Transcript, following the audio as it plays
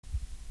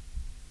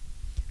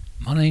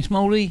My name's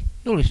Molly,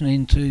 you're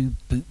listening to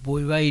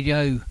Bootboy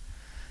Radio,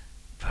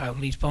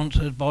 proudly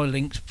sponsored by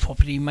Links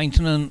Property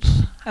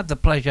Maintenance. Had the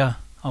pleasure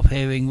of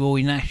hearing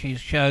Roy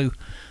Nash's show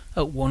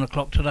at 1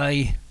 o'clock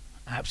today.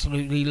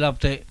 Absolutely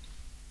loved it,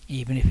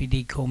 even if he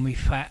did call me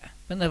fat,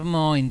 but never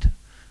mind,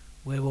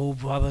 we're all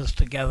brothers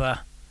together.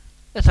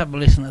 Let's have a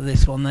listen to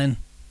this one then.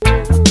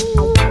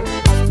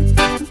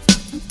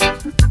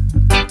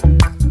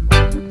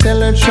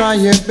 Tell her try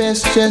your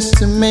best just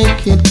to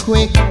make it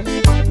quick.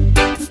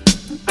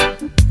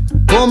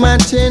 Home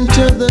attend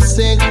to the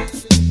sick.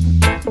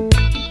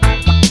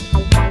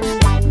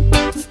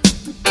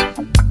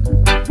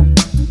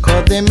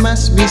 Cause there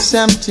must be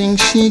something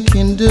she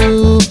can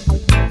do.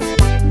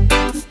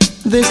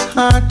 This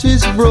heart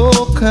is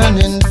broken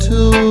in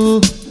two.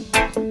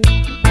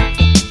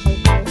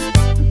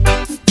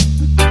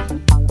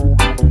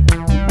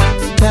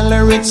 Tell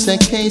her it's a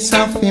case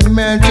of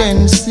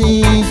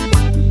emergency.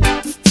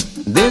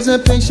 There's a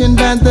patient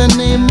by the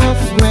name of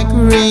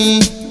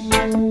Gregory.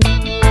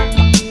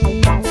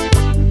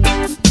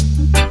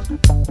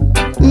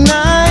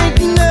 Night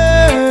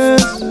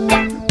nurse,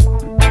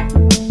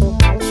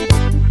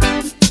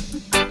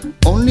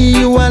 only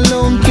you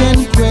alone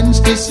can quench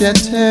this your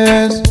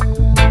thirst.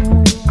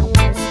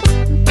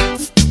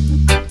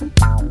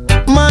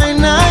 My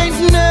night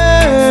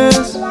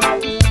nurse,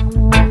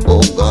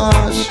 oh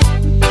gosh,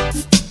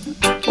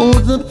 oh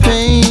the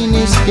pain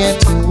is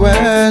getting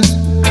worse.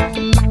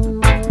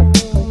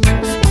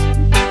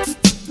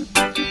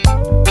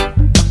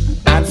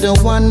 I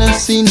don't wanna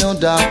see no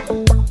doctor.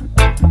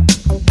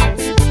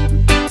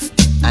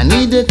 I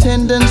need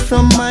attendance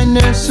from my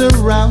nurse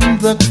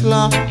around the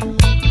clock.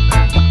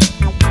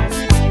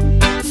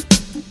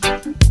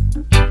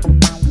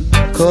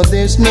 Cause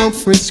there's no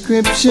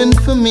prescription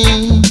for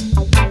me.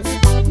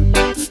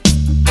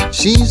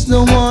 She's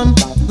the one,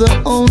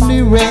 the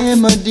only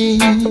remedy.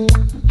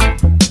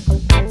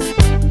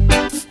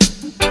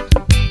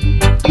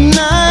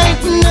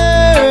 Night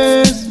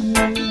nurse,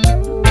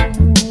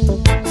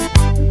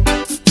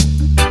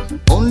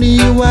 only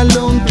you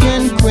alone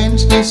can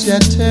quench this your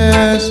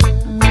thirst.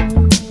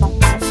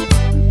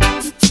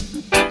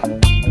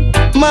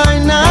 My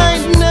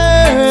night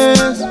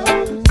nurse,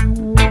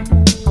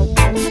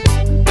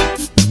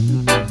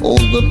 oh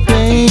the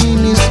pain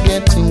is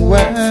getting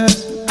worse.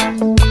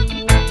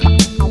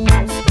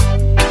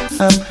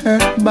 I'm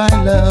hurt by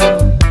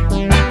love.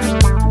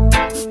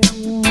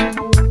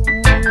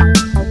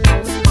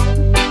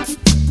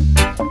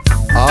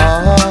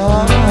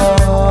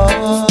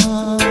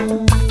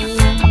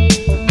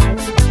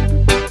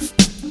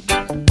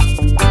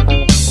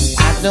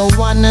 I don't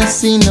wanna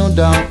see no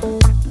dog.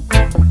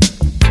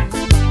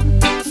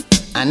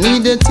 I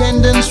need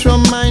attendance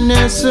from my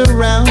nurse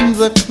around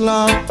the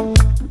clock.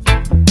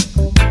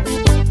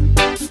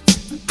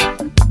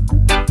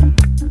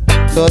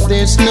 Cause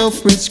there's no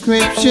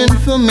prescription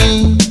for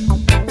me.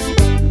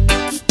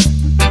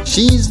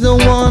 She's the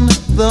one,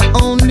 the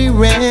only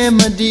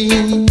remedy.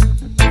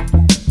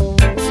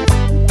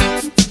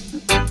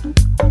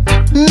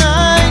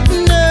 Night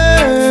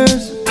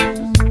nurse,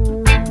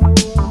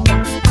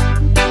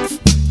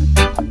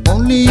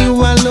 only you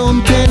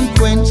alone can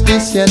quench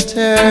this your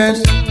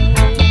thirst.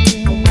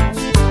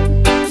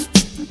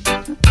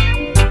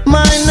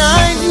 My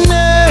night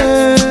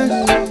nurse,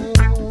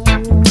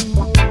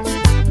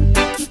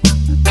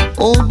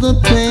 oh the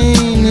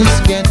pain is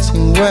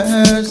getting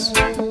worse.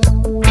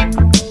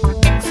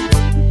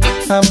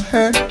 I'm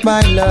hurt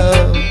by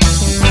love.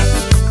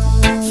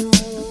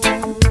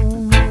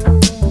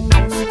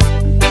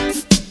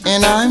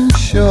 And I'm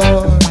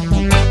sure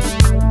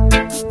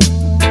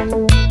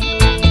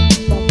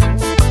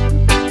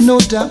no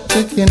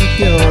doctor can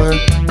cure.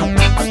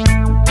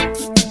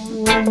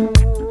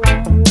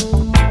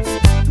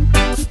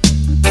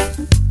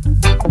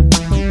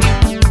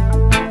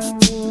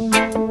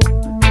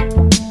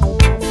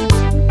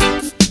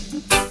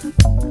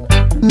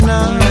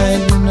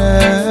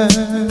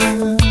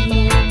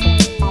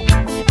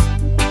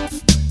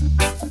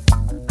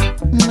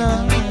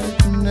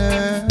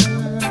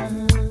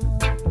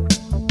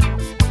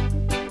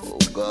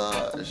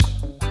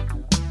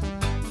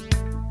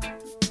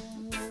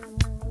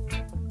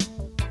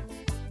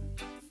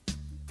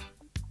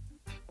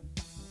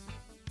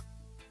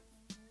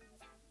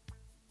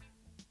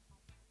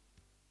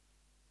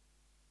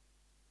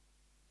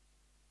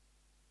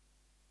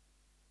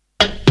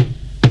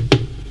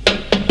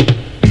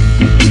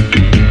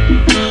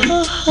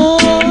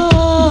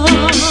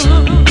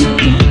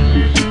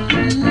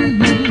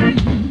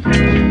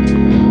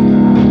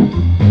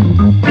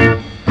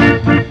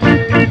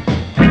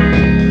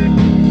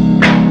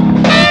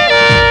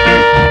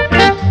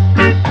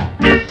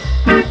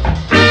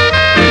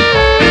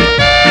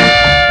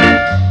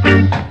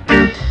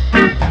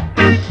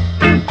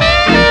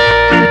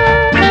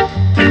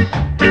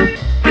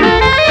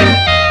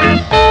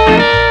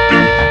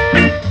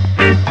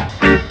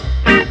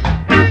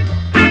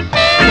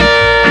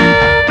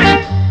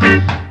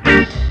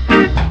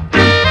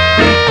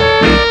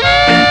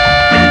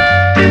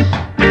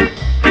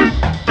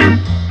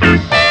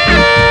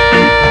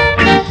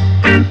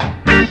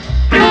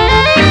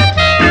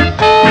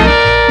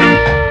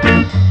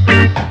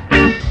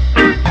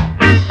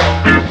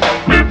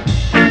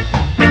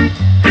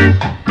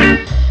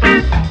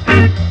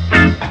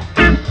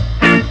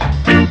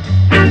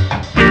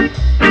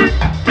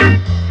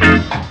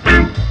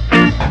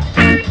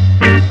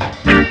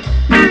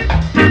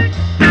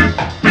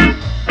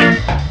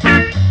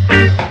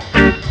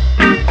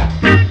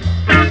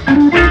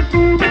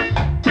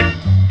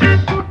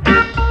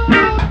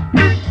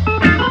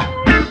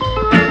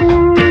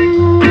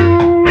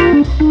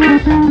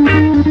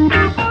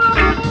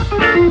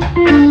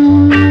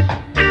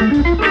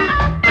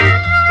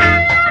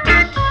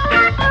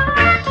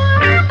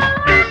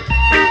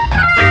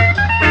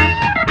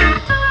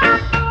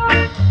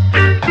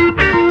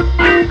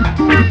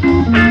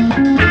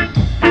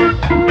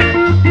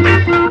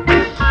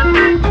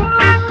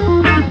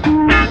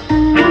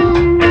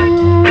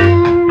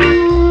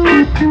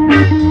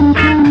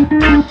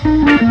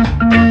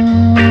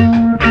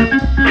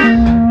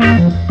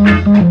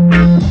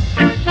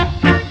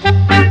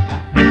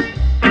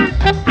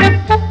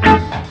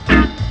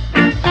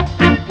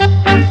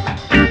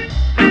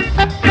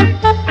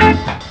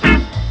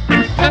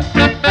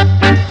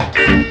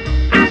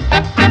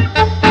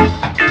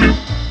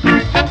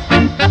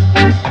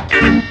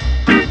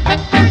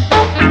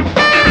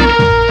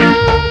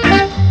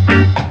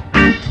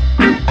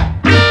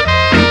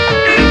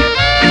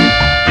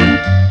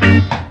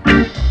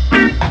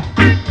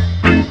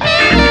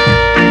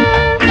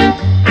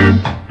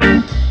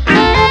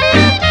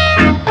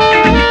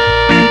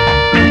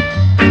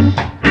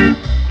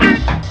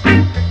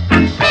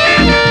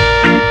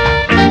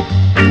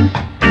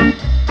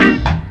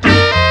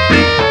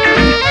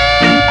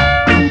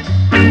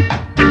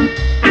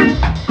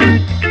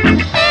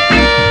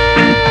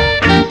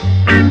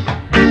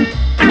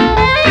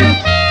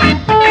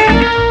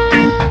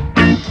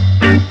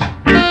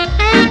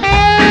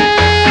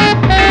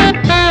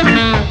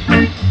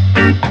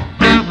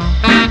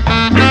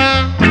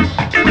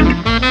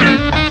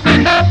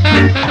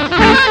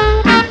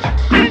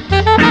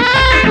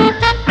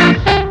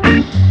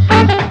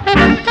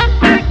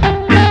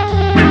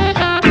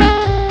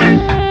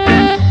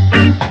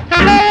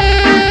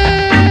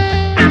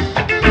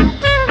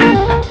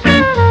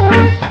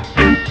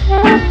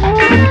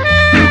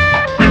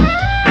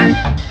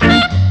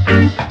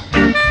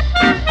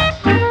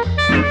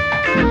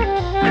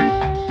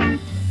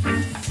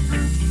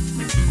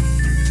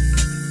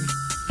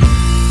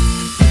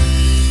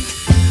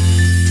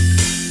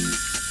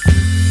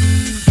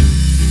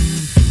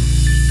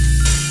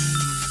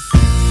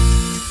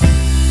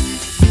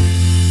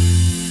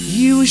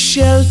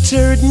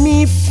 sheltered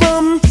me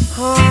from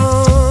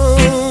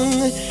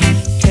harm,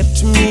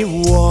 kept me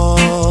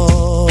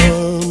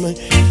warm,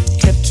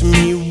 kept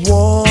me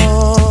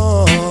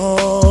warm.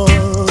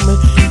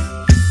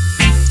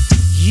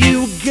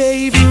 You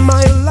gave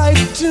my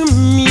life to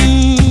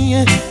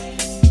me,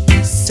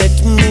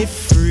 set me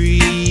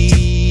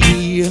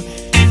free,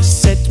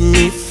 set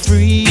me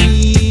free.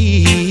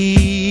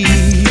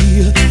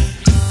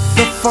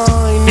 The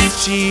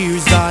finest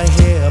years I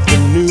ever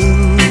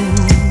knew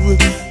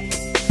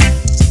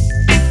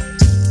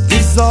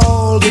is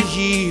all the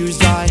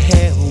years I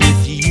have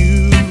with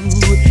you,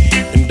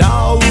 and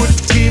I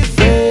would give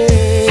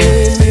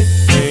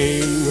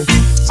anything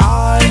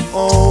I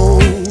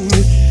own,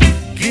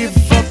 give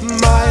up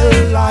my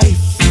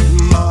life,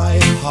 my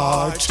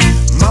heart,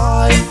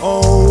 my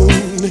own,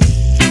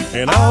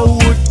 and I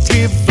would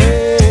give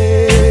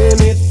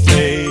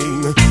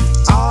anything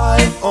I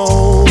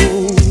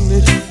own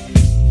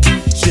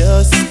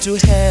just to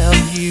have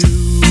you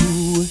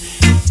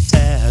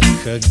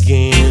back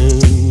again.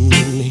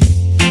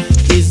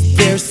 Is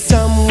there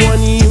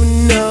someone you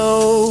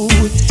know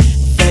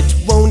that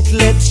won't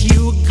let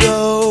you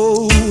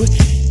go,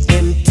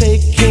 and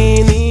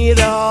taking it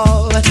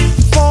all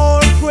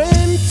for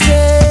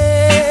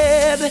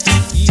granted?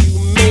 You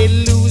may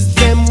lose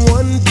them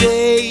one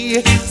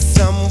day,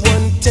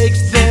 someone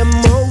takes them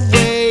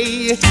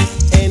away,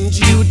 and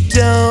you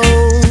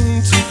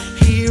don't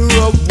hear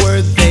a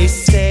word they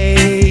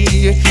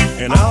say.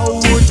 And I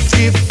would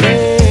give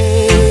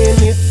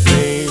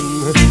anything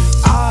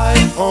I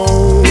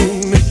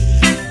own,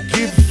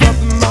 give up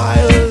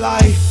my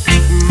life,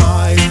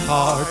 my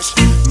heart,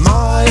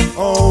 my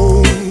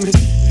own,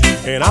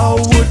 and I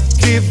would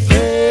give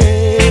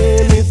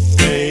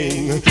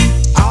anything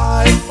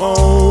I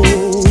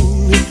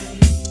own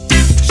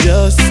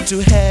just to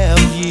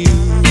have you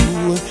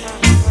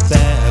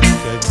back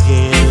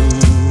again,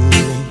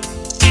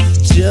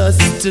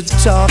 just to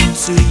talk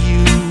to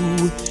you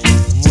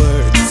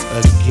words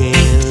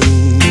again.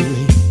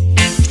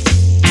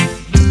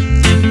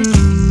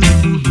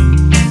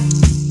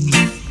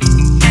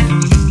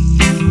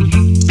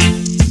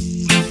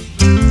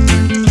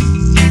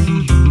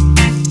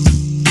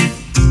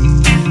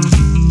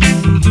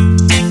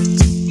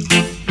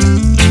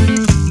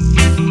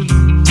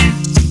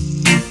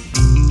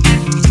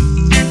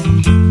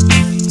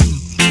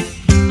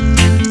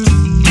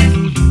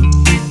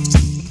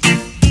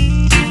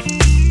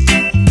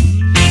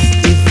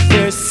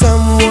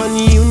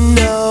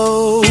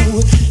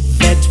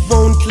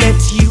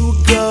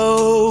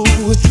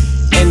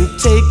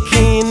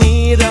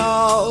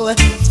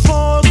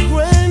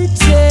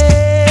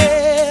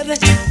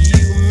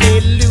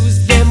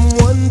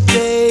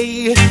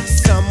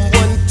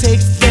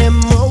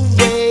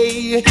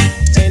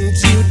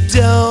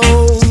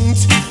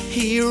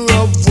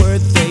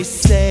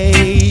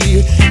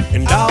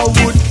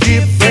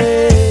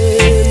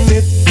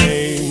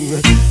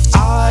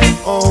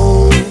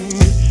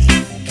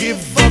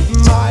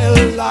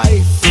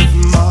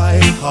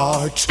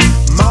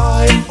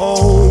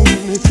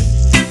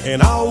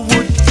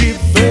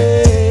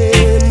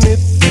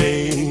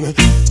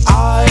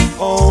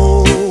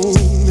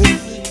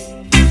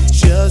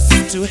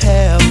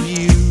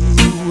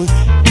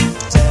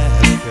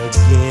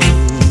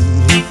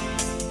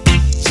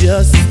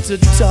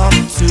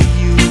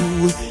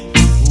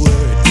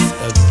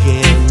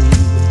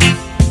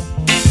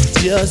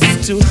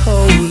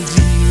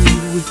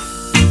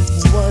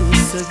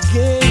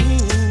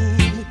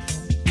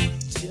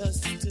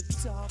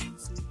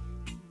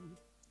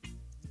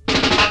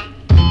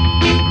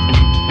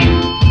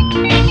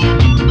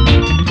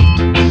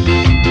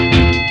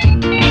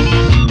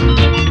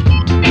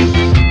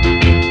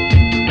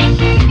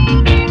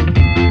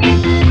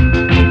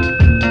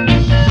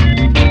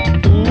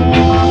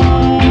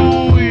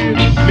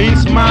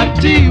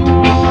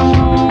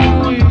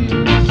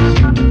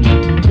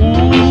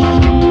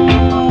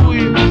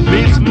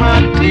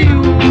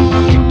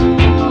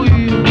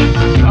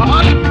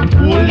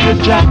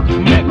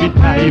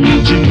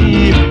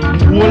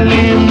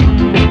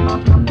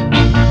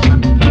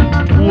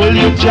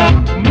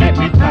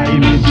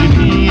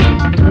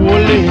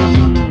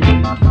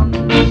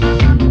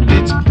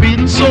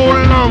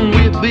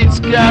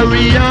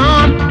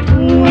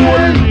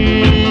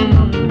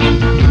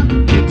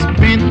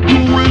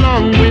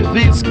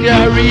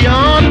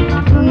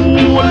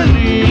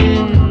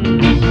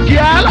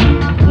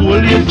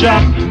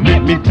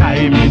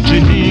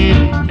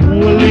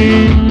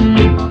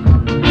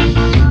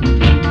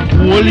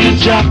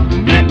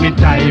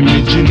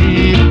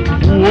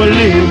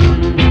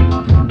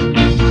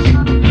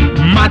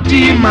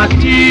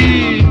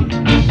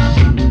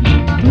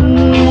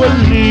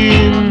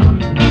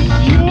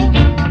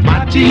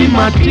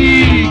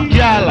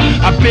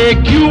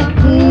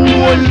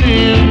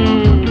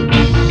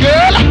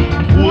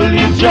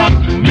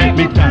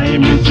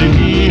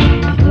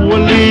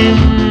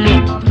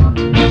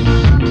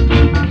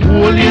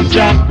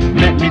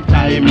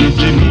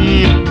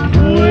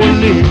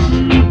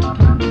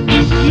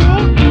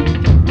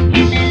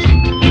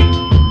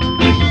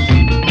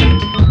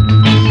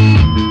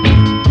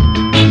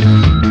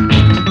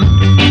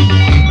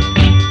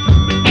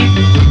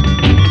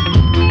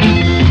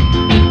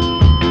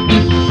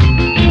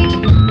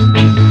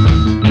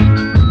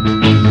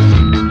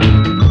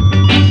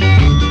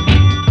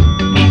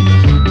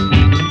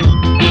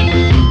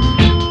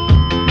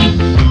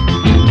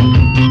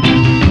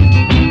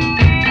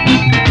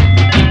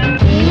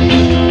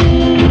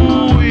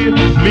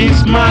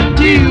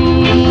 Matthew.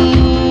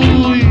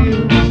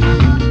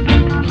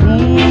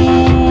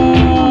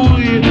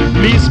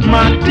 Miss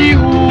Matthew.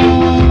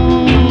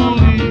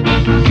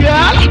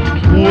 Girl,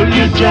 hold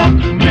your jack,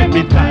 make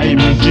me tie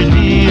me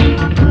Janine.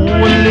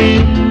 Hold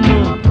him.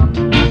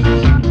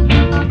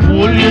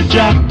 Hold your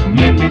jack,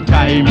 make me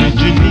tie me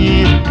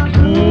Janine.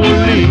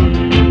 Hold him.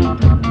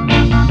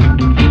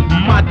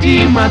 Matty,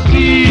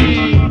 Matty.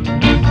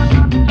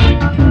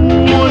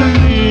 Hold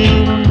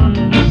him.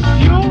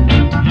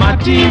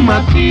 Matty,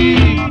 Matty,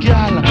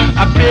 girl,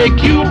 I beg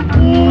you,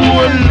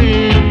 hold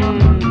him.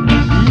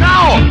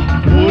 Now,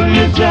 hold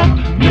your jack,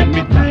 make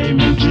me time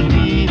in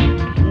Janine.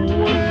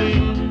 Hold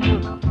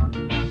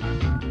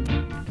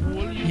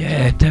him.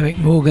 Yeah, Derek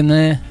Morgan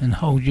there, and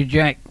Hold Your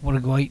Jack, what a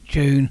great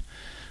tune.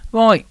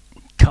 Right,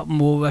 couple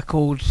more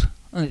records,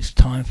 and it's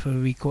time for a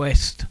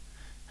request.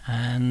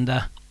 And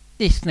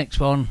this next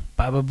one,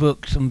 Baba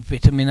Brooks and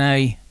Vitamin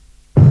A.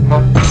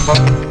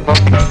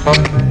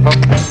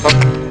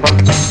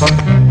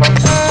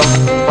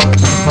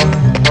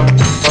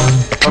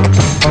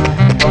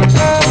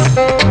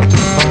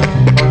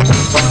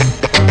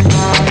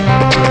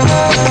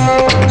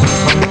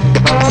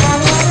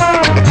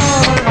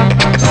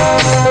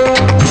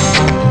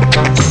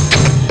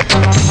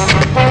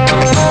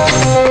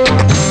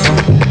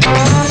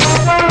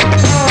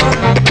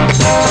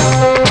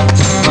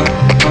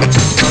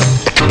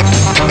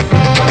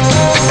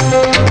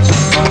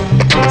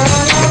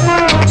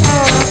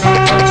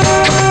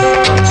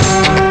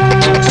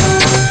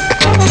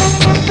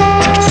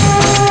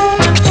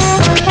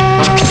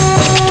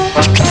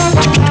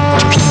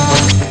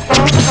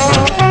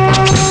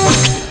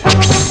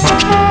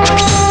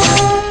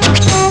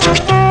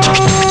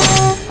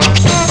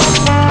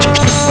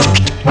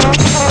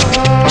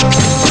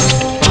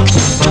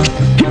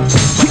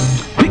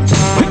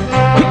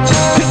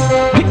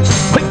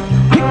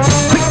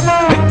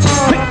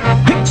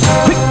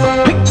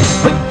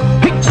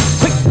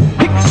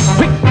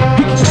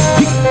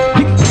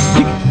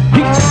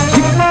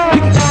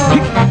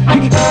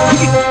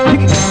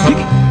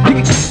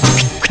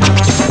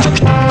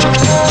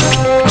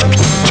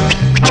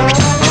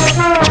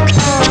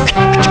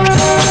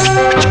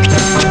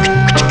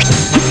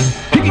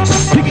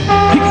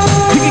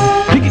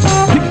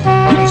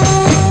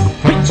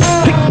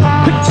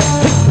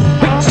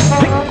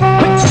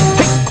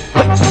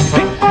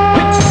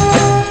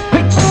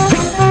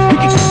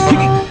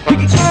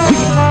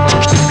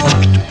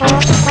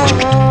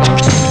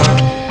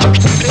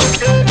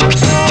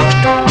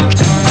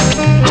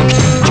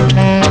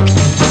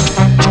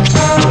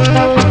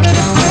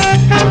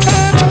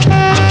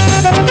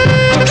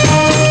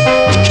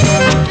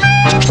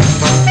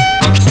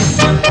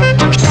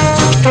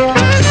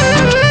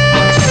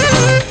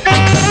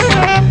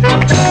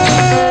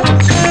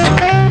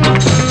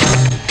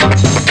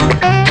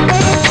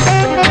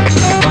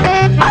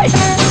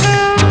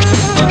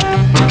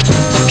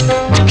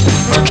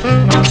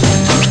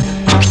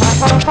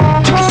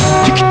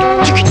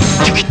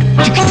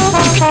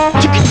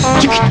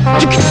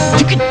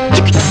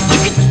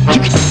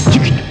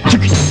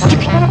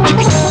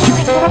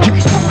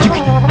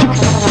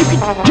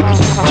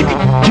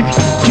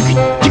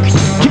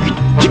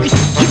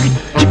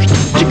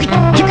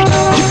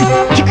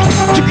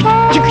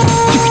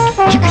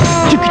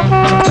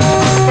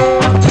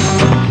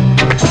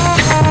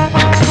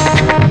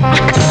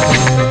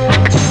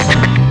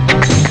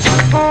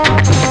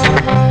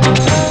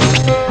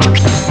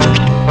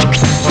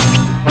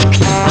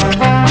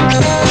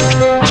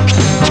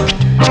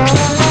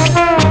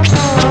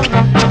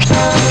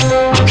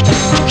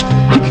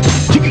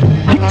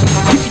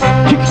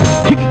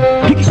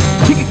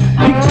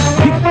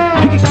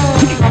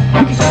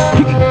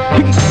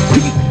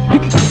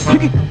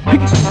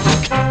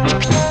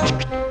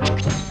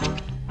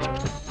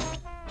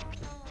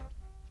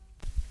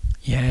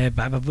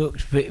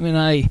 Brooks, Vitamin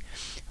A.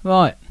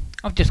 Right,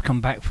 I've just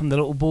come back from the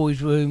little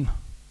boy's room,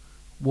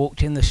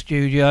 walked in the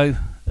studio,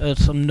 heard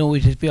some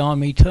noises behind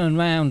me, turned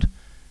round.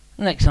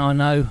 Next thing I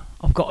know,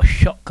 I've got a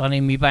shotgun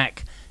in me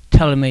back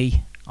telling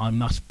me I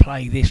must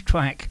play this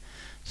track.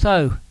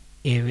 So,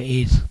 here it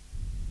is.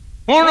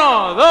 1, 2,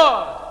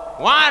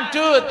 1, 2,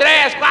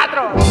 3, 4.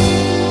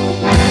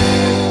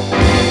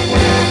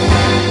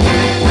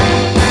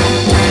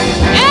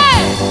 Hey!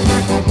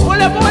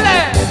 Pule, pule!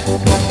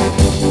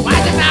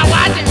 Watch it now,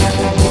 watch it!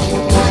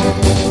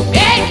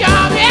 Here it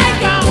come, here it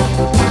come!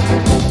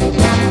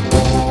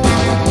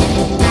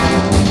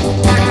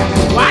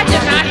 Watch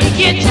it now, he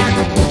gets you!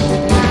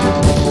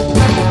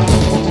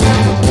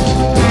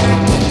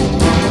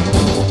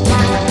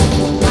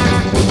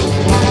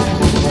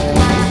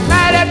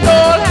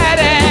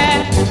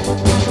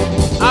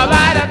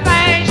 About the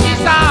thing she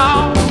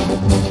saw.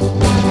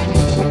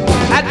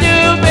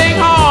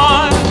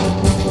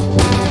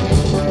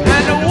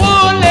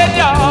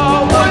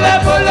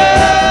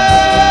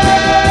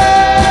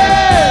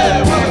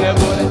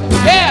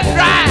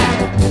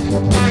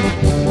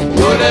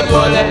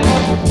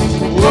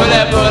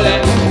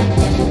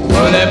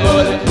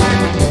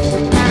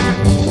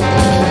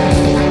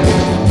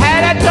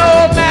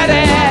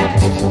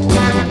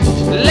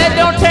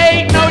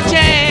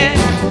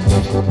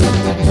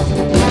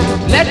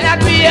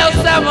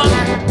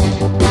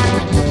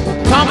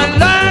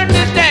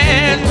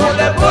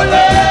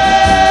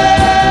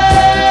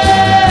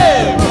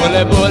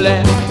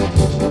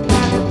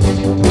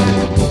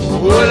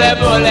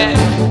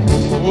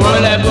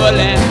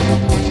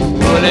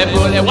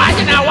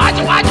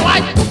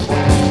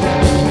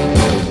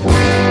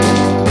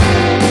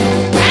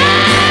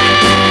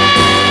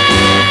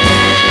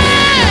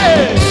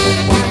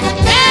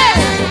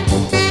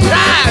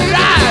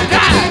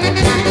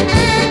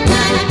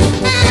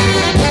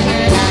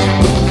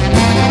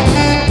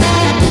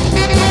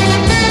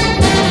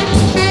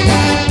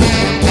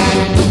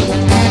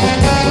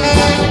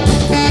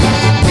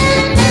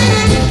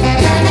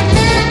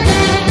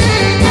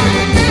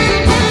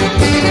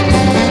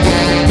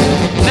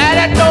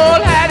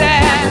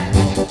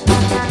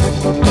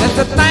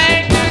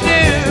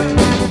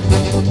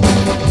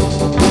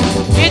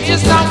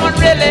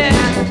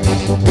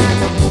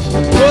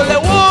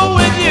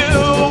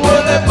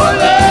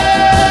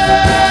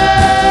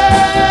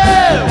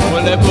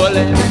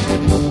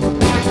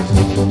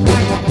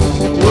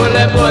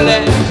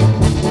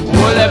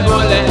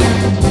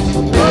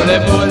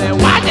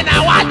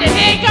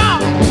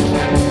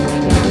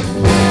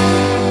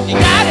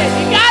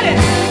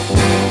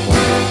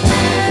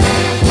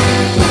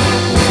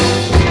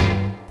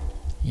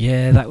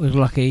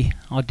 lucky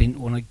I didn't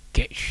want to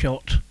get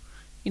shot.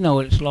 You know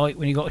what it's like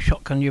when you got a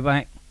shotgun in your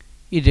back.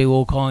 You do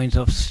all kinds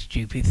of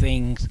stupid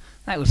things.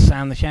 That was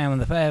Sam the Sham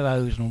and the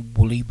Pharaohs and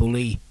Wooly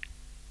Bully.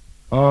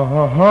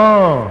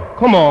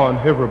 Come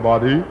on,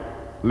 everybody.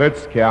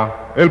 Let's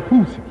scare El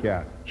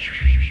Pussycat.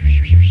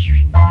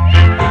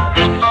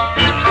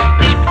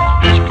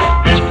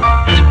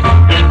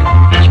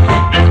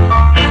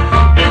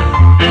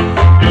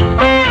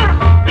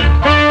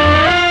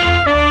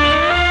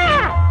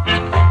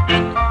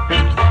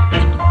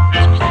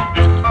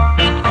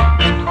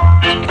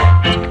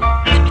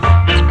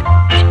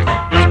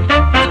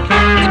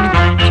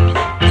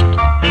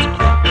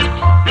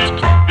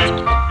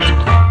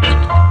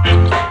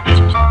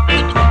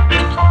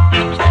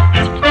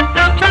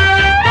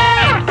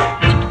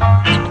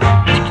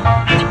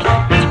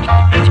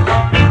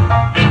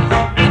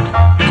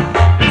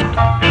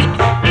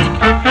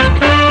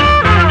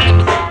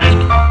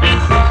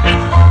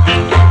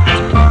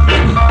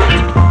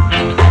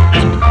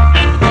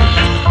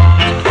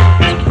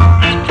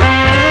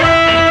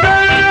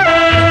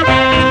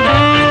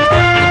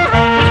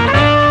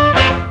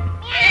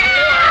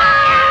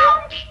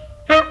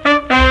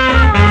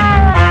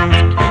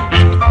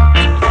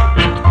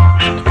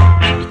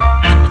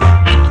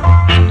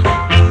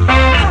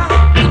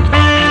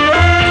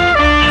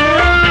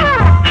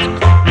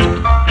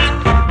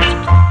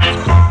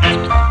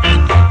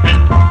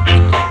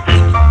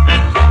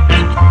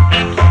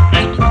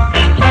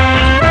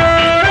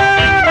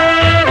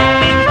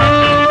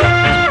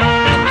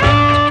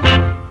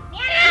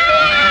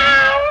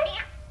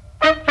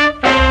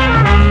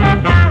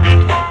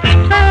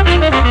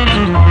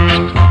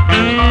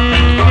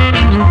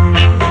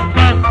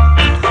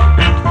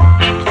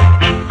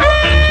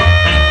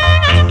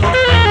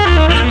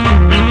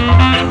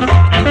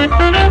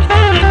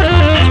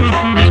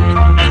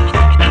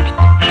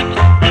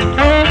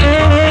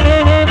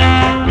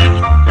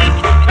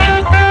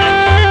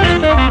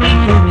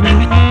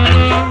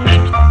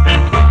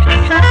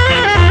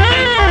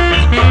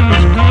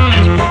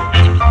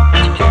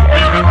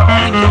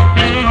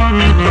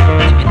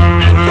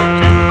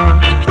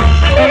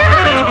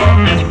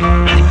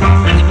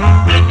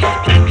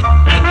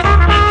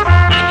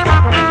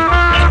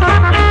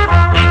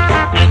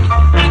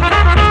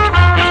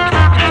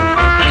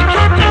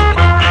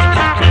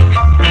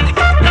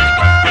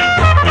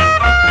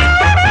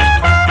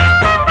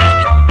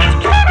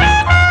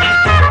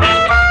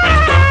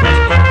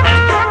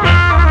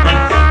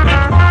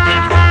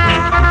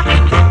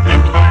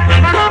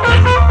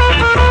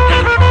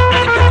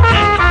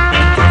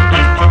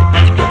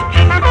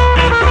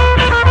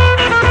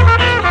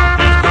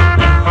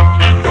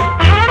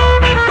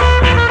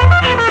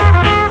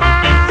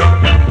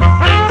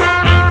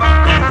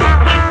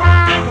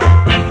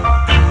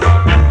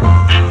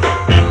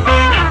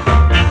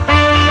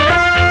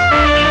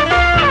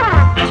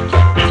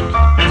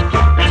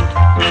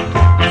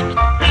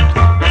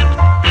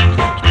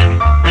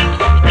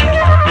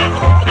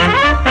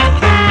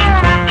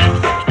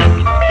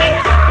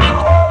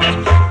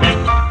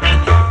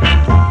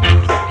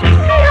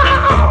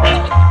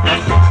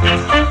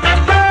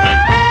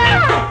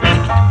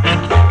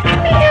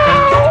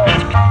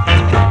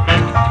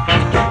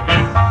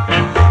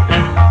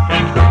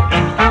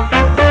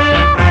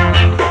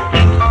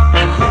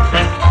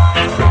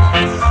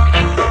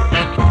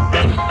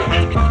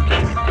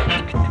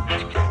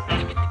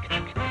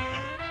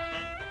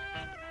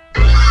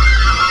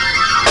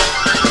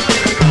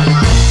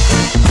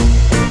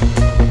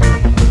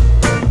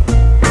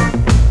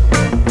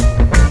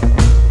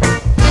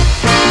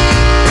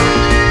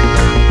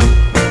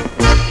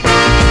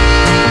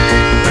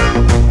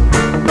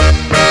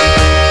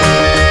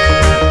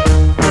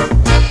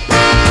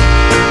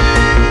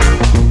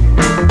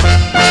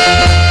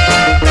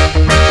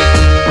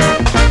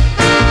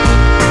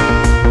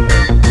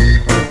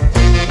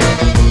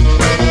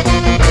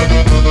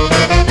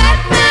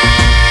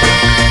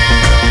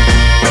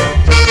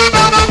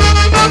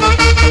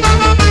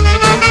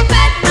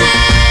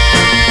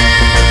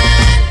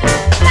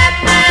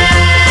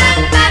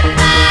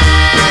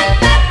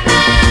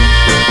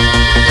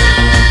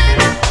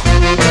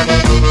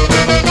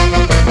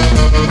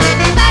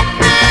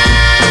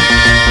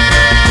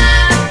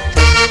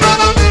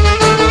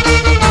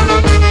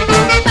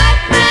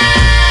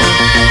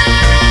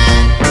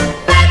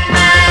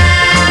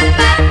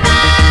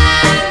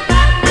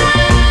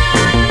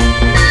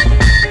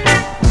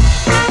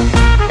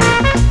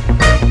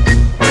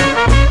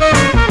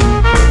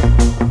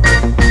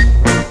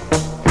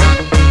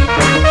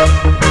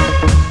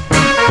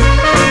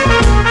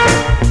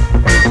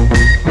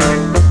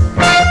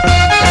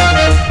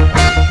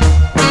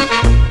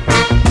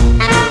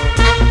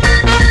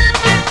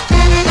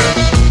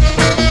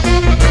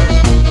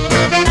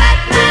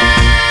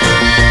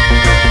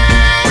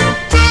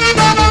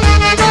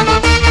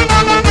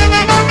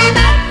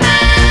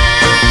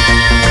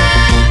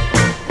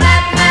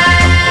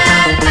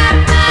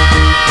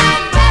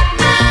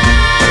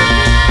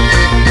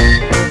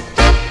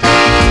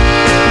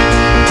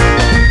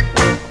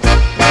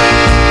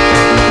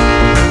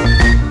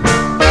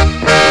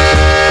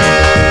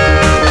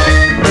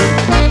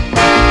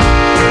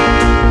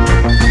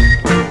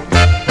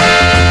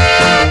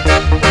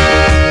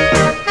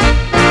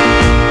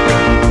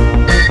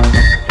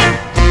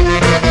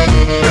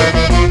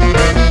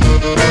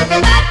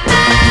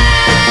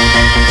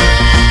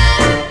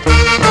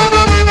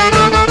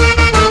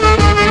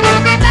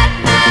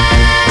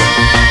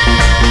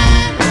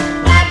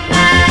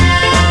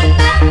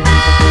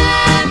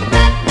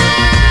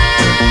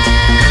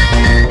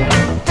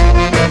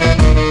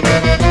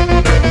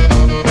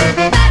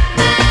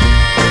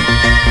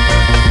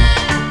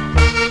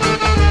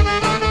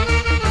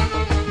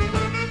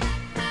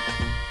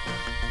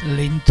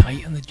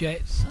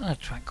 Jets and a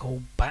track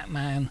called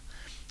Batman.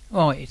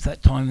 Right, it's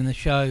that time in the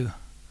show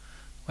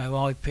where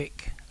I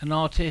pick an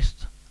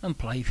artist and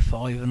play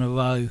 5 in a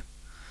row.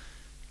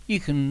 You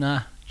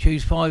can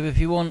choose 5 if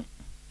you want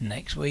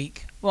next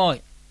week.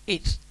 Right,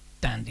 it's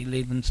Dandy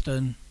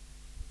Livingstone.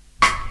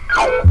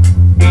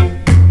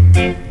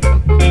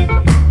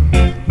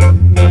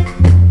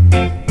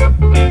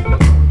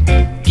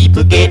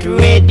 People get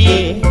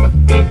ready,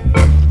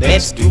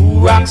 let's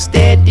do rock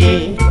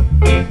steady.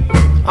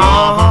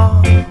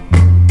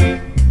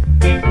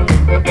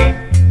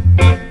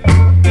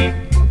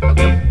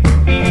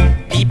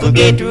 People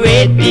get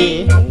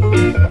ready,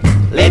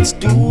 let's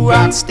do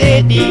rock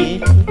steady.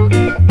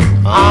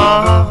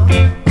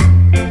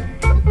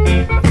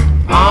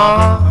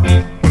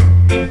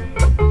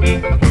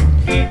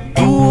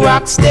 Do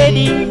rock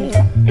steady,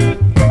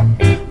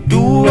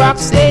 do rock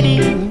steady.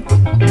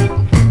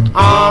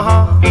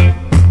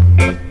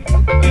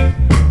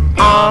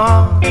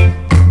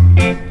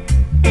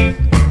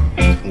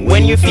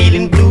 When you're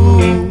feeling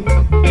blue,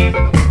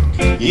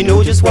 you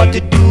know just what to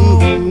do.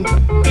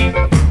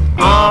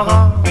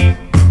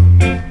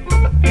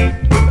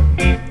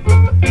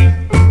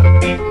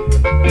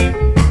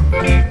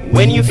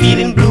 When you're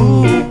feeling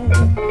blue,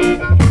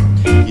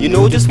 you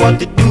know just what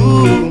to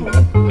do.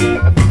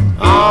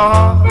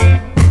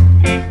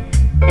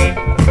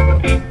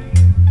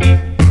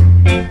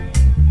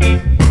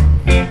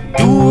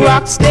 Do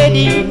rock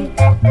steady,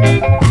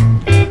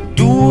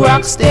 do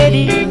rock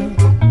steady.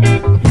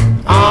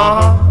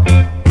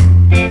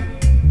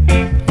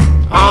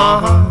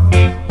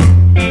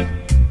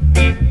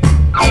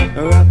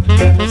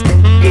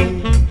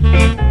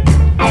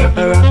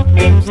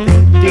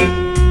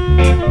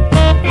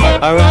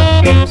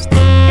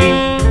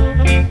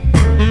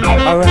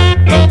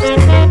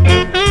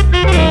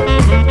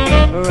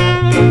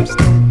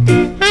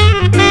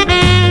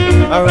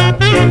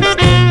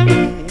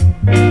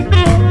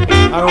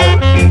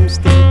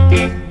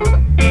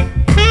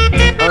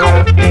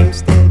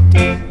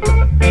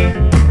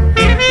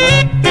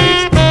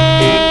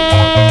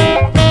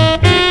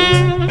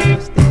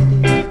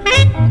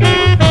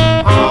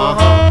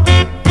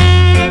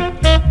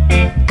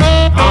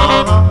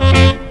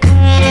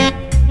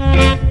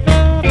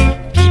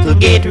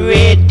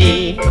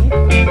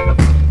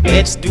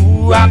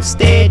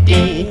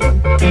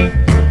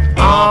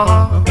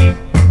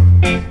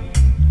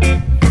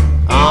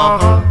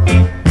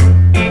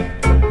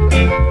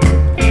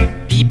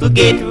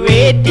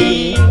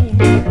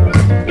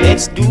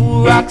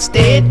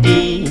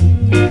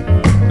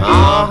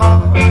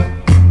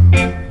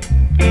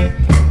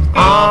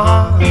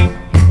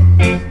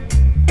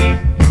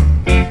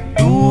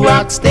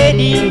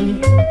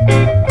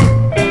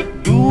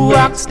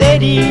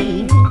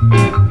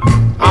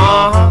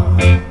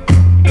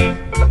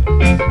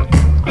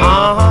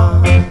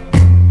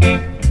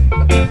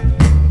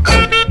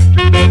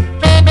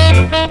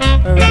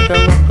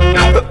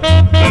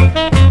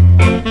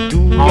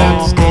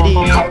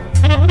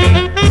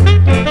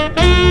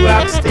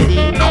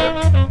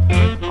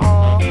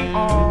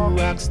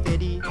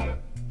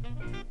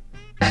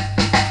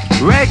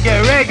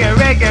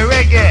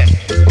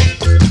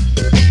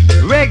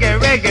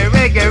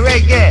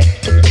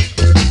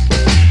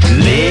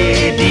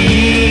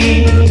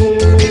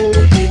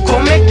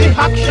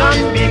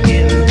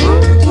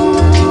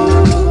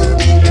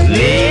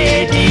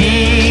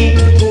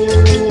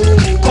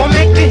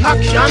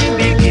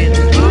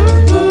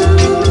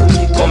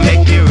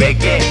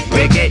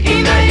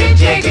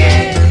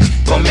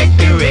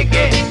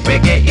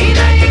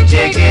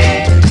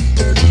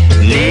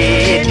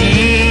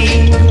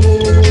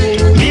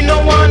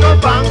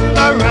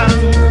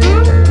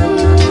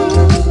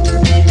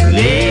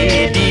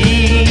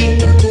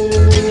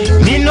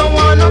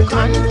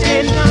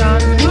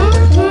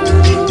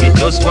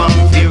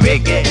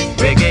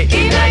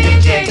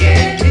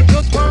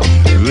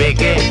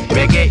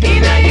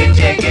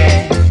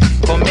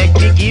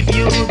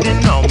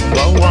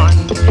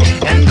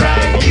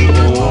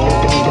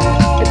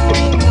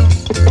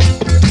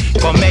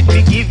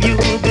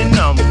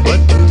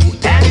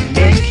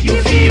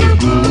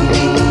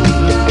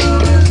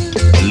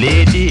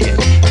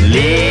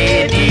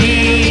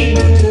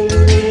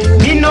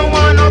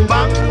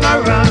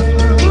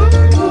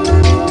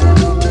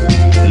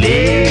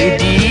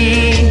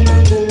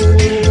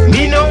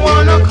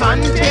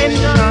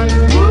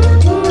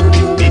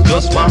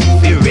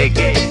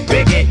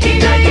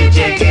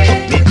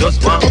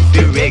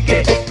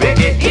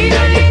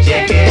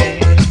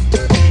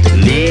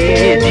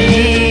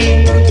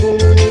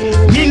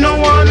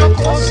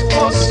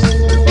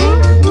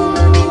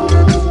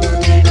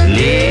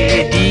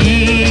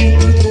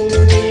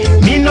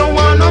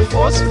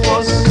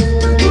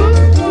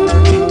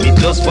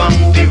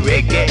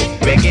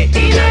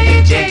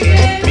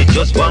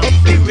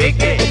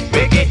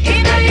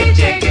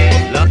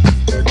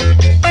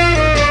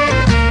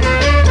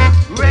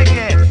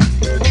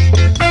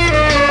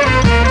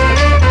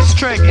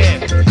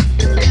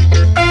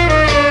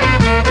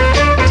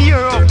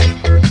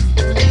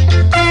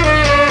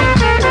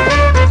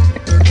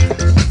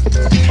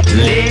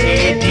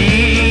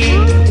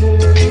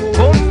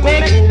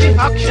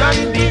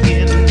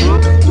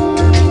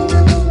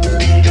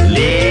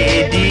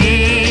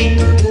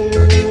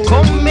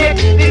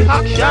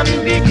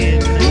 revolution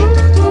begin.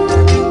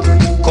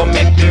 Come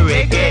make the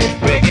reggae,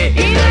 reggae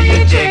inna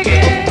your jaggy.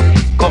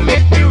 Come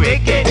make the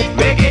reggae,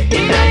 reggae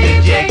inna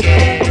your jaggy.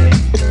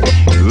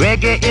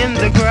 Reggae in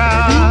the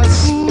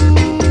grass,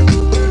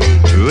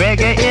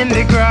 reggae in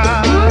the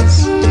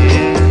grass,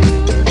 yeah.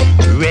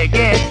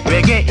 Reggae,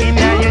 reggae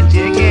inna your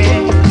jaggy.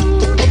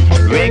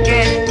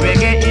 Reggae,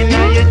 reggae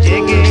inna your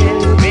jaggy.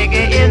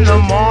 Reggae in the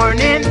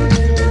morning,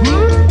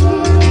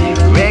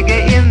 reggae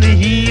in the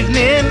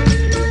evening,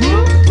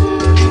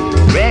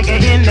 reggae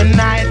in the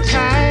night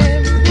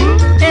time.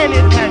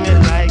 Anytime you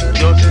like,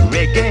 just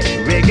reggae,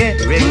 reggae,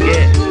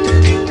 reggae.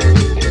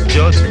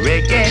 Just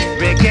reggae,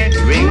 reggae,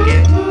 reggae.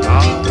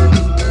 Oh.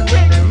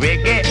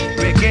 Reggae,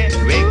 reggae,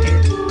 reggae.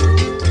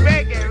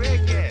 Reggae,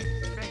 reggae,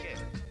 reggae.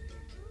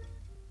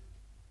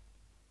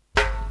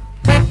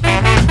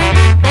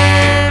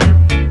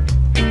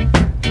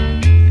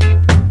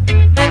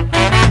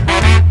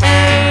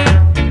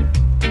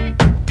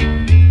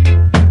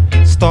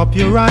 Stop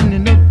your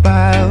running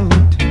about.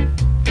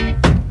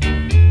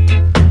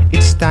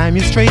 It's time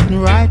you straighten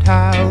right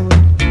out.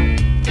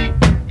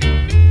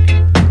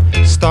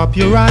 Stop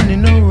your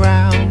running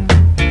around,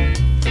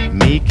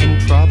 making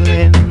trouble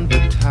in the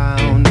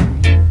town.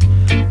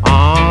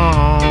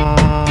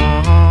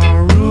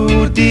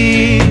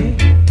 Rudy,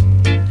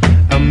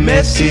 a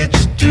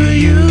message to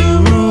you,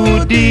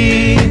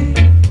 Rudy,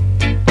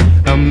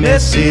 a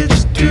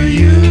message to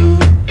you.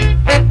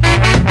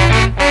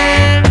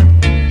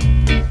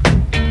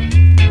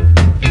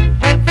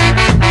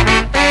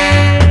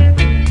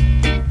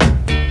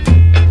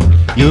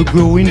 You're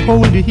growing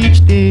older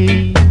each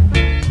day.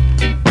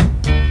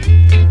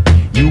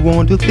 You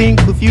want to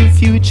think of your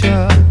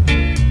future,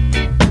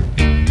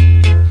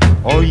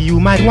 or you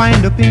might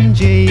wind up in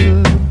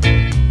jail.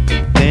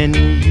 Then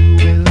you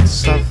will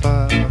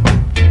suffer.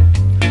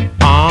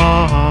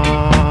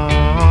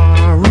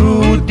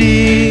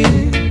 Rudy,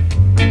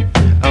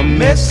 a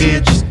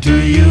message to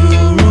you,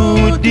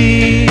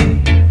 Rudy,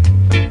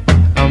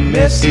 a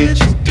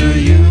message to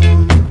you.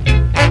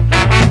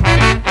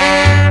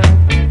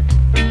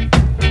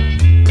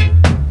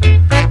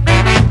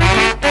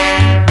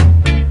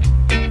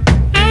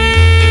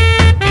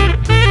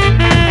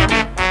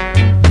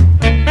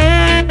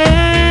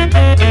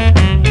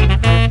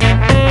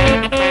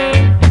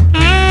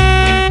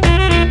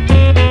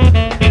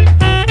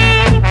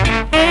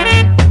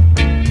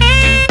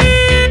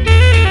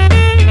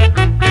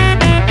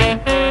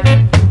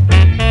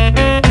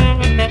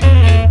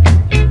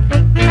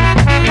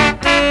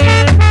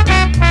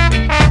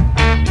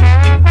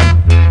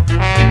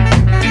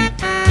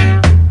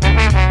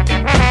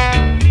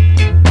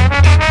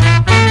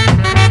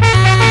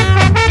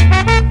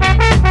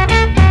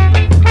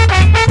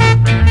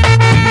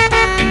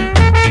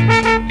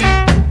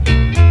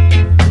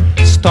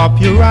 Stop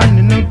your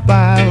running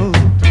about.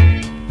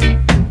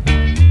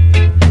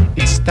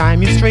 It's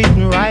time you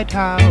straighten right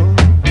out.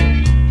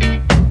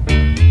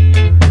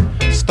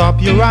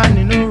 Stop your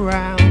running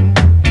around,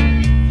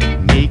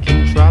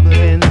 making trouble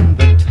in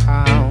the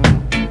town.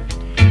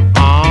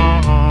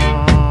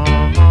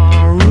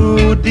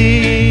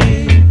 Rudy,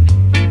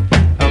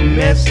 a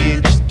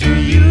message to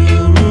you,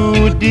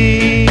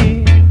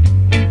 Rudy,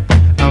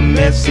 a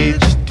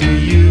message to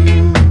you.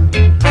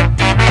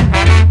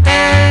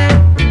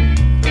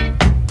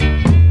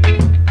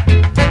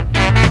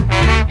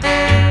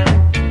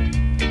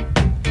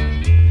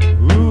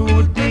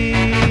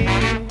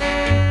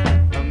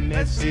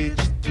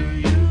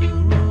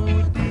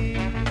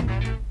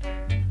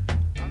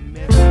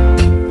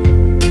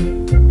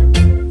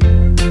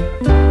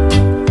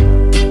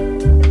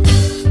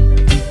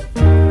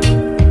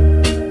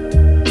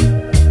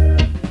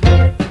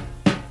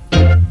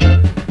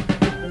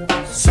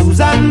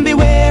 Susan,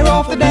 beware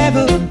of the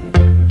devil.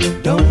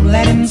 Don't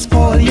let him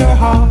spoil your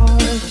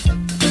heart.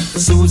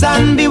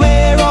 Susan,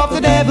 beware of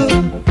the devil.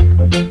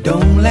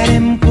 Don't let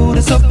him put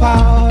us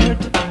apart.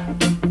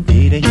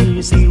 Did I hear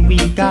you say we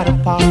got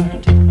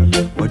apart?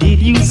 Or did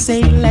you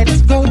say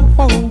let's go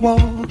for a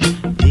walk?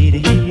 Did I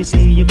hear you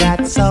say you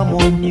got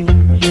someone new?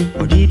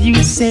 Or did you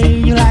say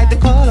you like the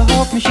color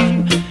of my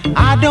shoe?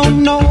 I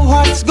don't know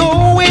what's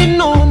going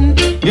on.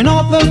 You're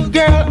not the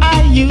girl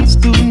I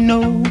used to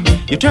know.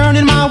 You're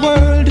turning my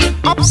world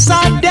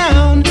upside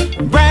down,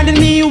 branding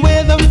me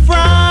with a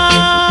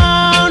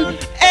frown.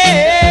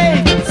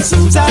 Hey,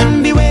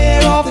 Susan,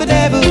 beware of the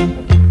devil.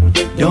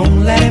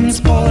 Don't let him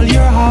spoil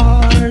your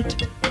heart.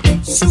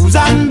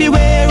 Susan,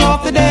 beware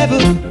of the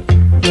devil.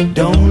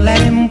 Don't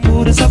let him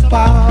put us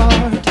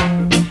apart.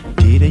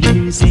 Did I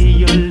hear you say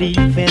you're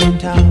leaving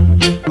town?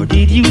 Or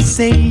did you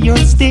say you're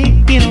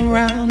sticking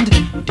around?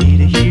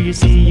 Did I hear you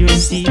say you're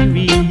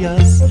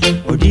serious?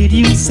 Or did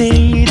you say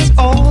it's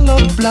all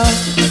a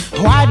bluff?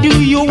 Why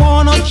do you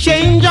wanna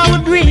change our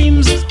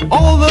dreams?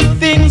 All the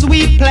things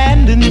we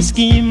planned and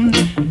schemed.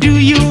 Do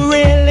you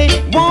really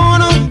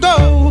wanna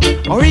go?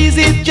 Or is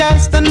it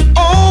just an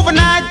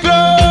overnight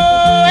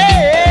glow?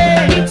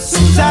 Hey,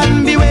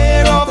 Susan,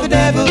 beware of the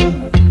devil.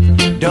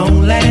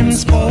 Don't let him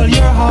spoil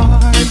your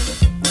heart.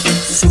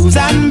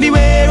 Susan,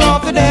 beware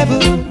of the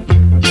devil.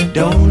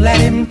 Don't let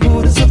him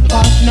put us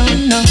apart, no,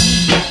 no.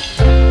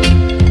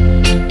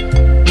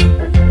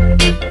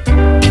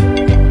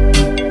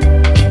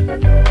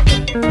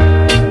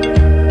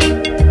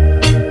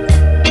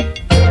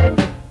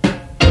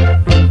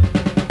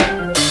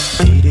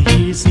 Did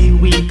you see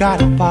we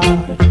got apart?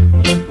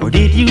 Or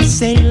did you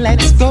say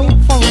let's go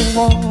for a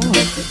walk?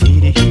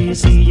 Did you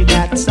see you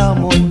got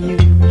someone new?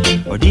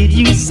 Or did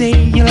you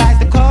say you like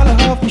the color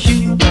of your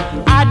shoe?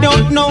 I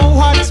don't know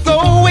what's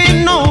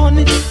going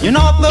on. You're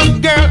not the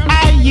girl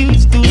I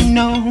used to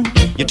know.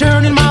 You're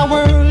turning my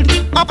world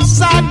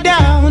upside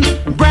down,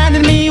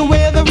 branding me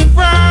with a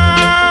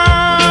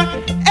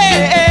frown.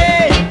 Hey,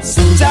 hey,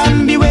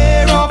 Susan,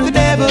 beware of the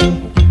devil.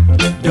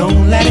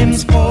 Don't let him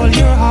spoil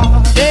your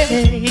heart.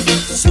 Hey,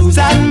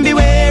 Susan,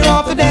 beware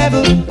of the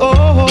devil.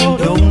 Oh,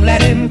 don't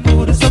let him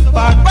put us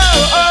apart.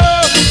 Oh,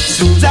 oh,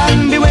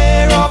 Susan,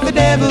 beware of the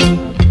devil.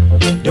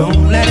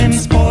 Don't let him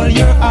spoil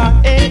your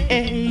heart. Hey,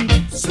 hey,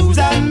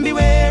 Susan,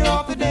 beware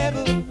of the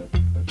devil.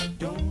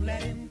 Don't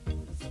let him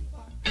put us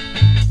apart.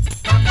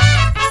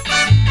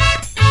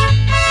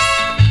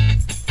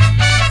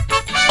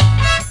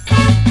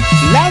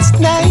 Last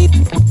night,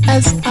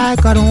 as I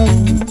got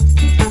home,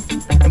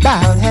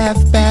 about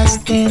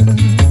 10:30,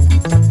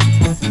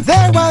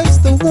 there was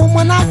the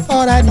woman I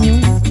thought I knew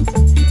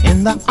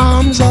in the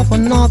arms of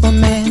another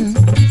man.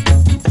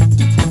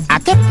 I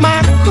kept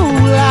my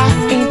cool, I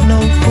ain't no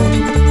fool.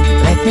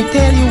 Let me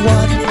tell you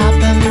what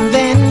happened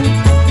then.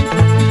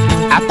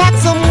 I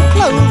packed some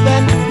clothes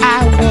and I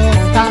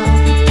walked out,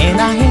 and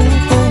I ain't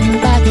going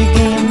back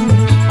again.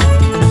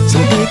 So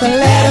take a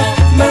letter,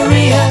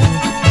 Maria,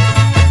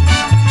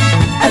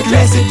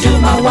 address it to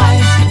my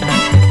wife.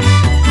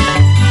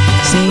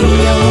 Say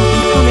I won't be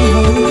coming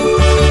home,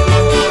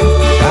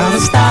 gotta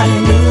start a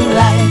new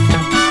life.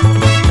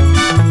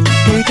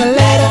 Take a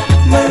letter,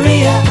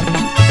 Maria,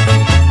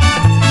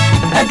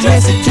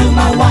 address it to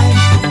my wife.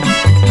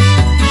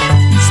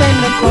 Send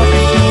a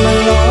copy to my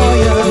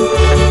lawyer,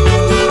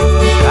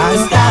 gotta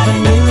start a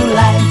new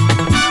life.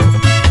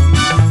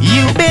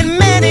 You've been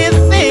many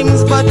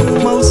things, but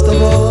most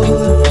of all,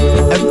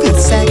 a good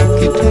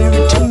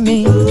secretary to me.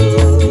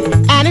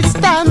 And it's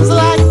times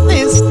like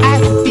this I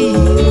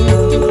feel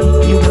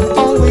you will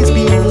always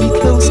be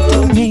close to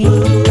me.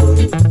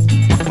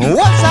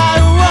 Was I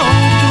wrong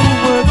to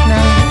work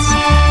nights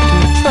to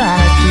try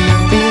to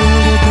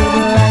build a good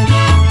life?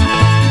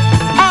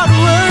 Hard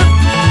work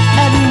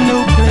and no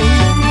play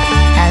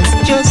has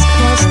just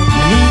cost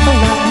me a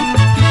life.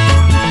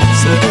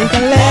 So take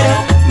a letter,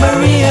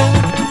 Maria,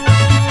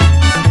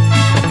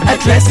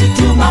 address it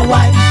to my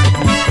wife.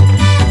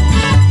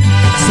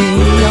 Say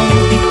I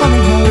will be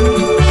coming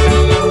home,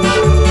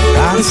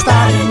 gotta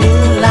start a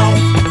new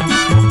life.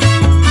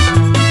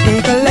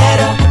 Take a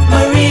letter,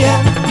 Maria,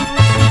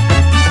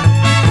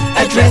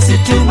 address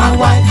it to my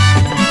wife.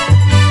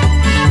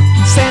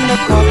 Send a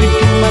copy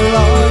to my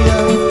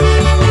lawyer,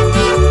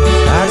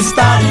 gotta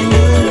start a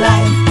new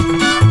life.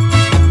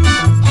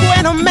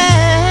 When a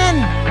man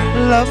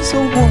loves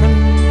a woman,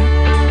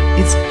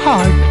 it's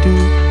hard to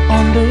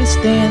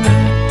understand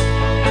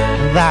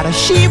that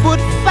she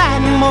would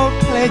find more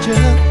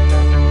pleasure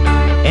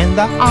in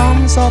the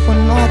arms of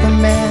another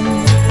man.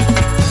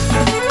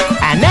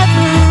 I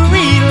never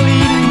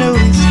really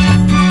noticed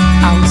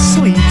how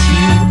sweet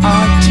you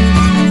are to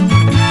me.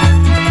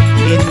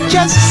 It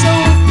just so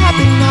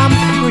happened I'm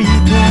free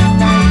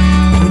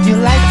tonight. Would you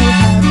like to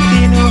have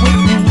dinner with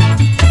me?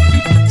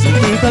 So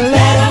take a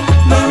letter,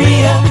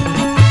 Maria,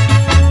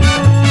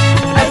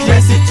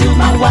 address it to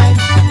my wife.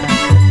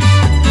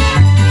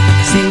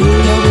 Say I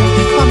will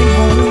be coming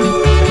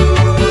home,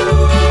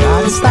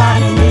 gotta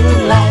start a new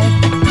life.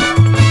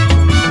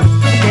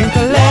 Take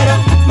a letter,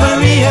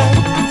 Maria,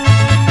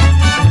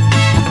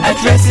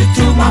 address it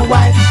to my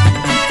wife.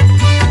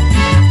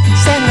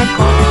 Send a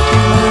copy to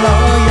my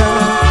lawyer,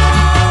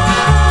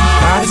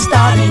 gotta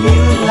start a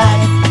new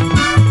life.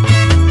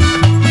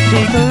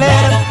 Take a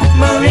letter,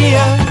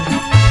 Maria,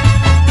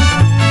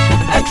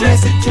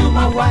 address it to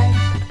my wife.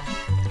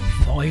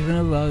 5 in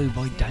a row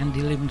by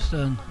Dandy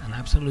Livingstone, an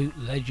absolute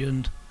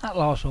legend. That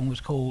last one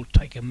was called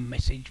Take a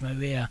Message,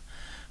 Maria.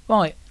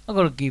 Right, I've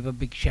got to give a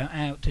big shout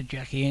out to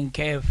Jackie and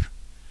Kev.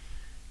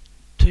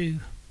 Two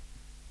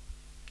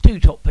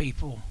top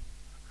people.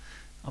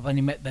 I've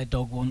only met their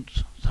dog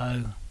once,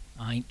 so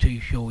I ain't too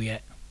sure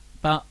yet.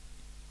 But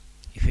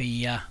if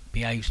he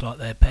behaves like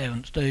their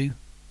parents do,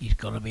 he's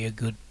got to be a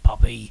good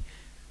puppy.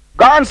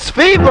 Guns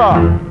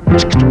Fever!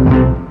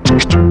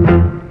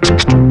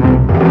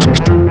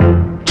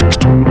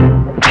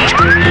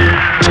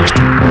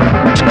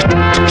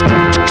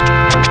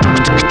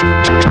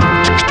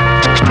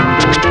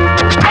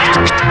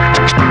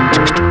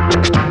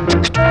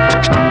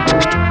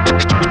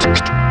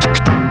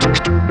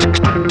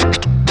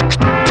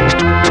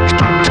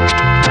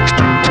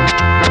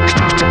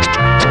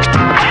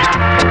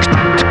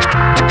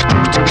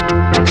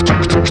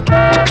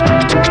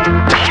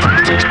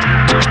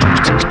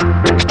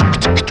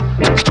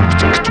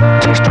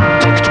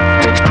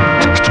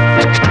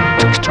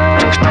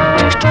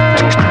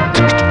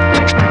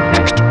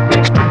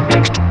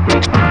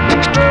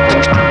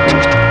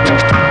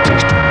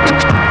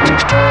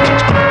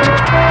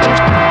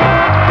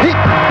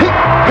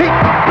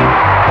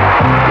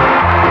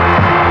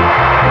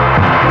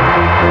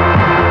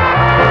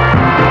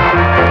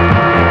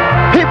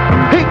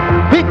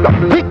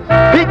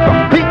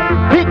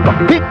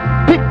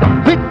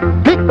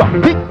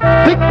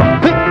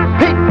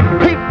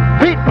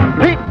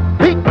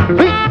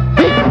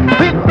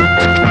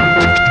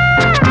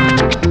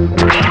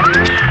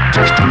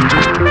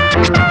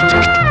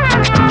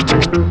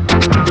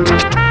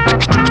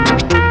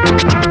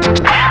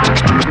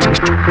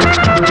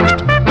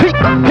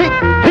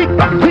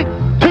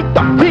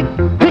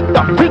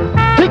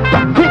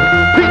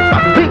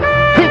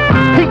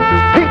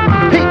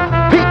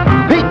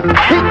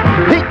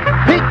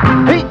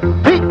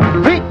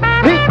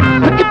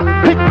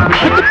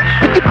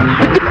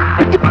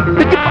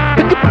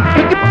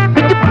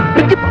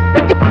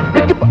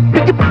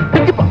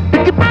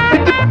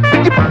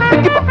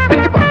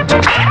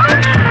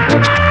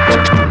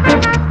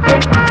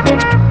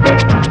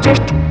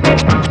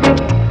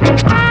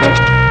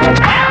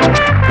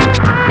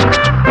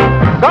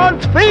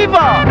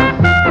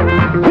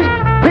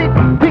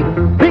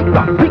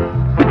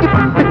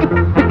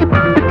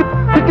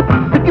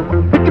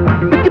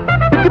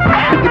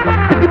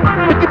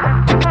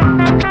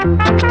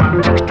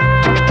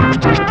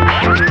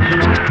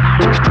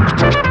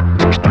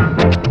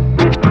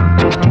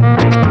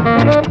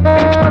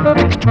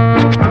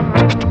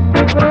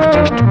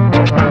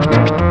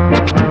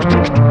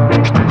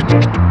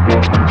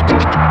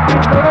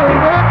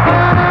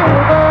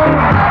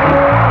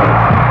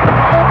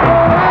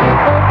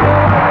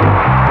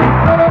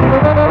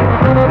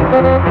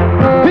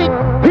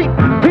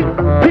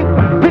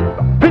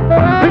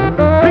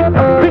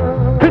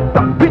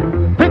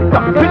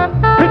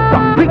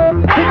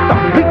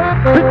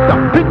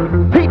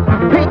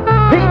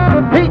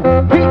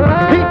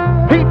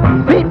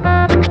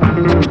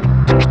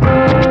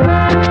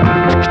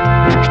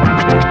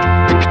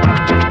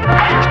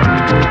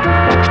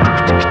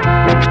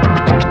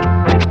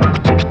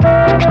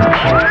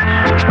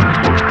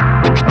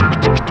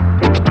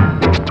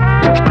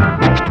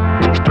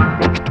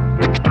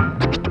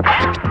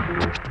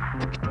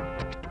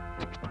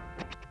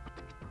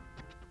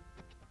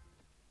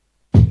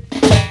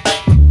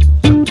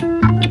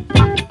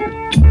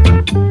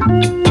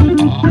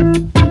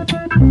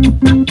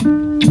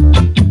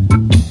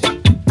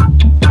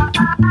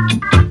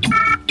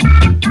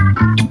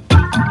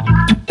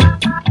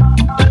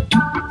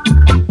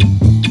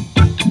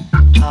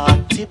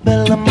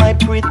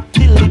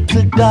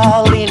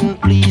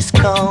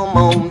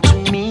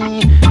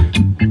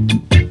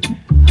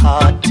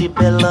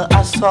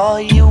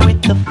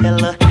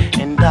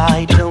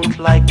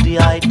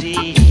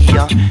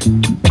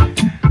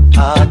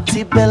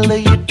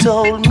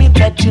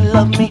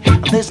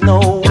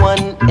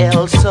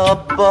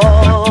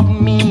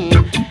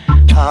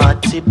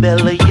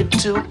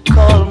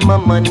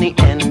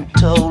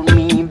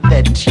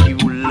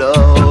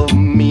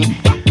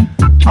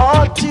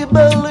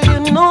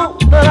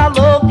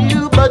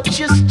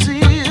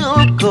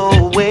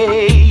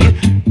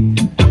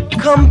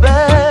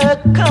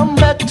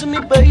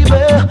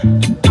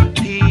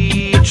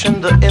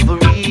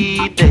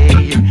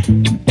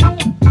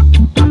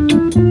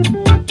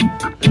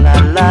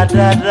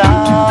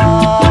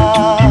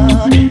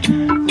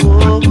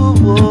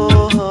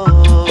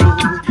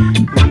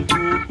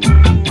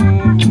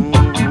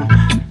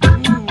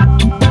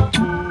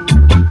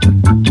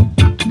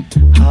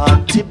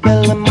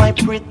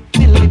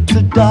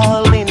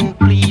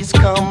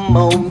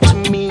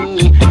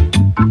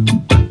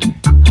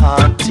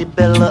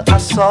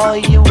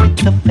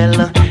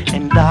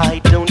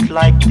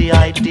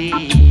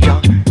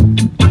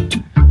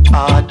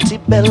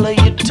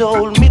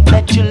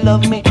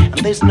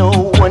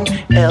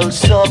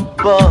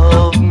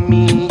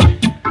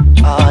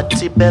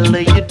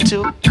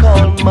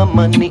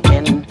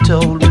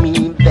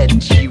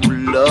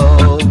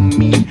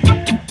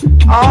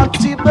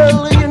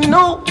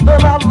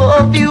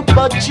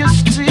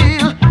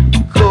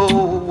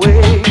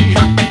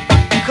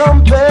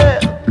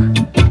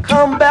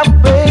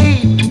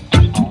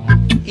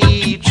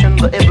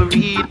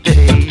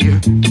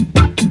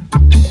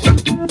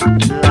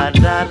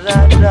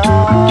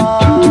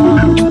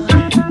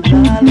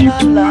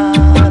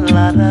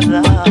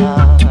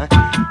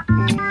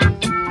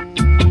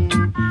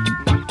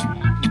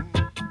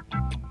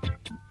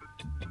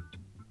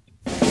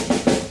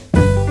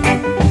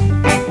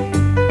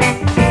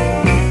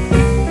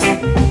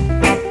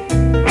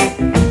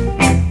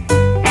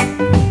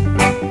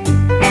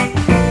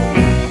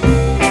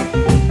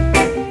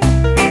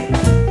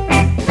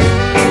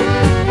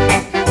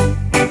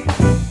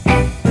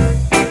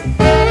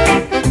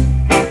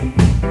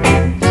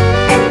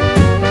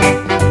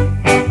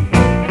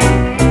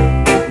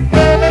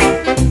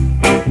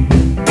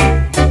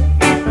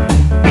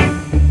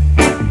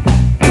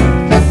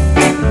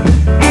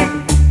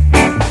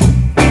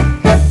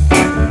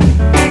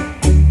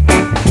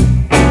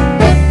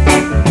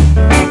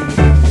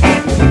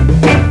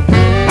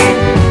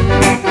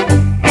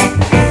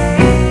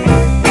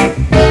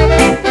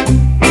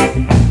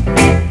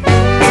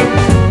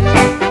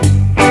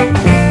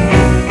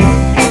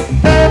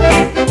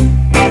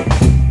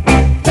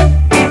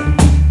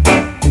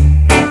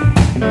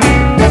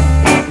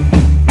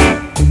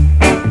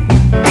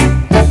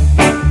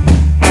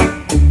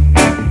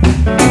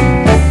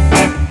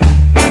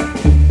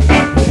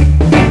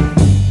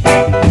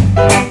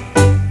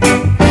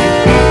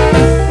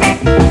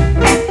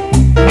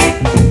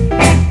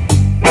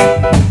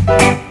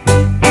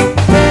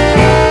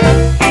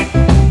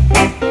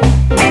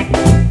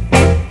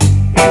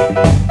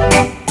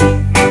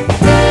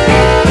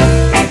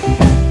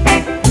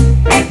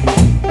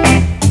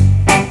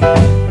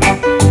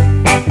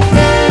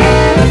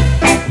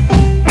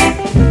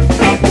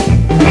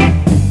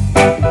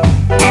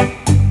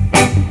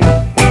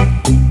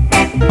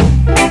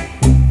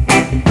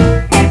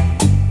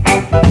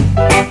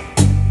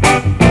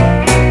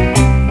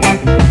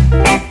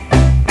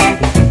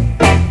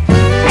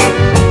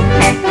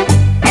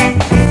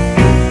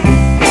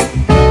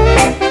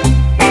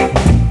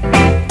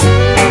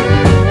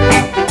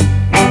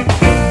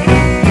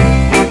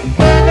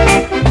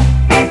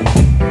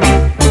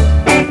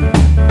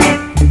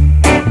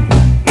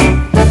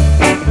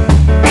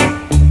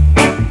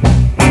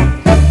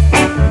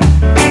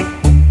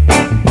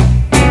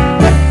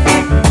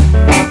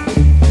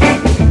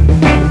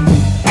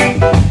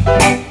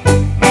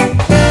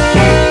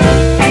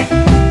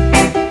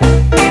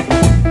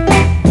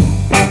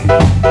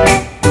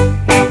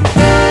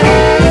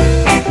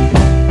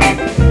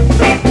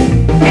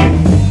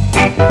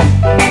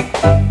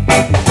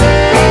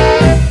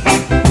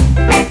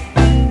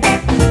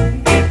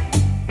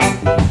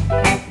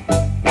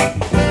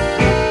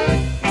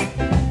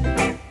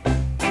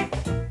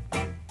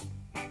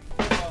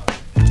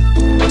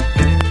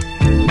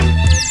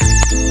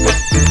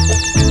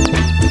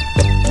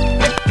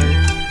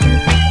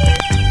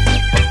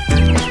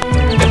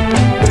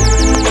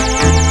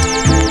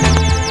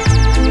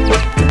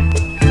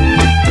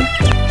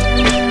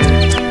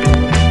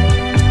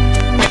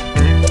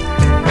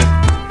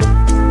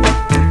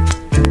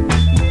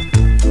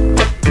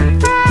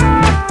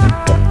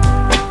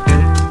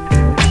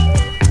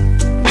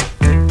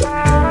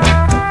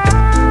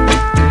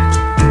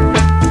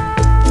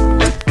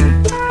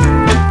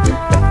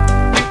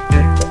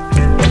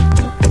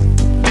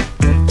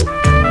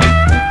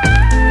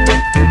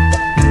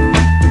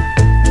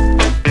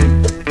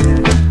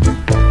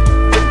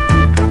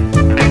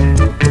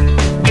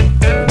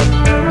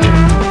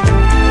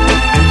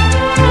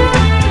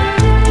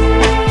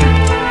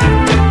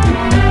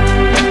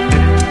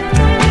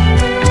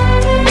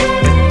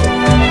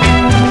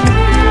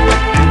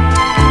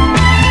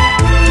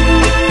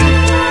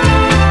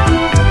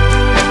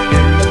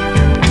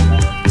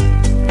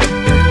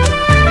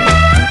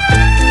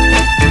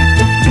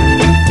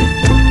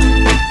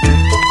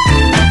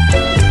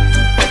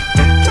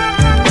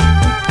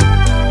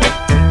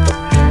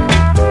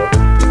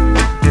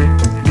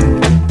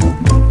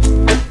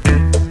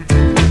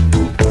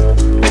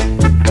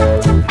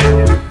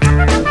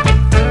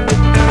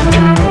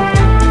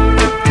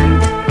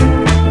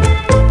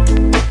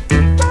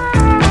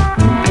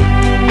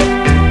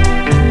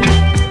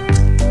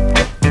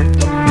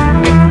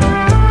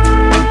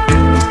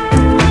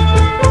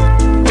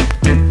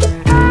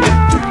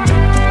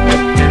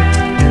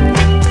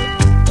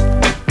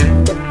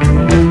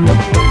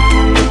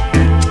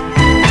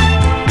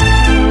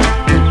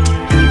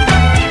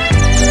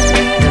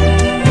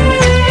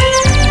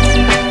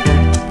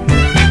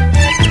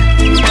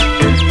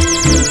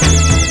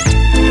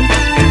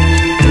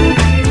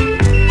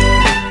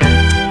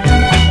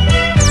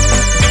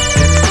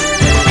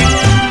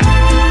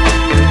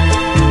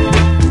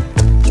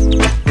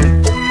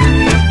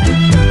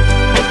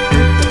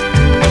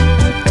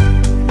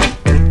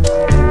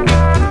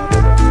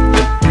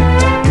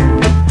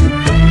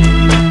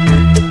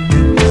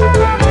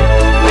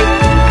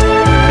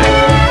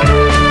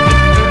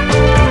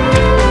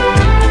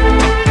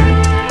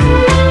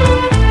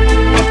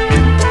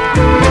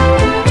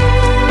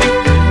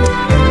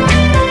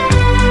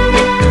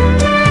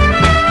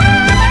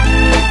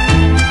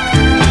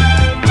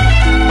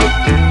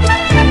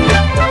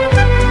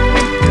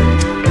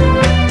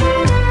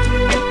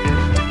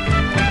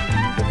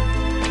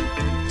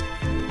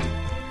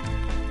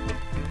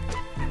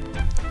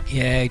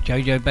 Yeah,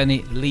 Jojo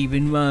Bennett,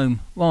 Leaving Rome.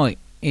 Right,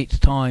 it's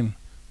time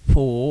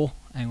for...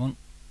 Hang on,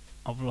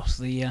 I've lost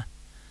the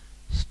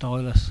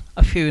stylus.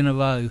 A few in a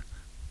row.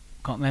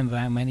 Can't remember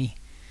how many.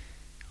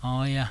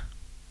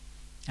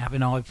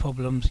 Having eye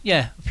problems.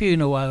 Yeah, a few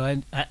in a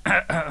row.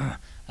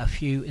 A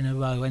few in a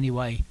row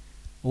anyway.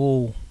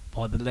 All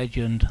by the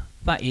legend.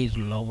 That is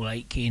Lowell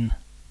Aitken.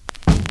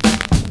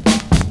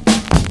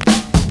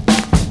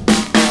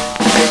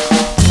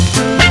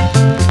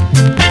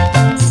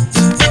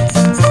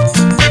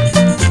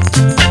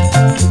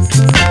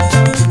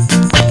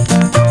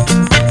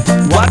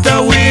 What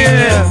a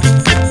weird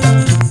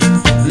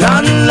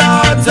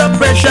landlords are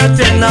pressure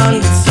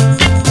tenants.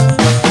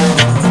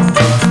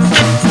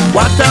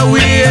 What a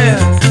weird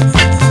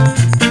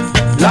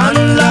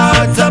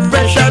landlords are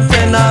pressure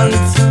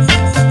tenants.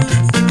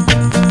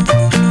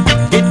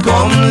 It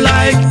come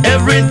like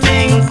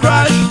everything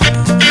crash.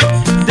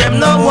 Them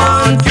no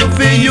want you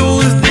to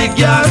use the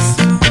gas.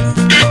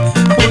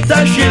 Put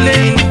a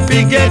shilling,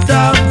 fi get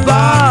a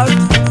bath.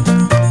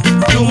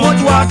 Too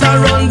much water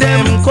run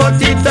them,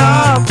 cut it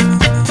off.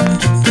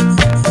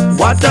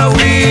 What a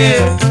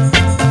weird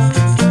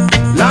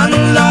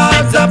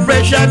landlords are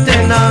pressure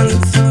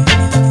tenants.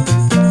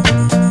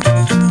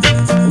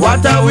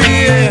 What a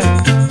weird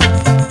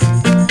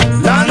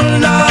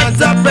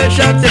landlords are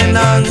pressure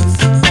tenants.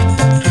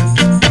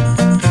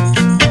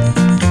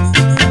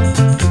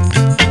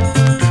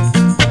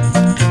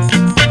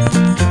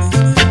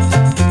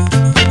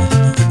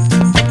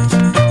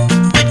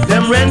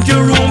 Them rent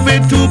your room for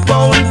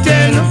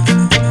 £2.10.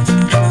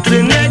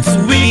 The next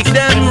week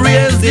them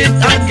raise it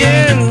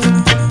again.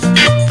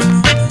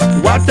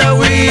 What a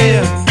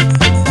weird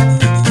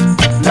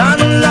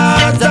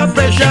landlords are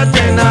pressure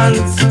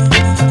tenants.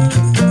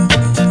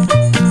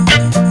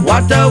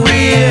 What a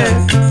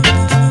weird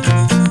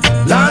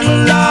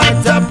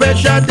landlords are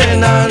pressure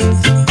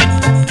tenants.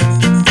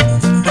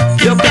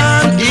 You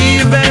can't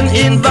even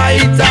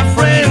invite a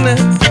friend.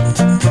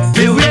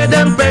 The way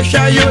them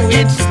pressure you,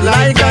 it's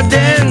like a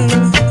den.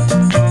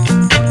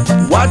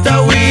 What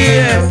a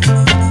weird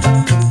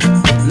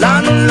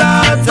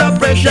landlords are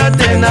pressure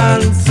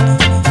tenants.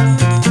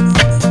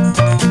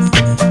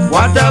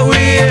 What a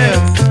weird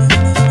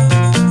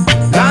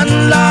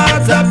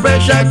landlords are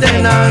pressure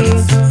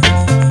tenants.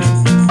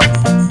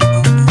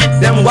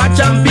 Them watch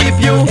and beep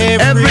you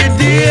every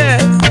day,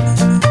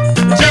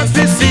 just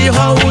to see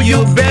how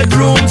you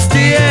bedroom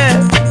stay.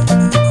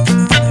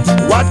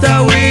 What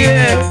a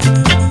weird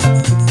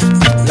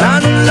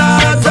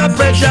landlords are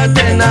pressure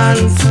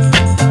tenants.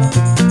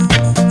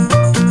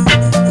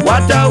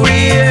 What a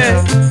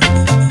weird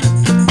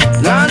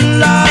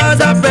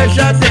landlords are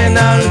pressure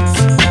tenants.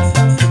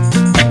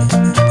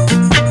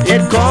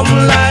 It come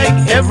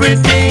like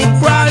everything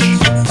crash.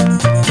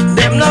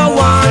 Them no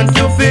want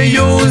you to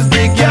use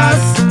the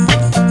gas.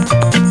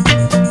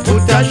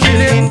 Put a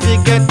shilling to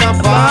get a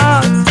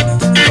bath.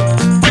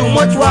 Too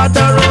much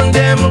water on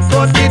them,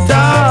 cut it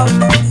off.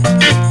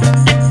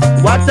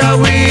 What a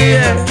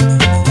weird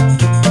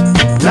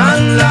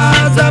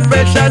landlords are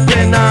pressure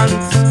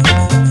tenants.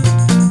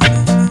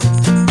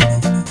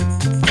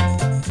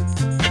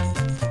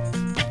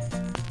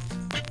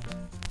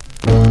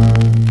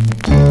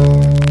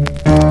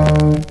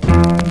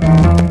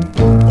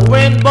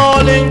 Went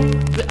bowling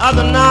the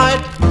other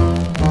night.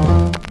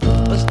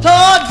 I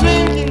started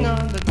drinking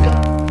on the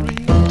gun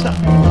real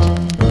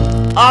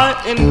tight. I,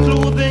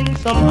 including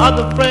some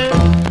other friends,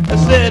 I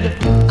said,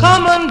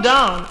 come on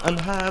down and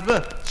have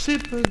a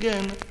sip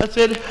again. I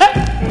said, hey,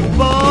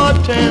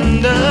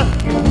 bartender.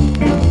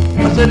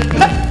 I said,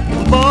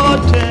 hey,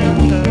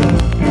 bartender.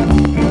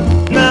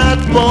 Not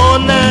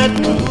one, not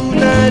two,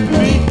 not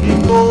three,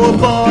 four,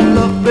 bottle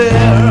of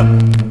beer.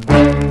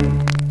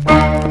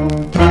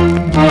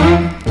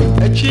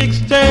 A chick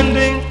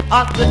standing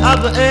at the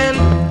other end.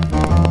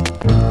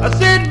 I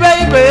said,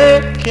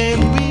 baby, can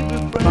we be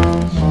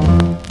friends?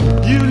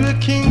 You look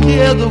kinky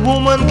as a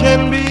woman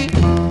can be.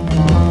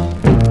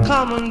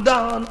 Come on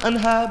down and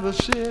have a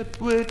sip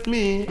with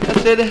me. I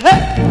said,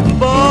 hey,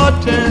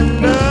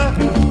 bartender.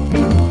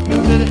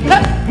 I said,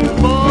 hey,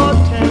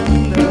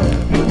 bartender.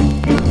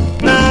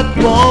 Not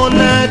one,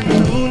 not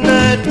two,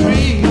 not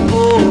three,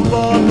 four,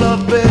 bottle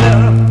of beer.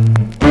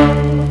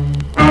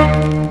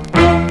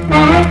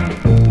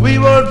 We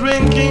were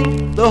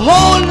drinking the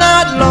whole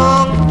night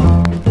long,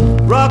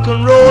 rock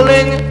and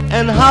rolling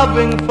and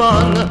having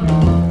fun.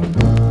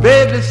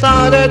 Babe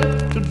decided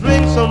to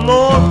drink some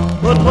more,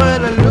 but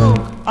when I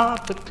looked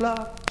at the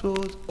clock, it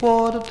was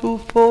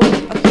 3:45.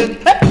 I said,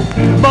 hey,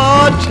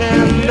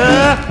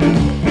 bartender.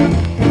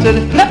 I said,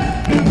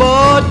 hey,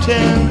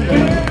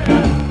 bartender.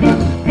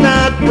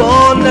 Not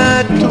one,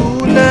 not two,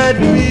 not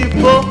three,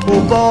 four,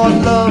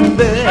 bottle of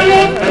beer.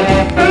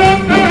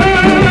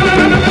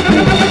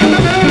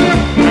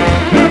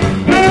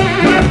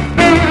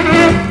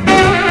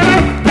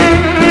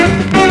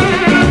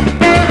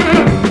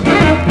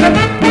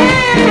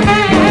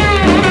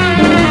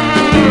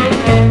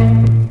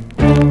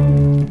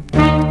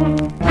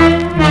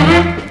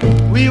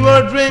 We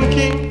were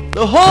drinking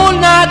the whole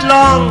night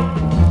long,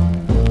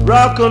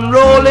 rock and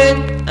rolling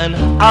and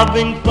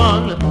having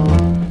fun.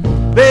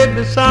 Babe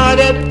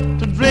decided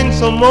to drink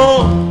some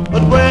more,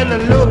 but when I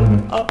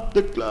looked at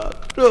the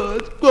clock, it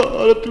was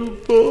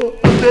 3:45.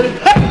 I said,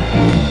 hey,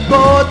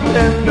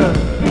 bartender.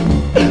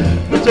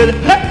 I said,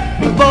 hey,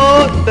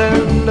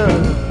 bartender.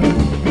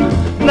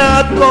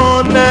 Not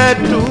 1 night,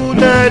 2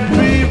 night,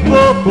 3,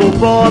 4, 4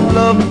 bottle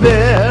of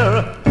beer.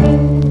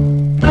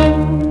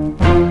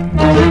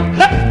 I said,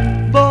 hey,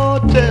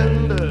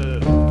 bartender.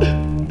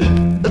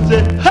 I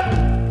said, hey,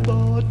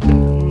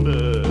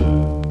 bartender.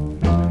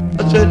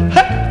 I said,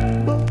 hey,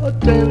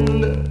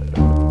 bartender.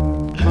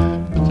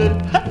 I said,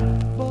 hey,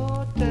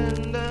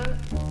 bartender.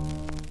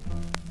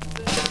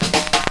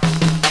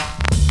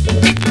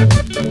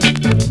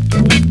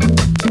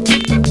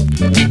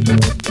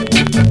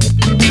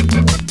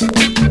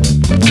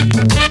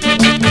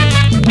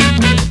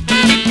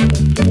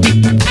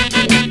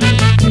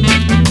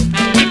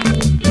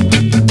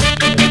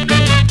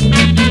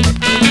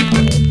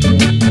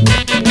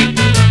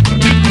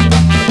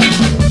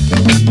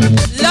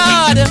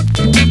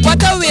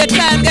 What a way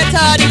time get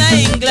hard in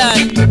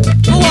England.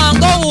 Who want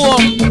go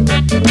home?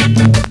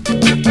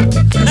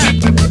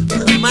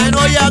 Man,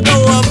 know you go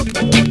home.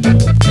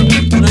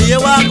 You know you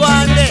want go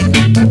on there.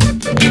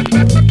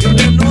 You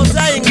don't know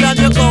where England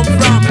you come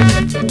from.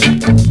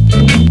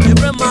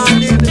 Every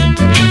morning,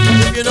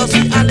 if you don't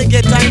see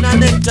alligator in a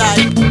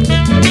necktie,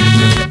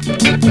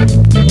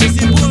 you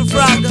see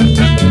bullfrog,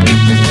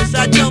 you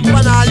start jump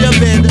on all your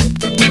bed.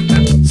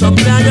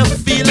 Sometimes you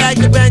feel like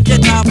the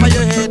blanket off of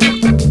your head.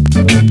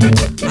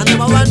 And them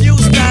have a new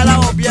style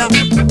of ya,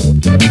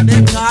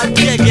 they call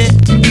Peggy.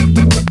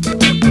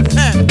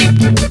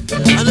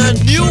 And a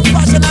new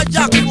fashion of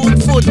jackfruit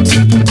foot,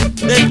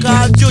 they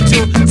call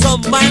Juju.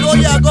 Some man oh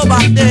yeah go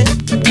back there.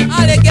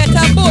 All they get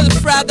a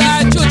bullfrog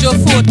or Juju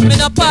foot. Me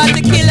no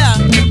party killer.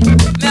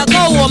 Me a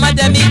go home and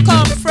them me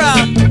come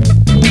from.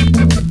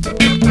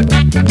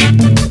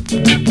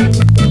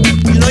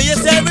 You know you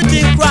say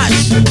everything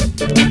crash.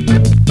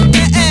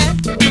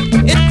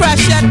 It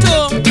crash ya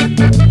too.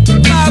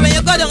 When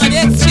you go down on the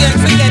exchange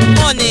to get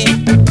money,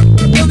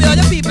 you will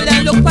the people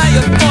that look for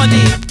you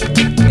funny.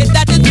 If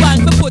that is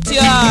one to put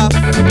you off.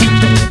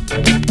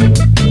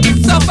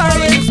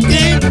 Suffering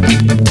skin.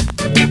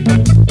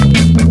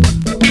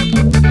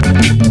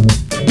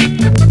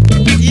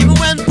 Even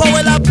when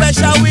power and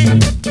pressure we,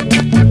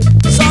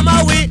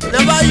 summer we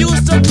never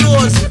used to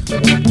close.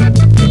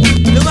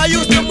 Never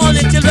used to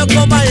money till we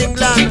come to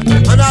England.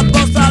 And I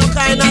bust all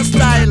kind of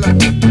style.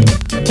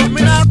 But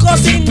me not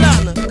cross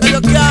England, cause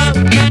you can't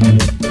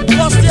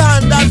bust the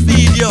hand that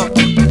feed you.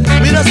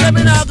 Me no say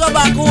me not go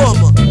back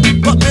home,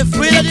 but me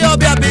afraid of the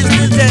obia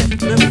business there.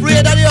 Me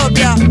afraid of the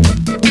obia.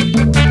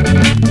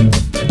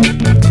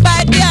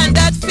 Bite the hand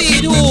that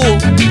feed who?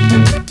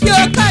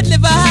 Pure cod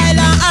liver,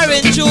 Highland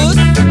orange juice.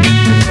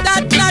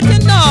 That's not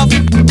enough.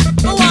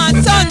 I want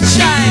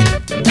sunshine.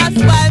 That's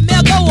why me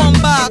go home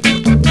back.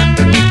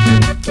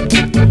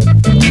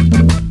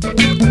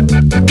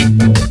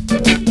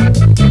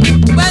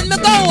 When me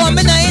go home,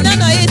 me no in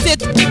no is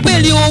it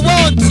will you,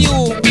 won't you?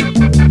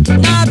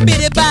 Nah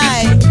pity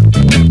bye.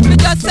 Me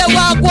just say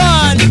walk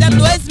one, them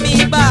know it's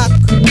me back.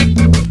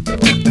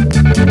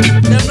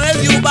 Them know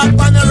it's you back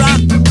on the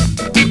rock.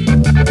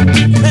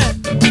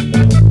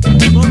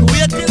 But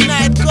wait till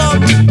night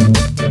come.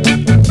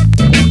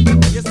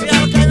 You see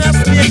all kind of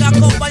snake that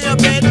come on your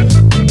bed.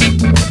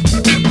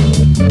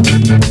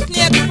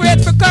 Snake afraid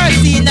for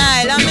Kersey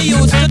Nile, and me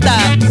used to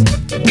that.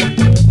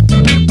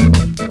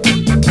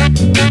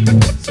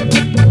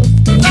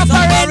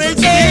 Suffering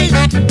state.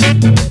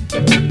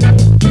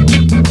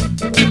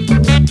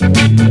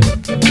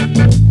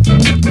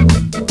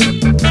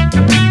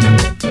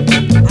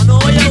 I know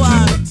what you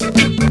want.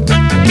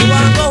 You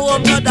want to go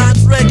home and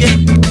dance reggae.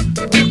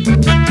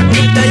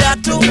 You there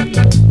too?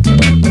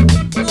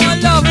 No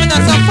love, me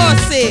not so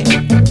fussy.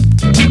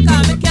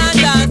 Cause me can't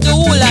dance the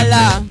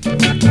ooh-la-la.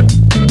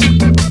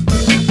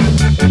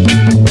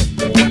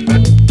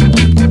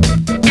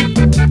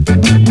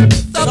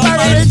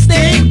 Suffering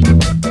state.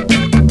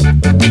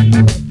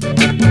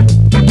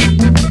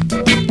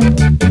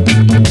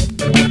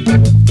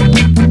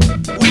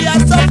 We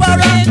are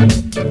suffering.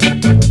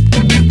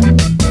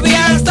 We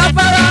are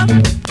suffering.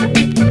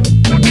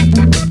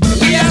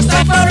 We are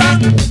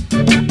suffering.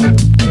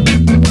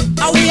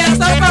 And we are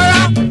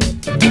suffering.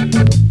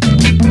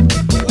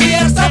 We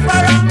are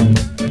suffering.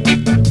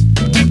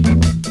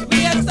 We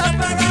are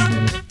suffering.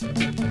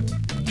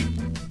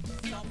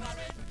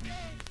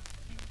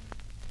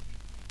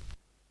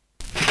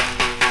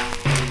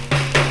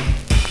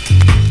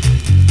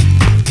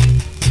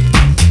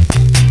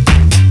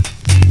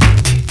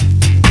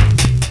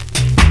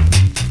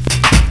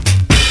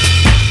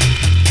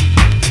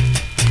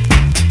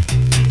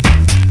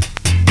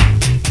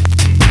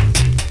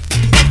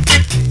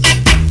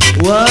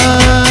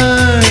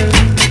 Why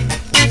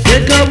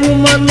take a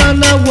woman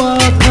and a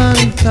walk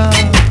and talk?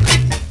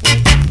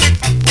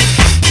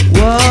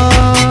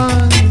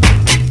 Why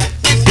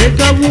take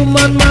a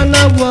woman and a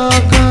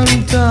walk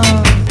and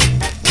talk?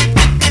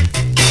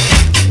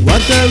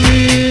 What a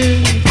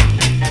real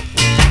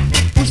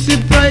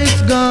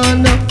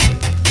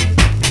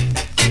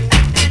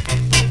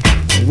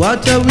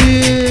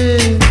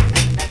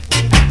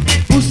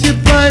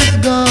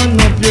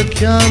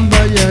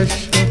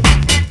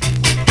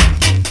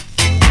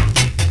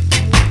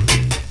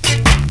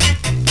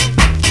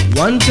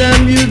One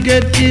time you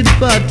get it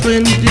for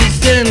 20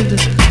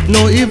 cents.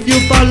 Now if you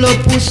follow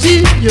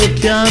pussy, you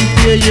can't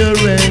pay your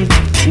rent.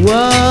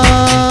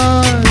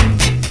 Why?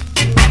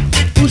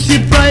 Pussy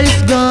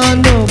price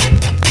gone up.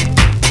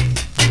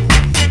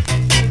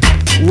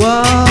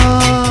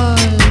 Why?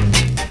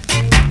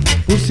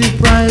 Pussy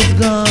price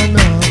gone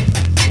up.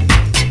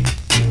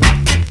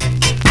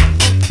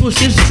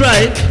 Pussy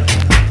strike,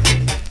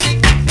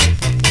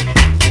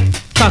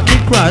 cocky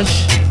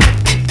crash,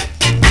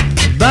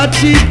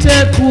 body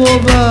take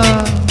over.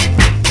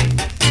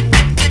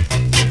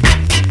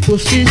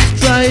 Pussy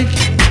strike,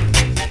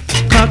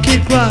 cocky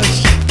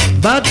crash,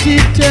 body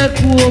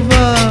take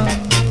over.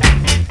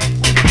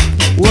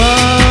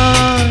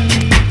 Why?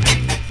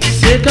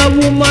 Take a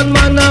woman,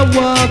 man, a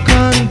walk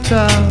and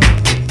talk.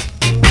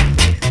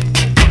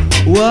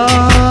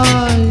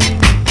 Why?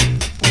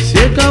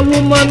 Take a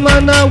woman,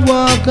 man, a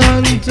walk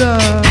and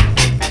talk.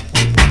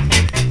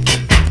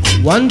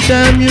 One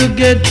time you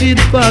get it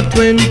for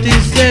 20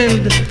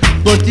 cents,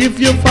 but if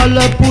you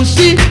follow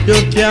pussy,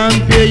 you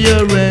can't pay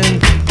your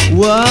rent.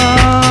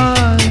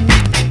 Why?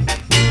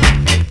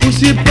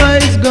 Pussy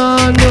price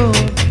gone up.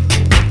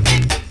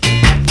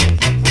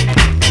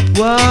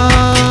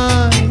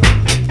 Why?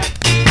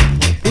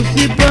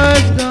 Pussy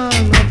price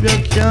gone up, you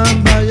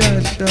can't buy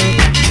a shop.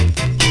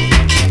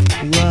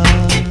 Why?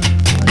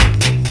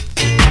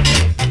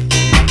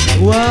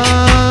 Why?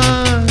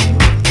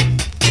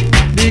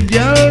 The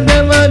girl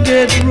never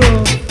get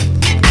rough.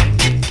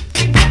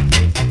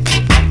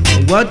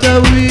 What a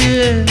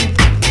way.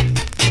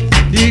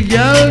 The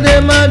girl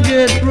them a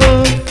get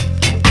rough.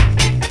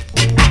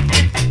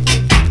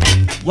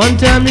 One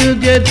time you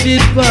get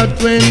it for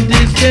 20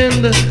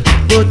 cents,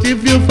 but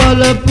if you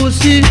follow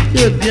pussy,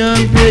 you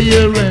can't pay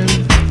your rent.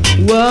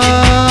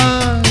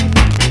 Why?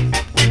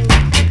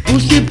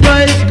 Pussy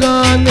price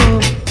gone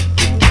up.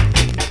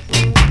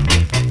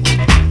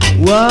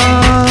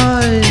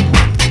 Why?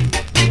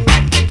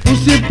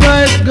 Pussy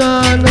price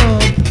gone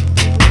up.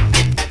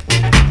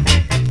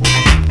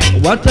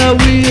 What a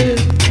way.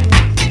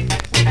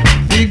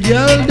 The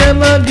girl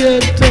them a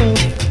get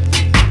tough.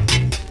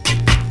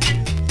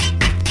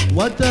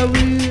 What a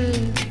way.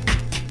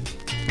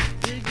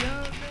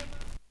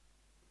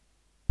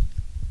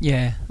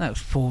 Yeah, that was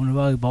 4 in a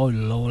row by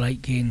Laurel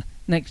Aitken.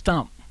 Next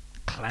up,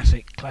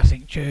 classic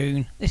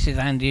tune. This is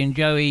Andy and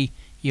Joey.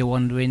 You're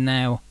wondering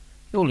now.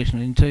 You're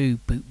listening to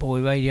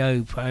Bootboy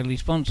Radio, proudly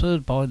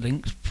sponsored by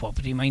Links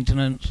Property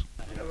Maintenance.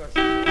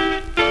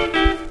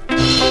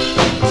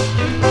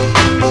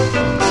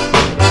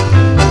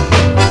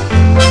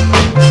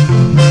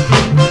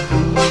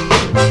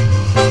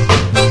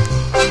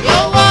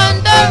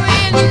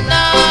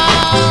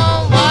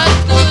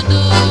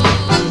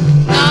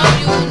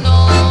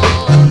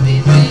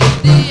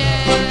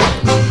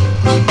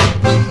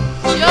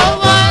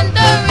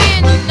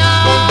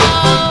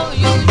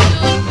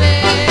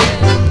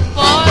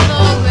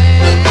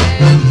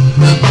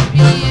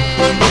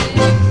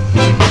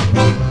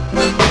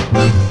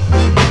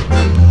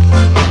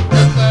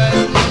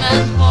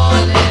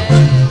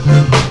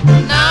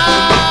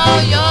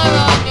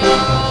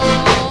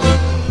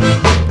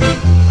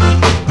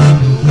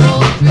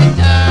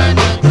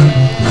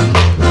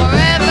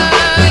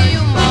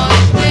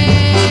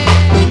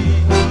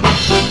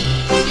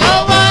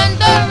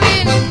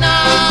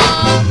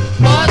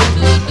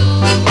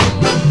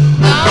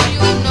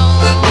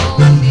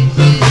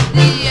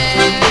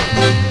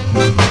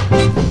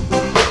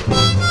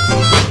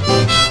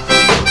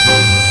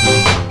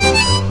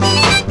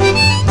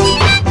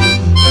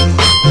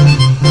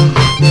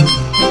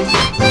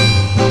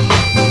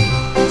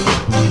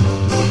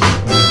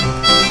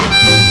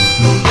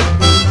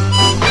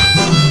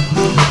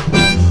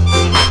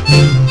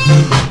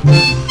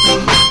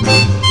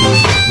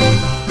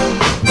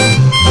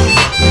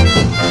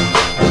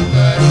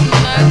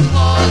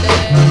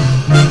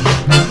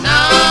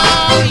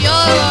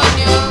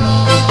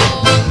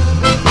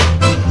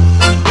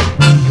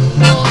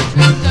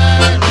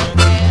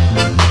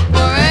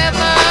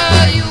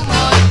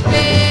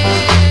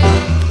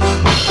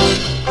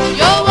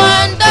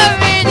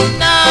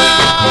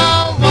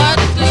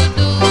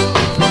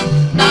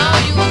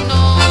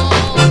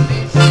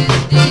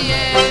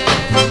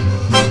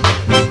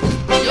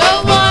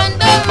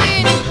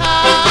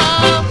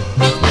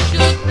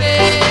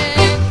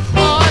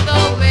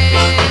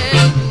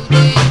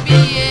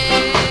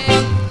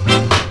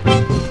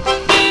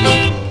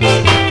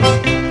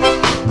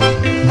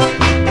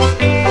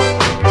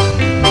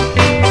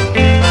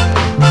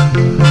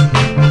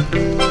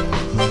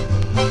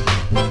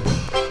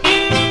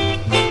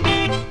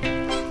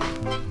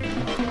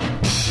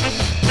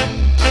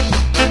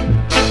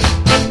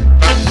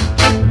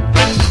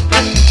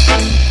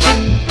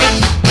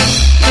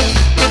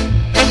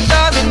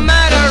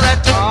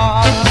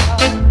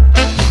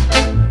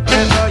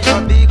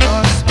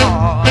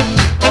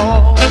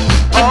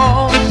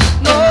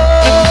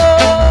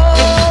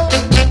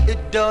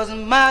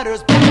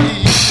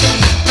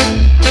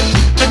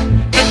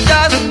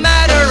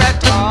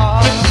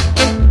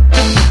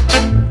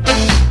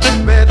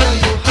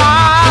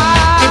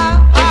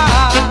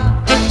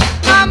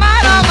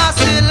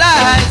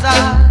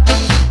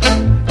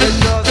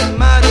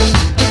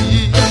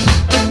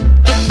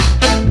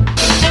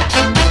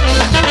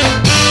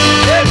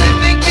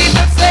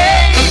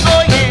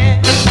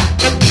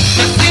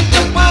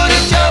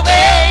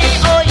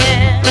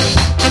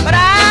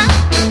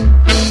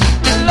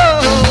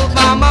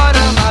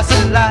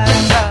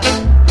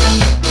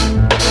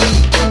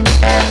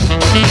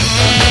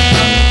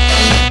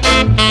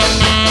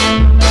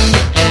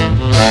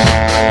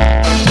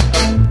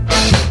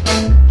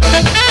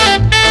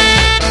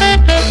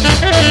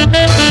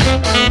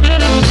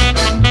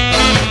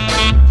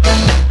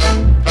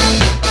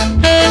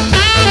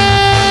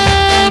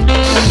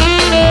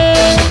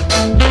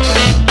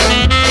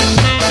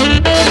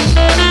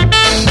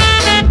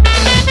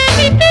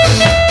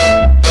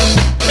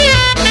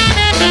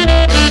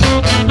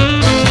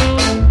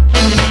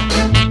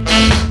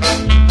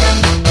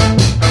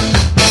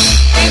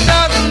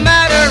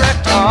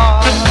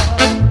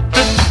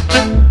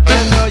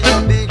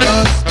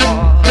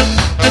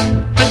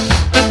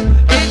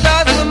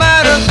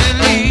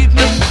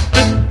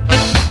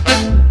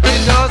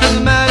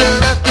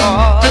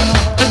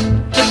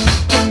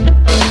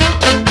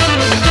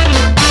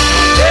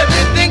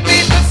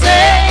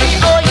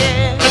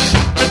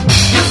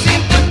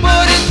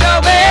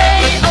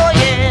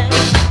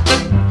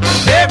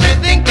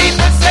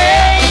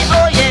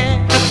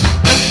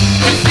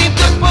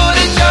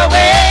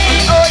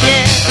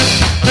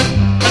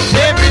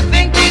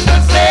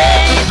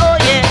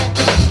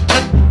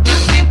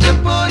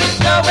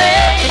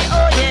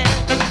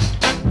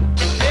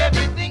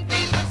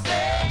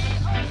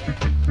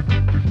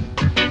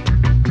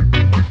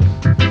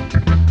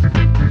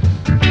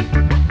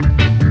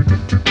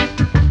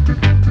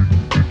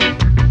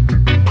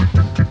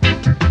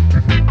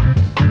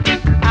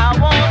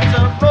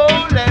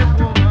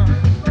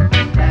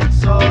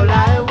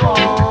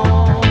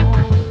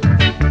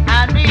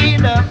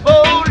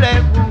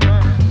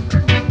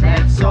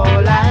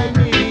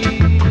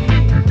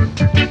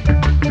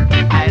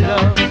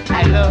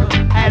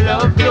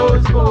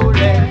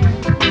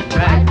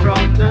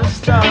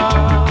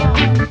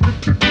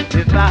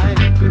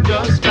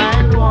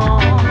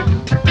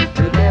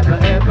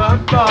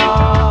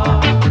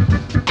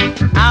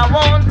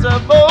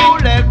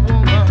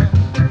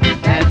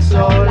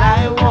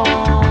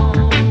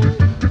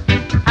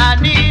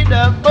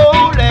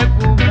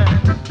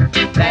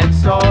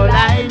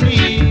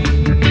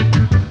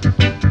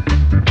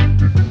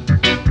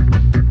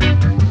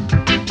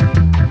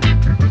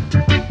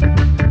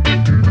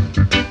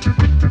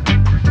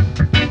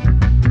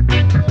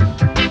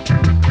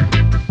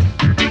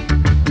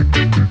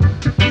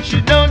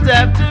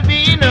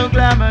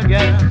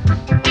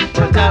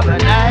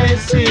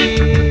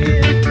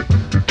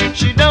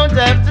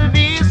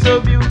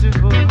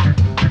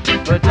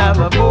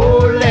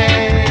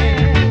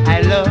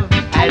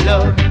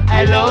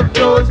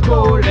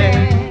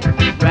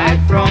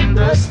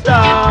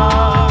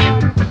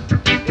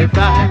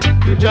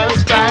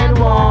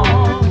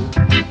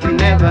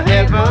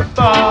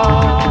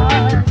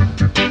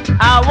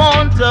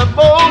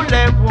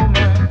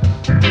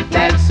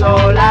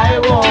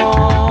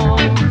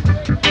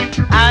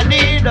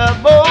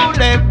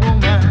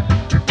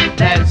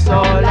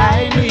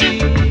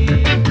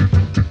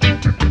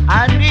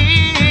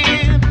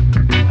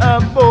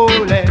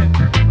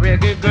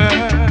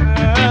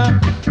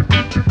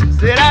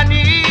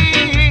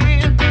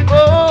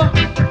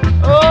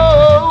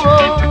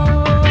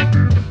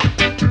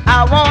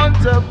 I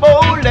want a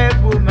bow-leg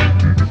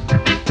woman.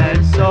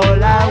 That's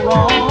all I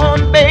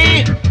want,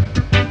 babe.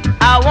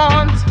 I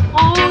want,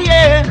 ooh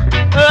yeah.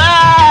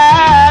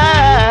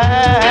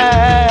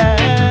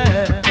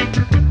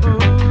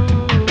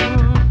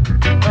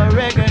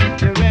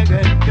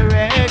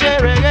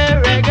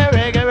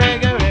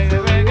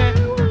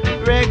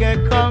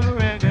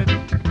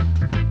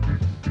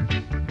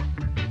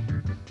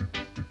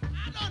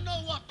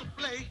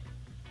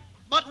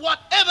 But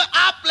whatever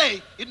I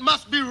play, it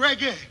must be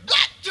reggae.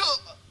 Got to.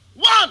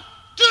 1,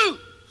 2,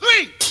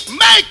 3.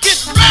 Make it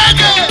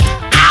reggae.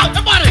 Out,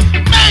 everybody.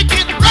 Make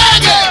it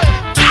reggae.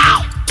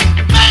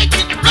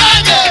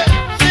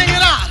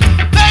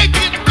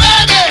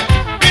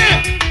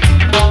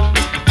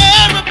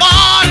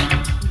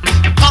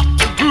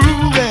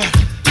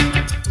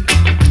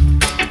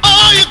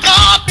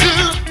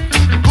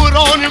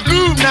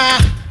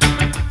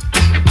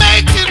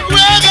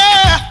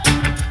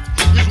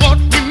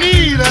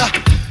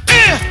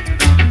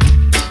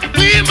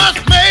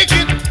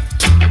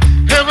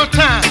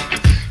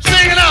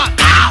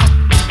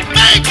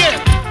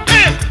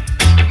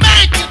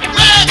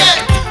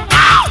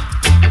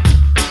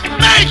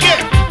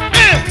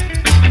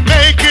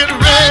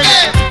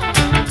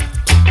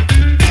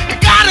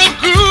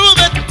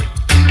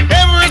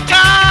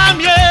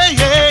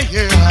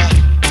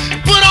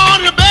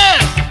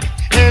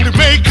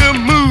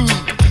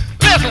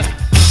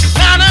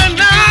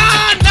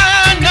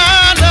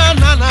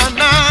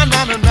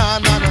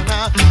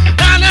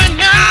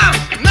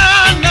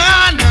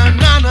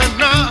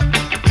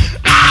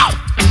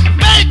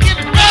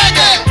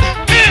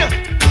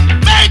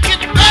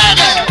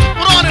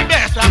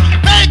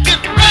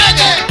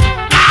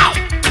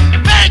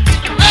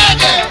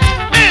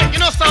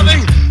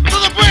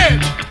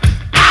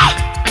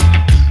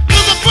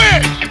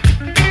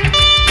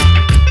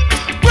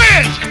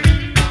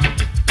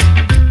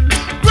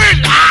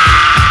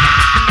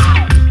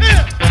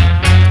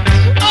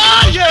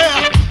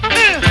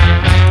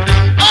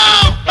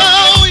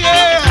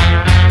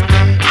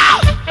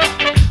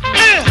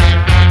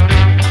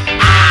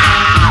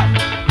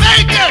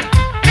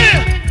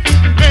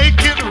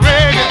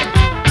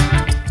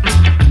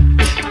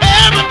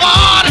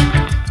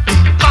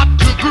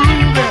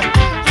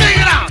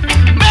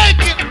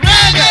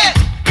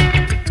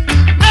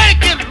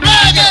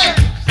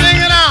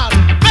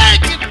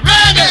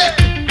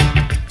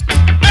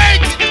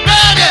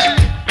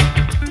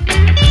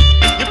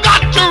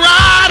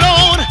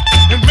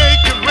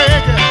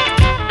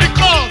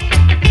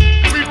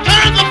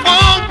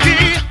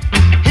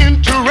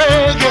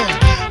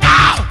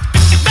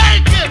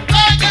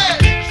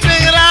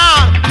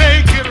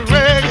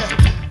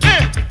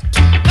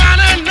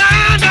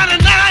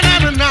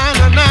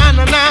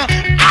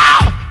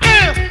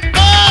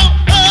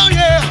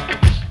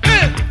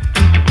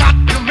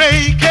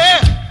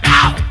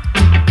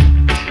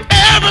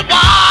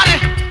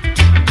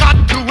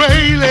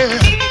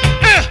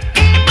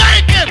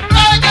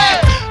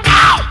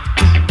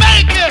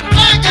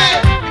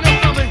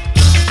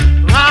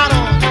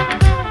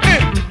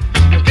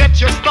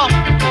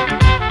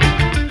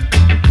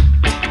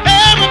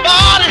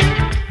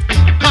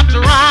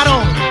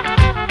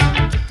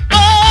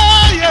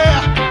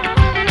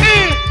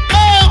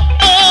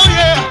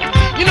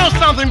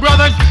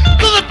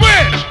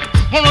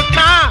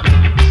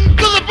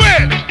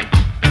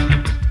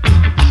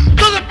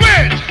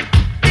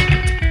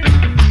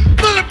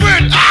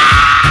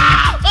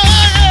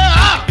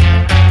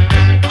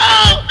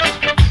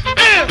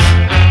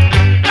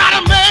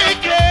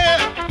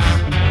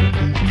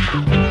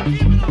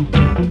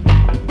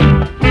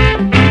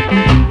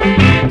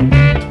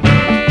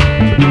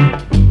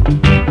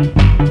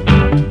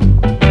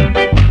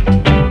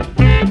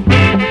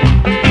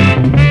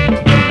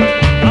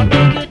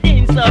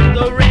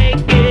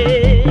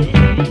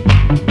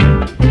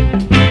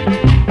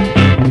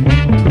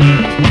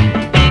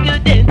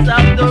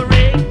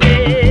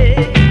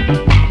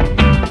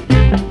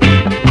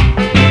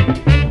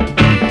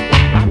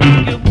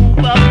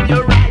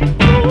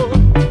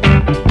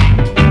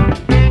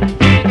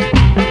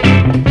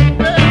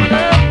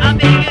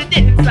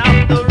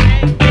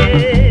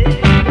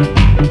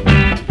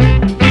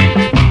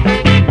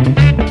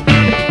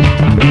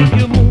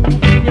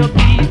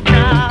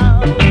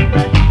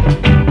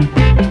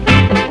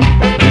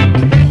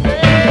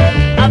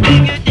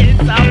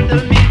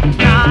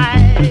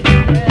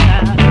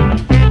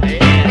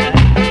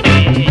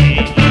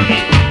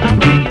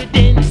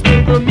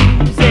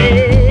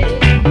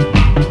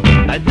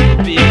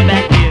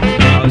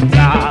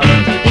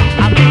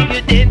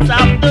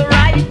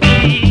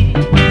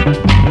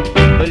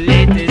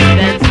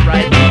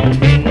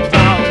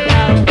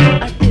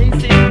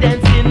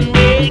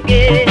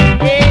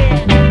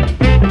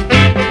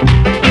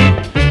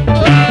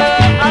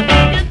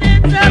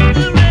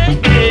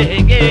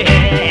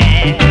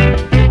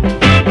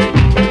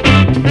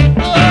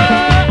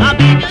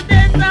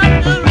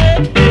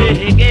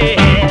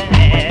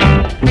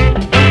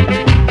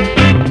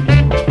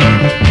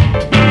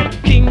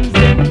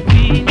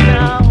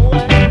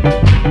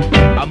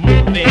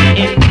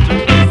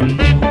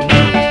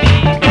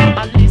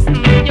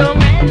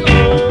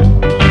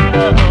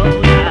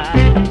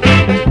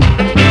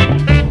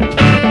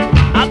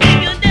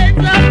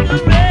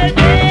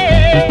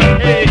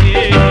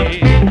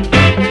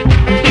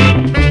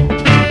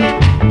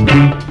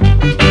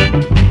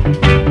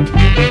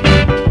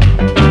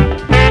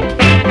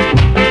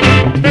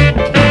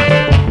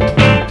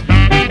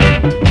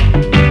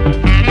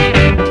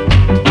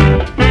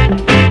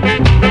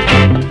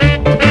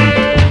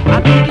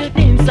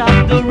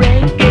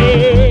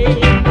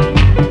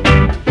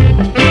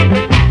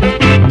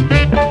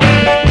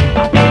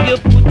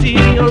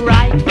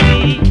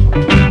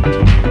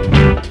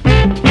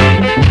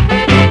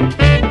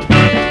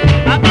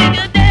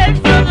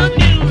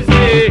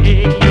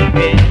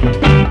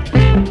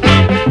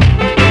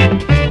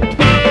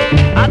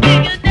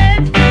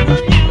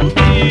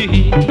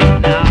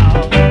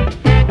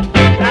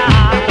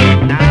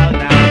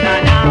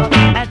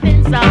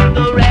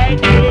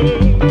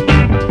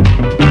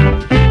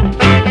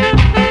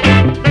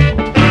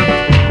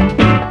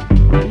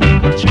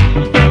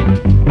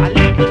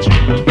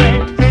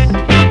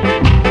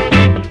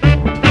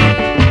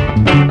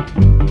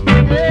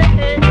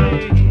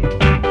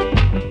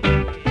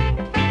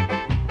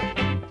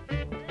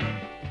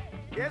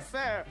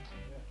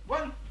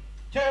 1,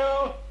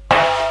 2.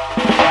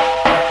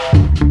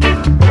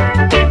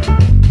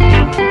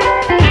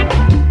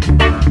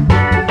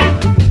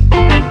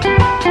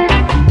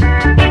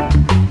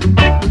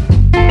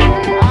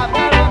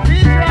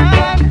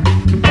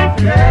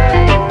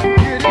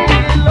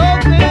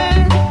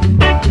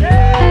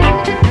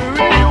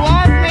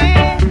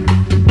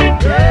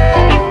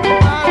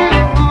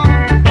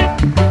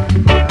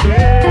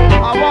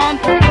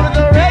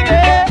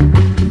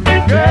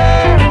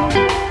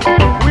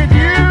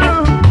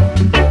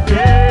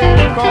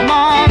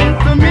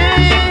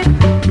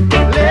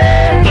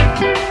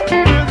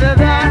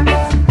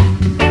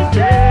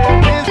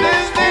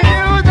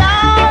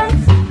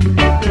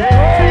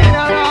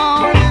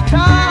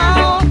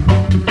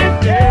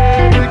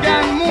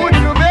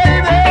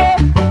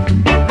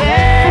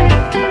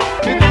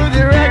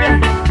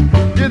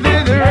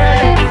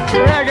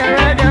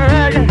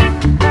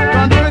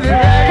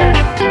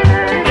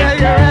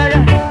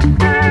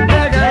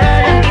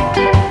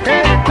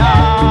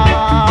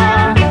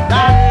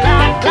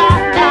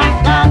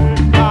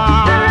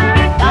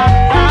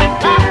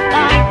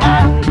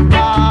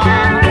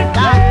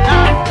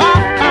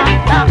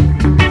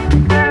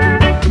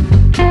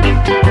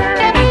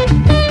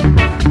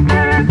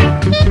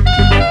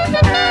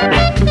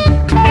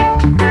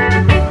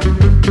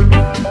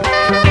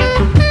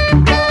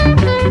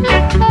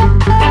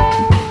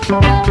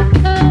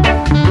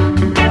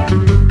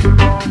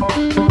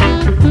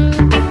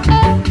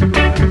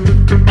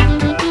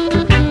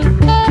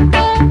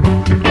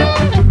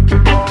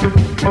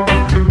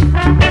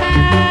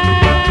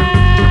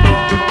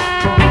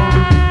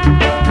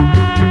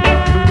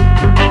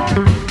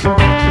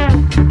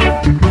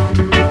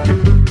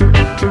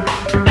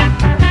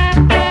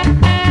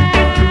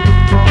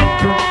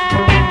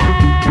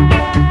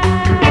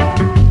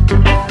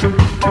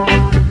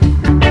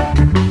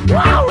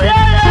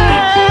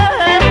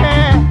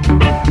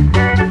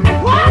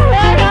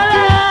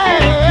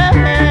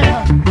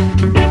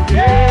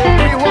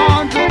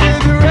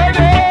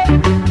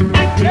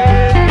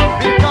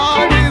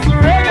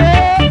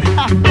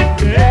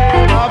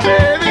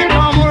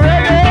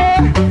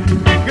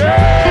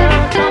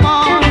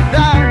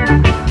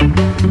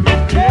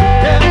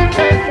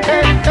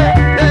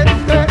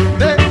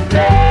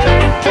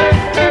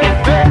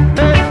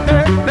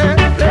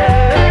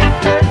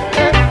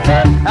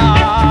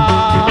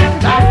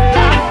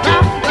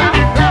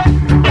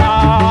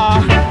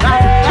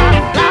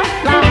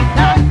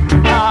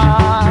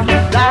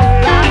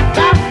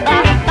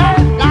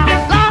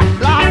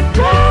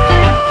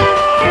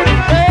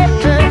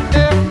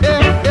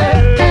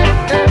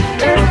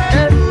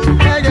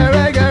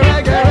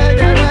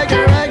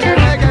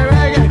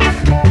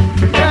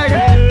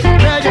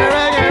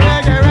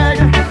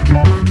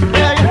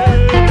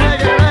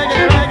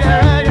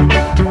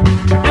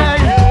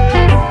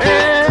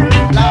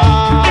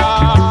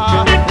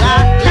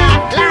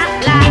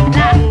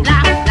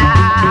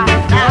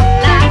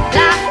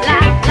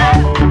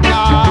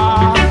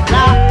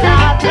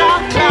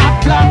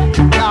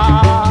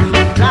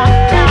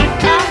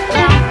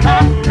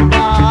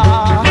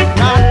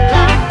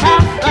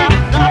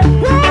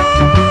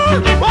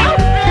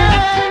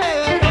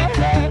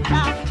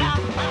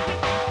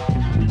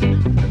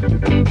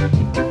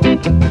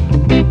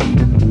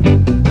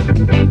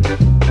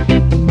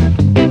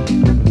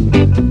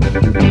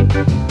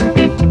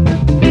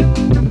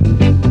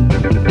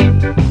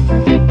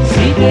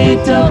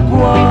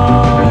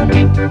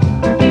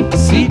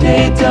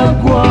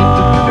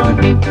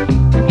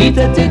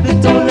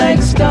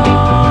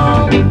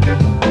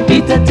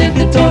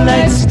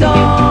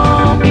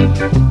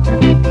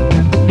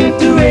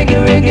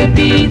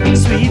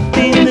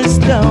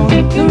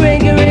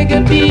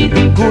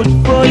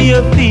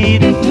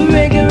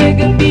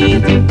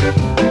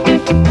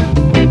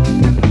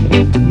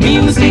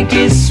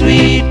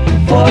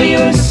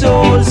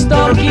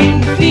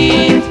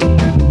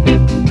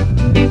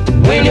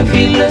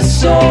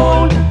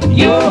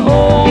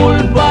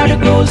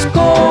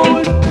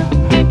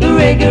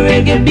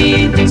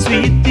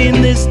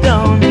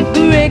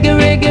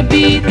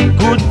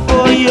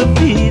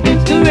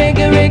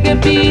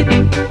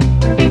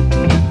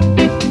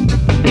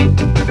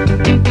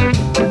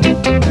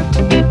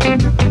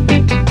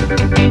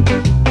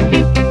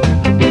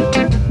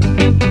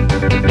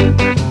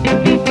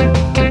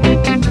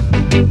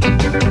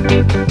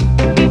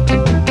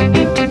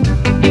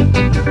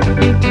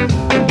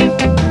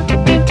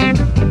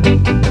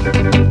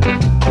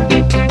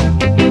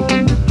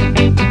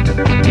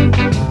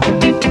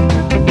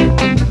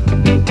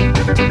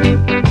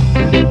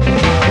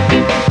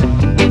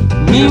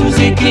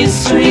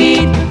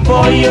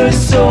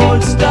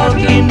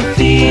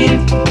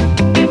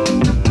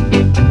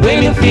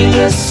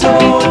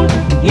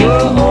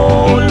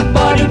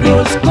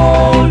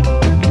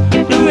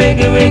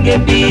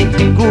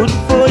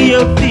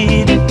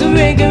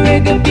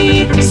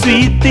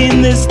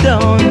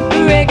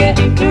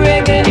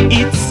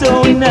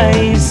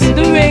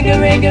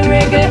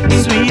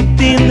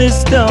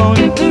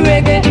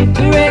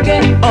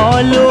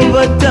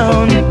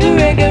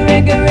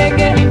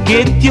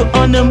 get you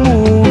on the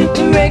move.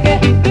 Reggae,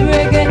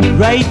 reggae,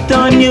 right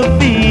on your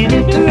feet.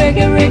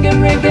 Reggae, reggae,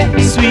 reggae,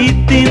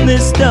 sweet in the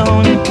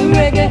stone.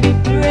 Reggae,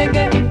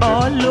 reggae,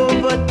 all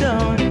over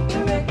town.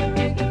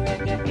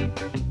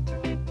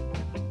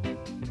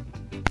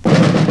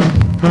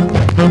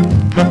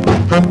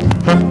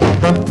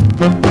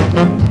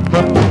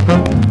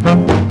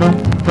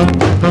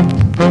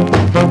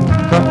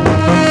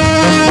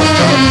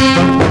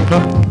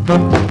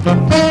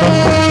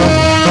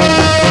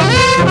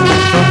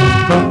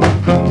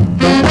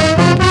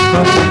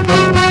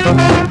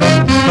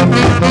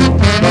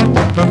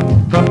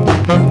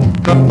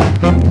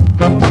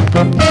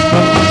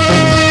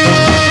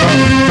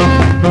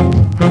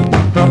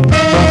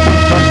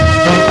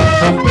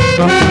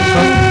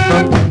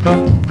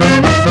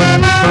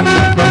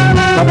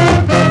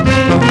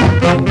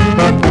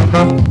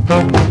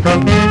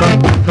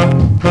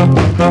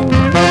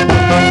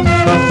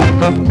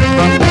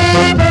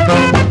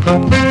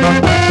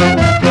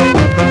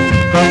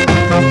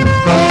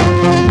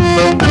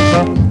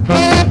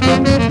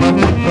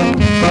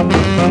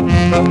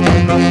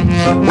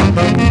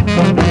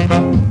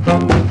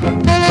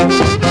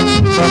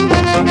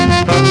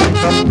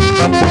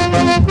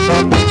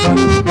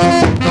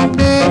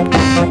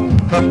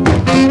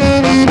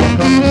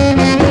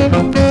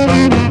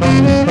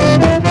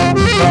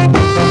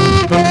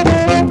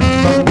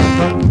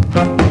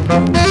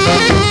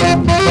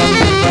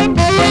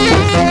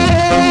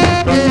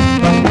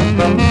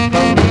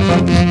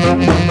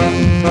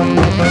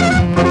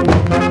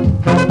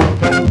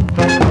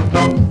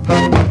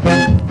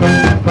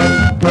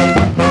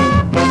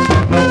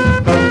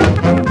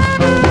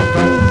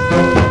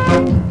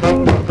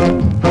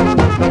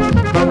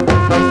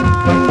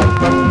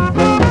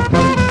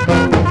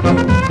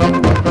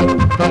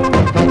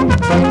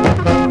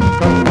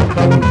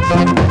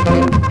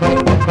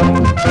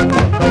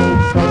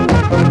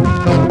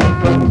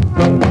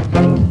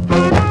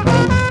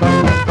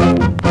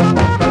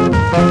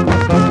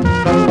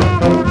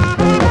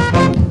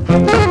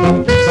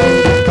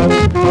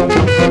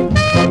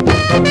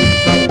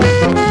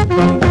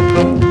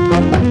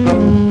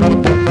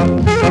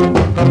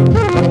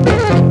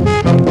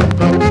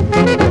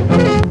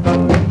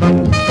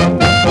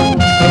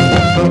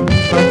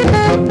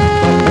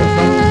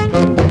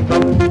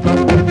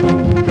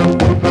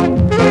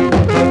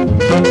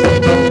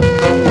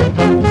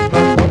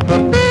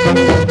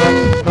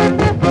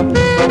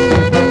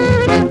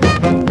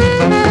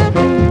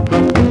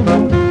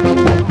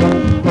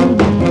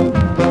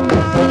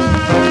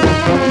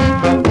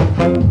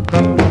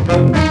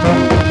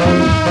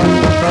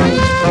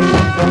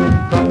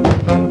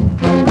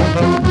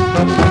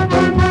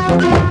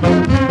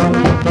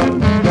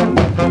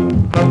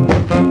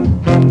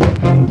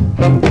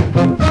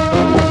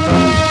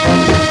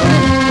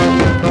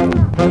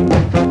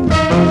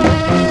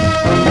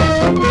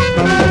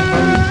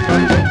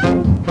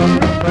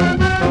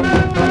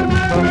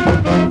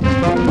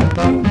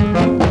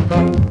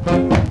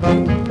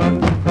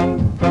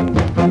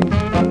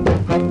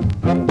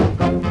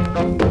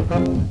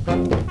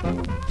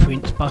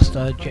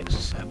 Jet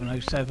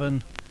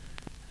 707,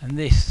 and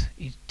this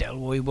is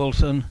Delroy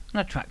Wilson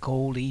and a track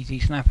called Easy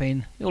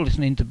Snapping. You're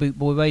listening to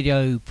Bootboy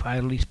Radio,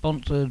 proudly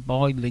sponsored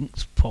by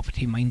Links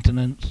Property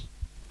Maintenance.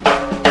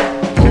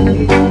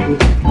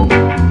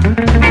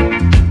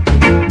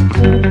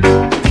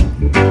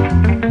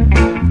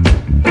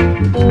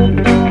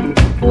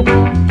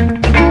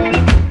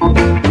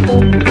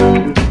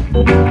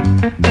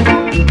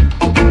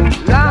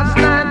 Last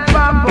night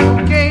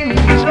Papa came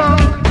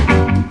drunk.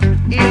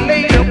 He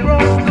laid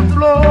across the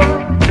floor,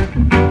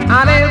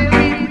 and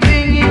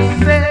everything he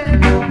said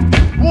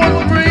was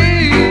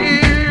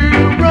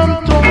real from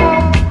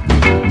top.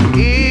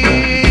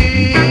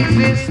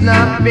 Easy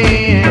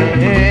snapping,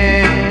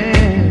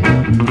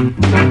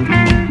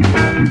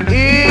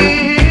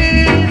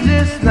 easy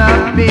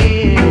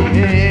snapping,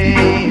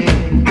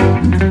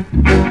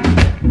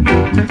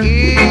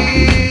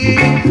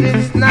 easy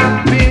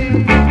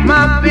snapping.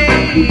 My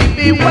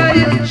baby, why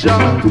you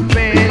jump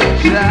and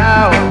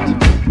shout?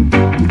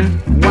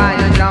 Why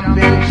you jump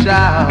and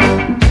shout?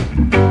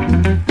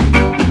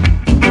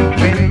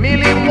 When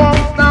Millie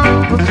walks down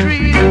the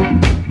street,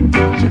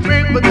 she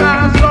brings the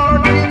glass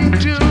heart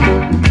into.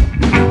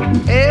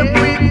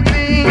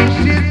 Everything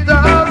she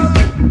does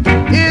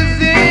is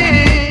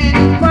in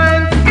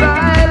fine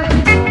style.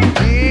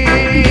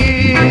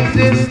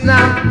 Easy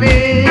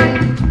snapping,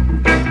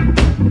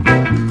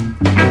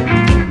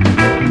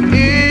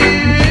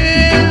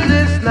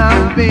 easy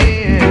snapping.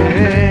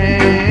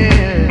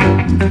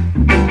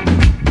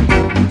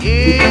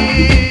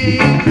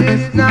 Easy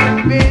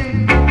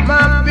snapping,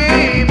 my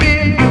baby.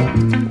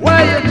 Why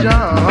you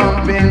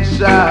jump and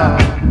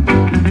shout?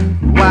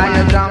 Why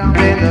you jump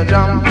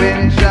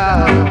and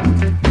shout?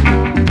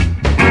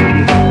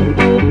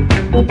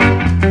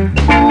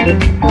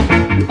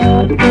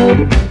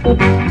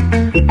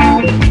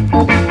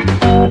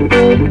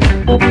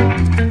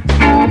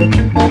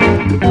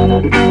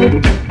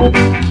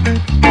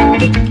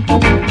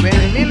 When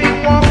Millie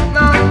walks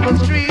down the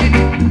street,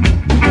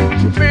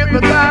 she feels the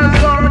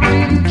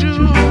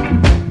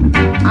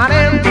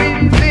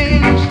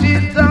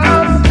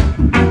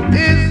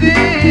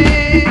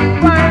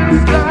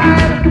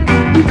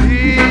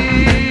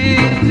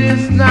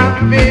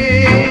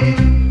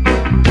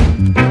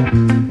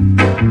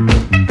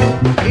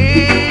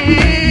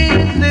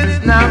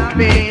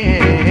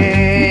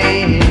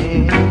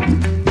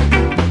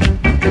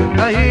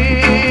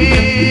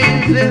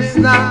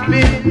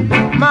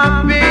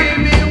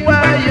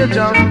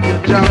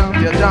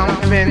you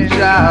jump and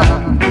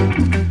shout.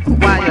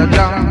 While you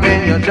jump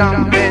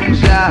and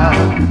shout.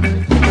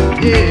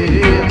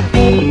 Yeah.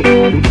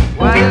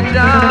 While you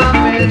jump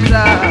and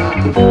shout.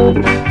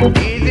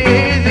 Easy,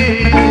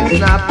 easy,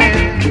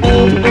 snapping.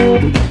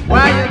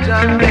 While you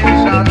jump and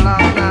shout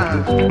loud now.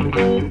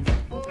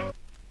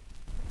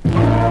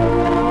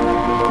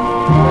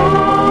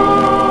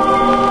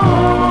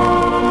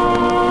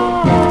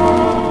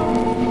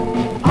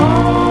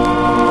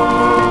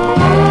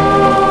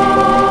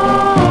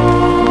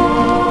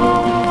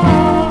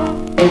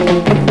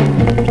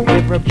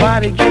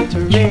 Everybody get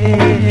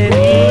ready.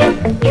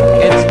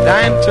 It's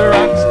time to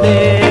rock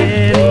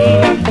steady.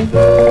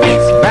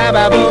 It's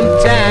ba-ba-boom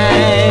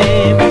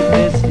time.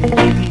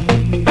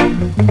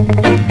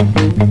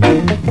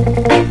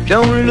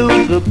 Don't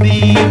lose the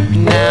beat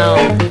now.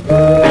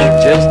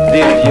 Just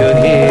lift your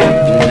head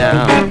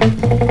now.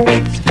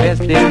 It's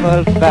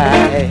festival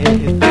fight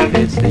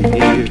this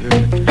year.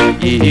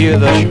 You hear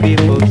the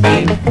people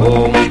sing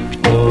boom,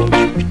 boom,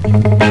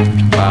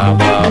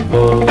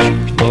 ba-ba-boom,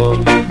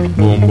 boom.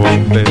 Boom boom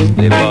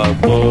festival,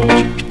 boom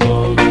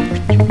boom,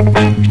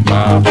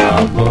 ba ba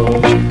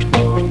boom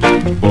boom,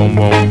 boom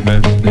boom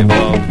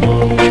festival,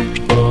 boom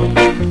boom,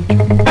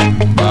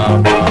 ba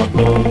ba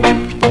boom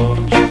boom,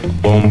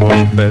 boom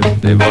boom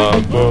festival,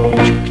 boom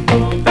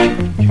boom,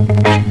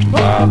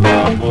 ba ba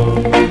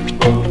boom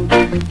boom.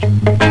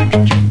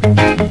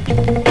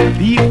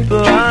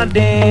 People are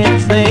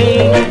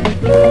dancing,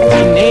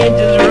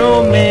 teenagers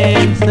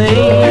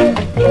romancing.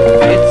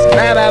 It's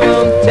ba ba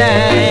boom time.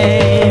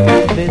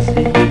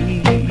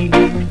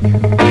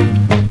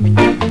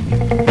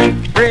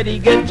 Ready,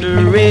 get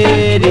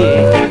ready,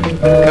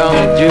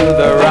 come to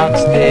the rock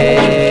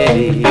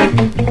steady.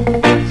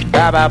 It's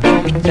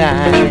ba-ba-boom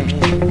time.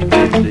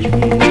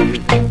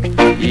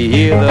 You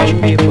hear the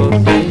people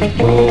sing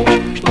boom,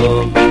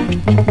 boom,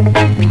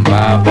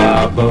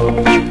 ba-ba-boom,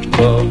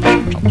 boom,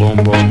 boom,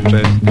 boom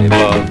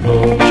festival,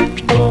 boom,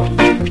 boom,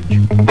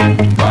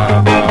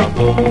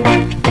 ba-ba-boom,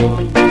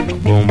 boom,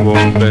 boom,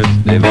 boom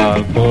festival,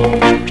 boom,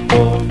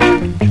 boom,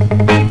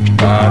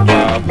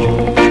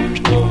 ba-ba-boom.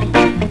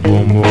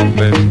 Boom boom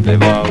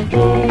festival,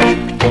 boom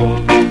boom,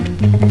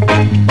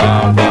 ba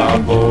ba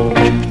boom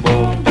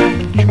boom.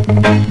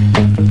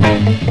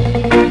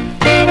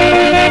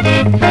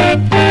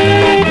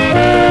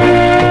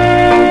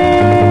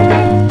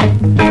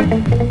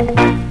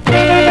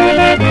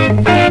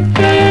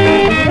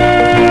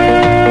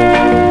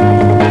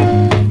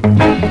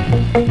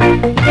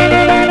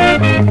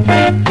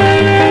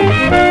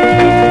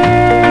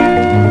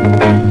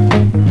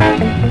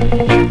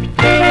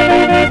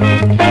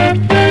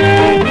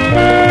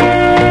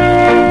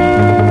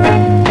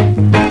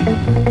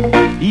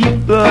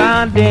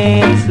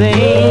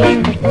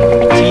 Dancing,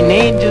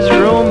 teenagers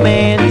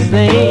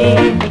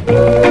romancing.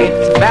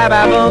 It's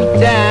ba-ba-boom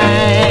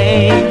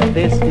time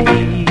this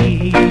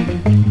year.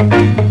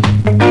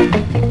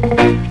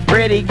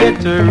 Ready,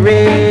 get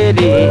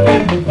ready,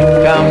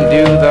 come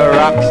do the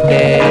rock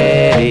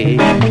steady.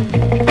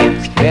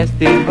 It's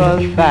festival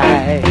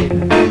fight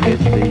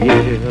this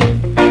year.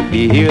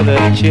 You hear the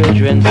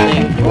children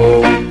sing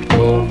boom,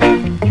 boom,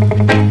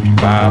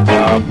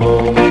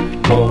 ba-ba-boom,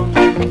 boom.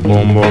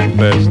 Boom boom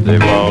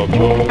festival,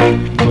 boom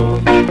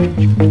boom,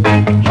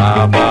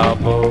 ba ba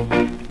boom.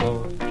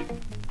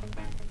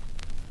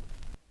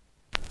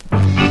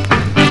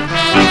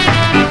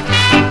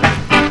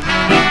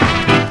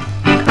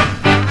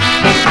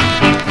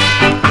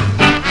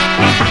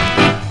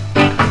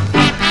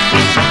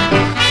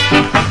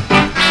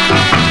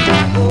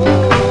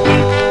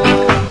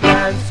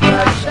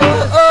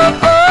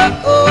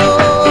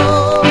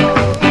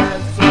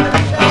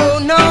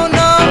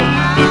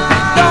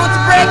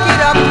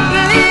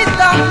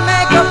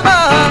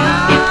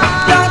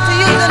 Don't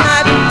use a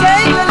knife.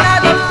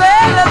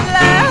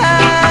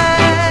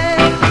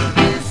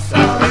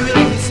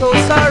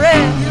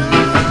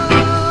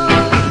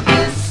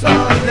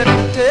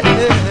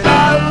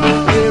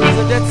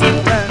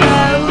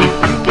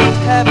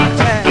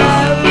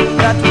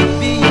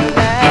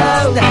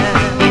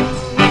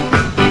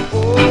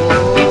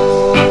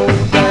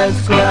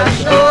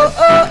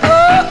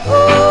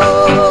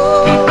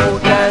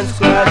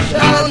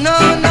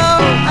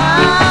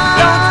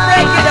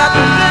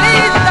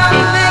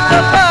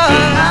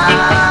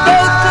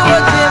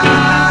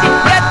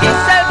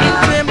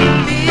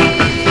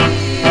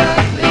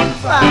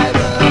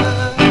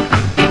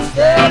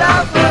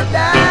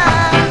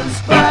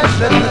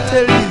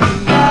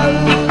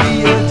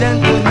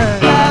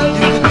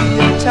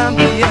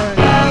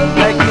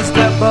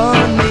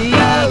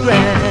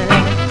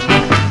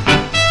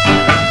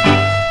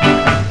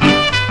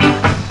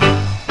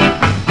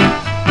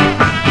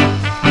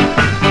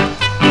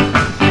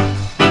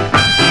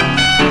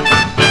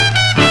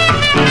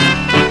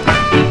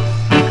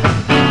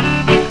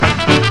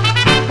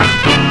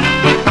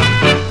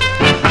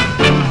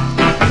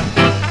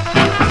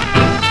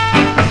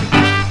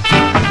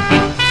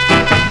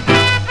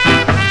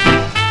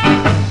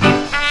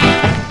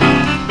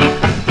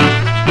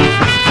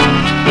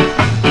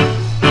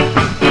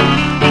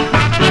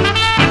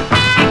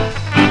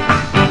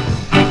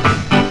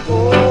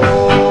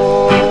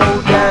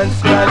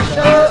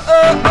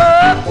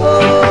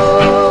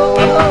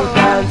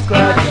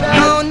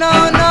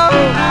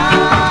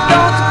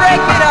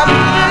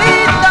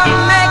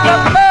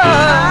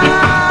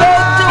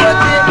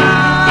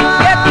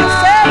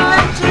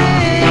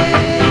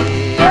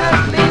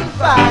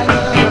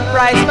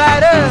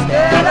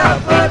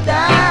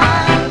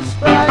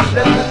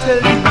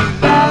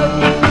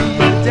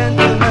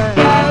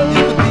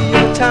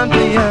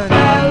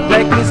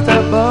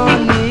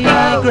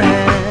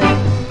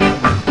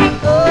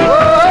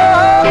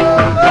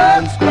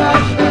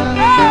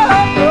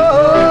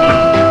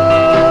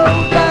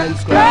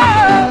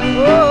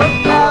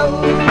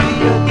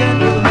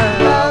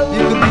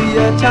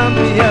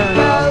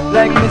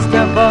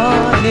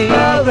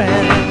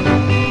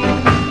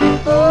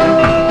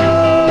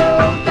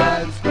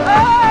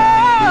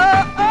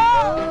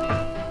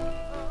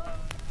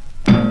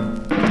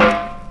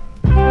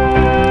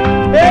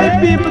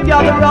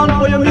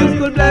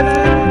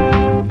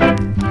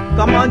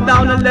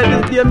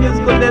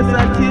 musical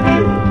lesson to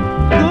you.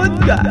 Good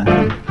God.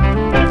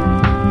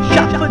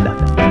 Shot for that.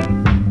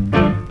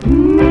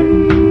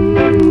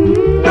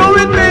 Do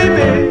it,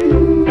 baby.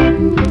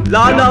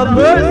 Lord of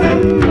mercy.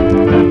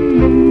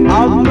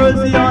 Have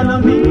mercy on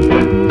me.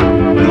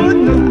 Good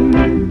God.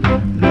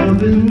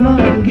 Love is not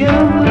a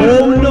gamble.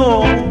 Oh no.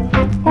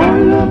 Our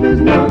love is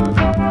not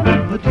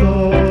a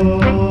toy.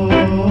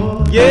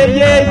 Yeah,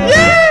 yeah,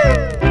 yeah.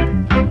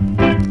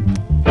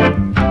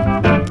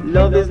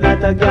 Love is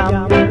not a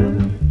gamble.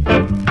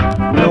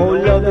 No,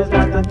 love is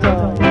not a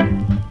toy.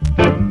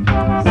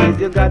 Says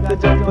you got to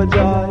jump for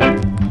joy.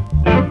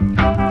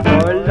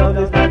 For love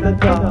is not a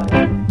toy.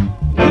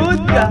 Good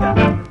God,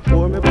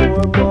 for me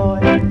poor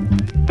boy.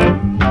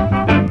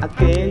 I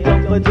can't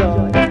jump for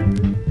joy.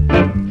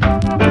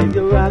 Says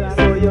you rock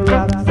so, you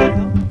rock so.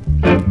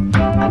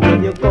 And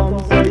then you come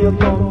so, you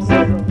come so.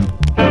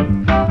 I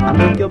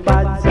make you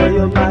bad so,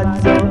 you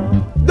bad so.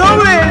 Do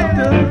it!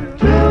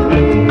 Tell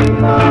me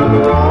if I'm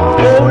wrong.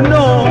 Oh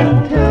no!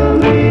 Tell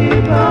me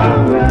if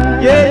I'm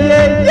right. Yeah,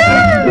 yeah,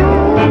 yeah!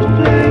 Don't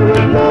play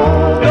with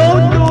love.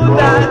 Don't do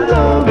that!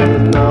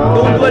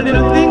 Don't do a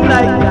little thing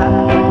like that.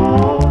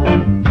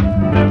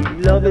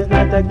 Love is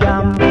not a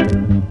gamble.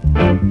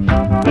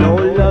 No,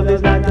 love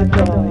is not a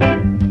toy.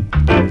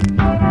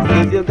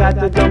 Says you got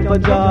to jump for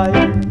joy.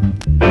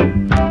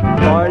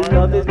 For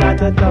love is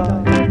not a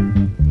toy.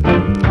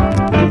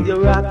 Says you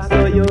rock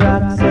so, you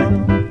rock so.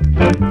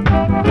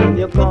 When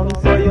you come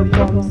so, you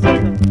come so.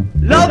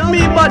 Love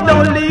me but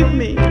don't leave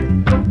me.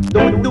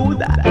 Don't do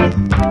that.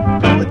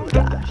 Good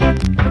gosh.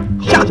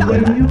 Shut up.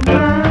 When you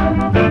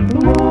find the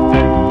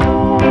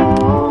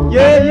one.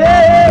 Yeah,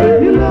 yeah.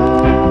 You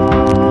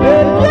love.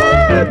 Yeah,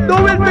 yeah. Do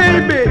it,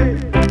 baby.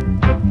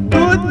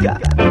 Good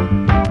God.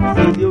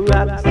 Says you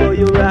rock so,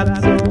 you rock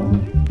so.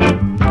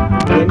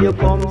 When you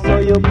come so,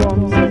 you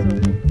come so.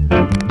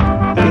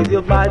 Says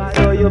you bad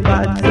so, you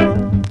bad so.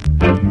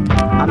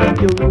 I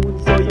make you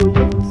root so, you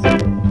root so.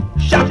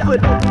 Shut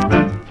with that.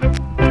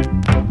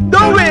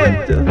 Do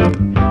it.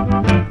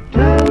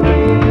 Tell me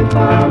if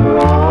I'm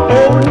wrong.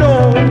 Oh no.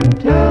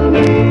 Tell me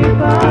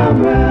if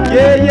I'm right.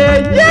 Yeah, yeah,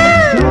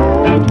 yeah.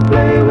 Don't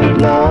play with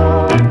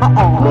love.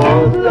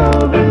 Cause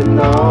love is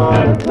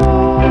not a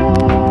toy.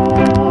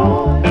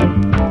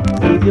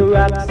 Says you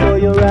rock so,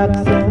 you rock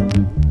so.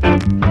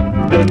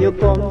 When you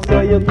come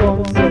so, you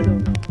come so.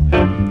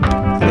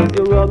 Says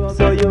you rub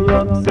so, you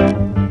rub so.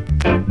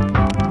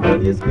 When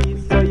you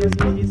squeeze so, you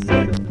squeeze so.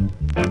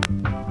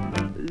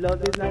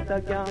 Love is not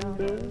a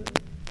gamble.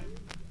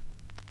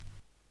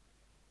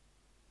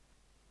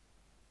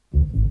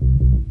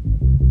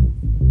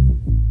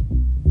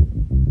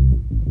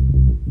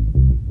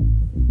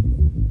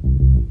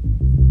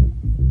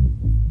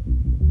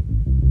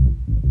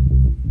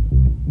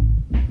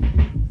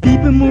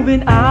 People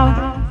moving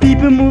out,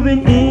 people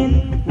moving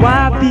in.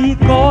 Why?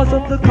 Because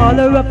of the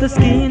color of the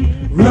skin.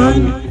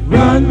 Run,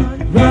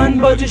 run, run,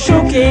 but you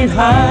sure can't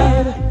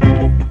hide.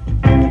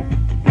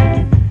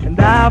 And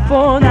eye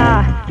for an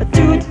eye, a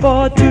tooth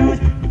for a tooth.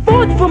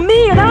 Vote for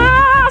me and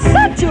I'll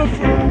set you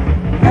free.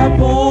 Rap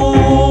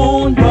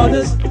on,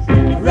 brothers,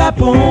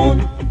 rap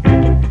on.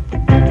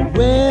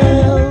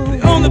 Well,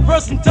 the only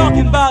person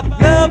talking about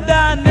love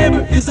thy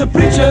neighbor is a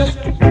preacher.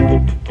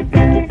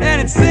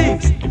 And it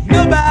seems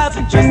nobody's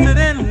interested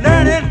in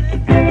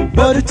learning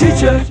but a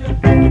teacher.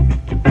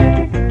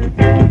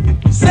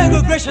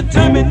 Segregation,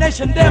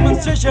 termination,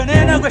 demonstration,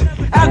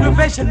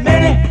 aggravation,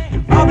 many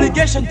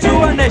obligation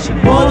to a nation.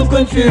 Born of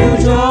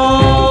confusion.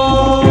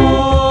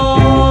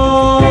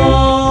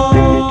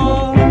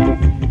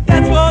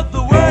 That's what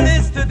the world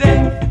is today.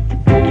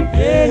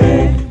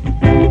 Yeah.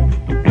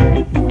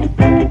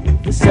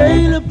 The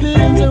sailor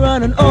bills are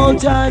on an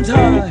all-times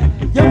high.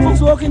 Young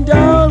folks walking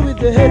down with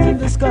their heads in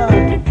the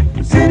sky.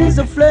 Cities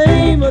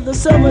aflame of the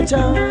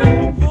summertime.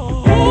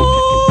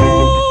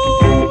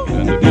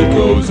 And the beat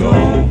goes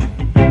on.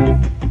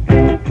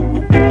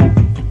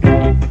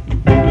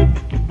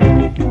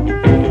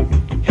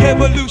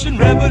 Evolution,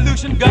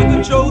 revolution, gun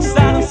control,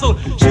 sound of soul.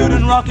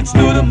 Shooting rockets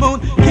to the moon.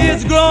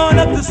 Kids growing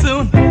up too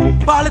soon.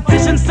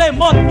 Politicians say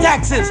more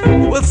taxes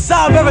will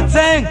solve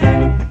everything.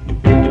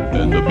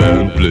 And the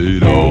band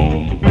played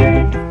on.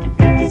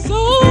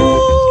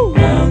 So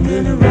round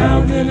and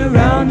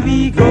around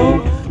we go.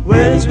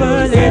 Where this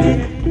world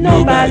headed,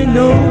 nobody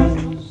knows.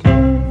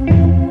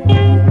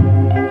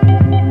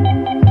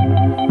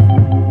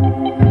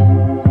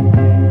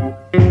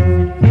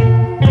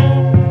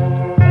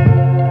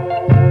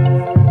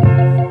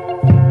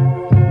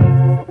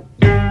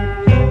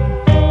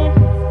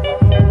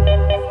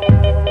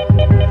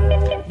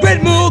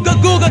 Great Mooga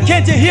Googa,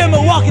 can't you hear me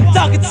walking,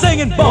 talking,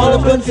 singing? Ball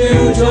of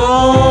confusion.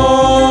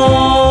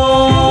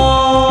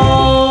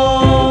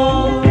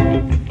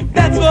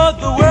 That's what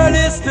the world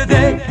is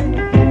today.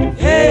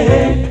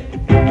 Hey,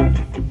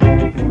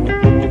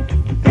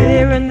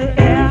 fear in the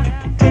air,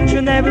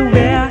 tension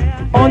everywhere.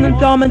 On and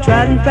dumb and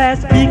trying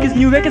fast, speakers,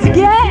 new records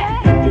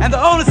again. And the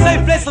only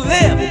safe place to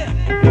live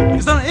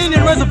is on an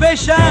Indian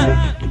reservation.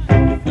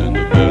 And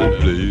the band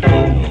played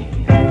on.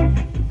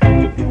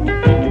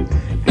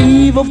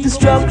 of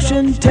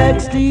destruction,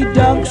 tax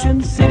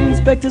deduction, city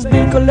inspectors,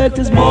 bill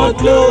collectors, more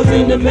clothes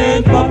in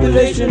demand,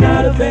 population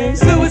out of vain.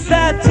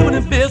 Suicide to the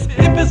abyss,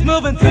 hippies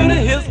moving to the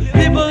hills,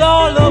 people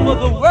all over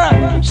the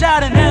world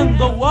shouting in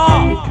the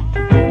wall.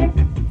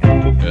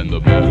 And the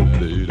band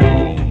played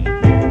on.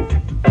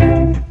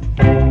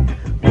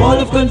 Wall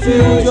of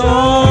confusion.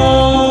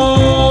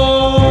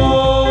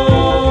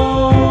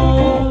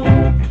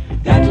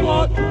 That's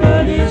what the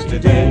world is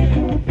today.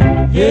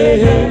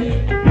 Yeah.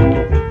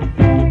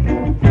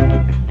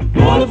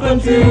 Wall of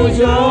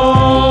confusion.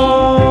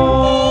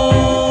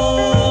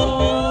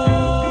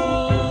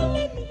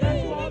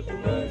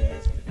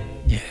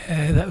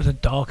 Yeah, that was a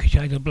darker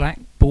shade of black.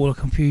 Ball of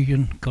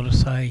Confusion. Gotta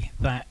say,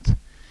 that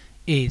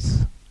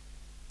is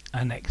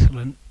an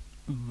excellent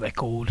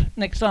record.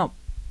 Next up,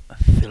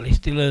 Phyllis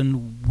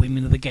Dillon,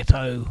 Women of the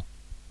Ghetto,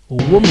 or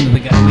Woman of the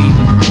Ghetto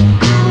even.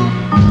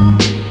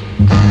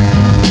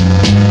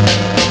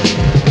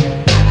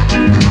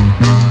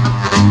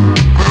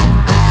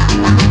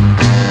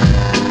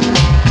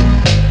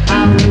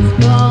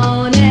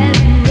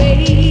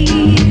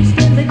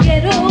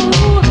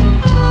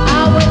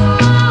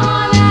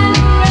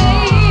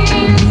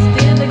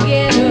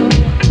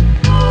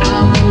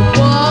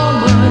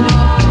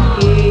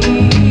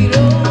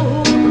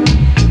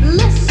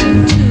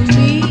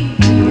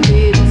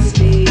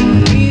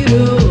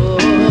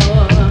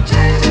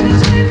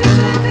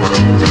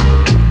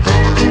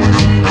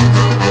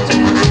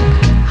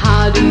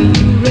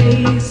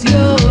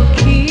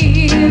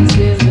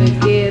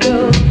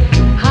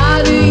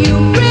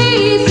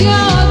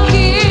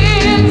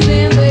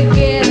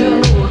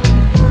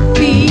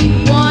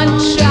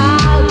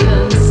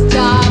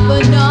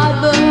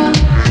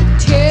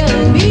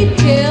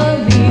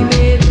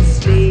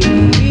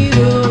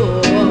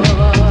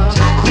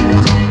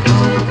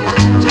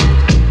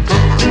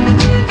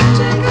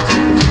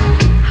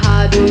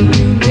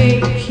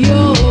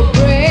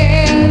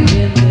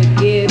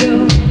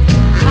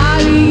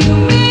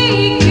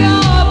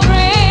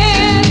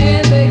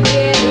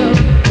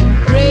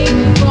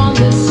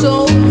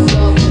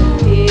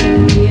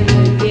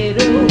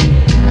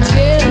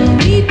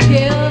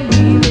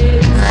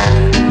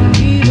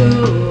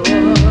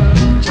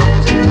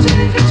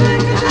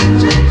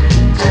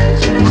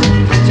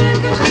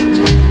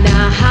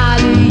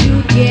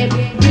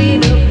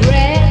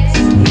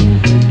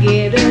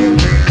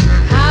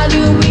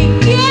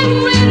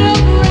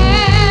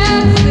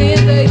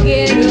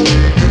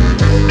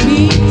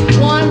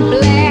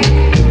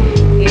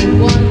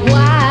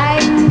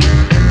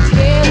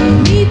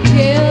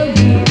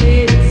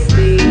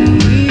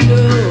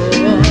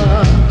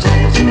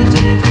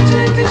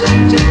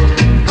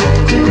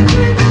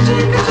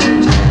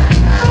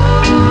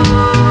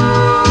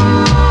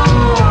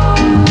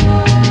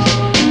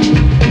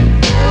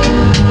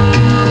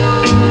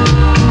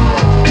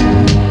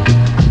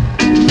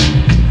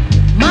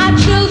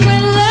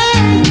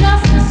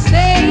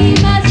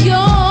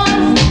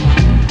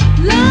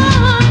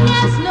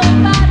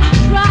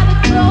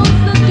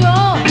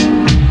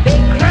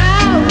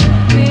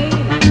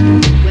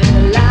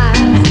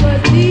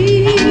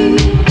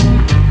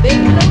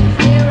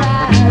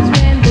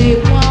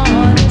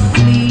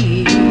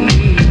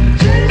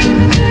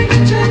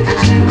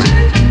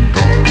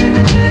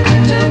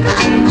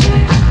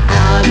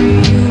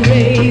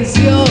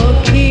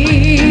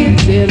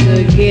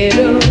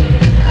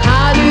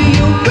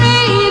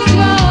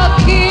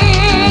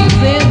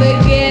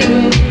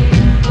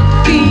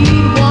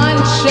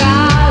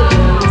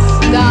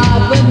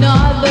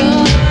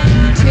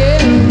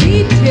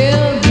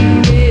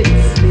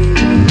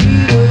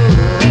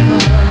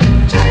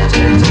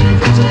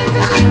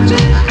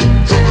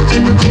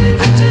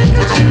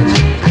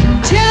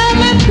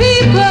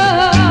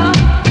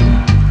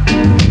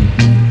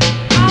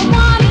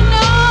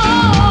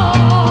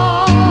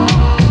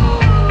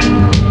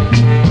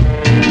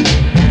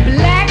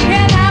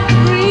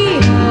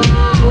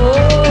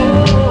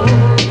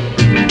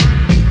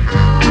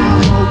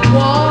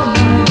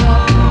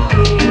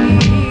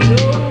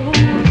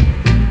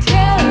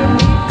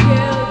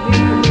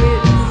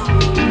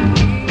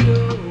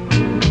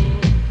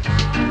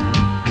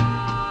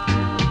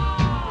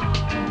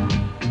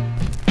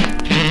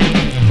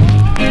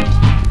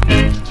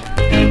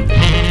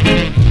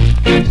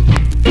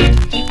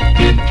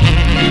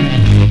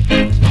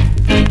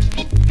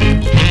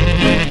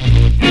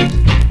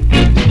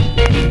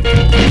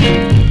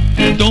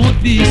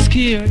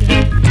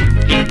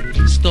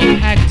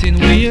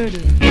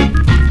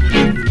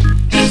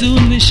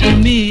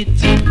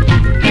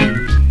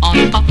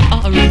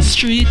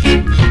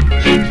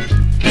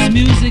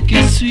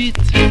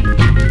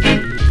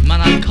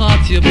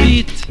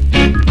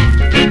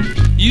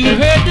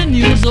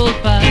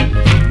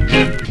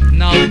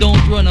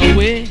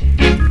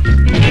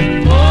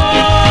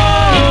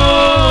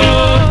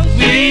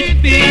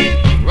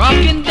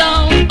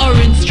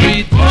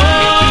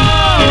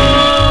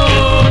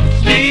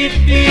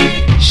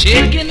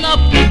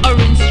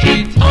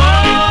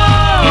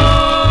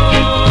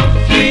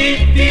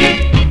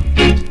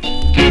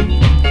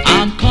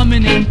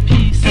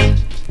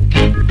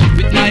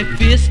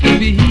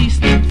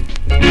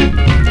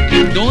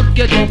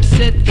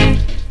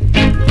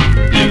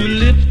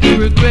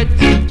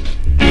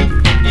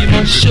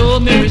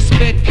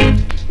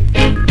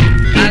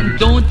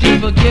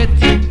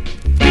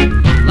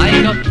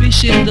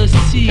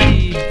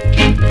 see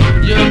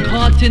you're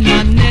caught in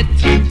my net.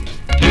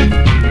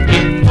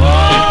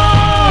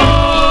 Oh,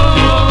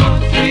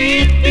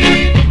 sweet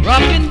beat,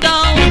 rocking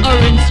down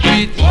Orange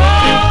Street. Oh,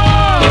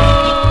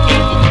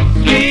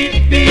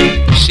 sweet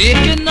beat,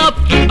 shaking up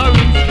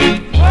Orange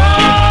Street. Oh,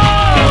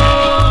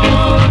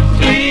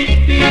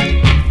 sweet beat.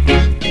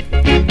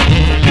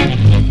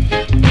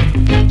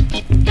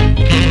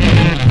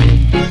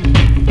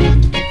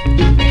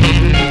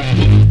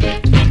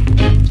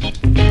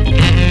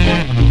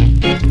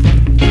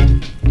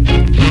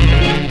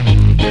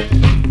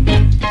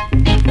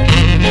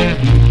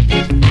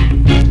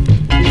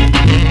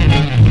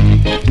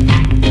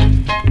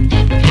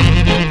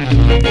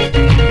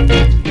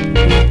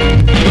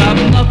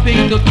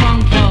 To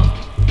conquer,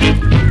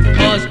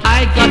 cause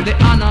I got the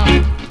honor.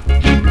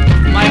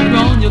 My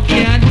crown you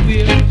can't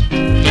wear,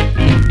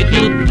 it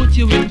will put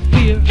you in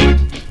fear.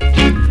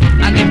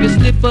 And if you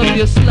slip up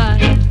you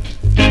slide,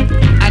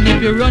 and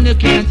if you run you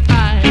can't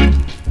hide.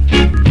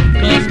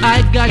 Cause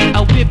I got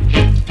a whip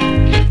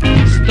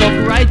stuck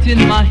right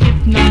in my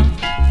hip now.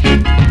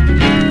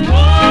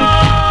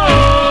 Whoa,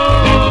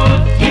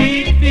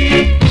 sweet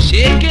beat,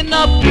 shaking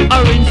up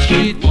Orange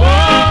Street.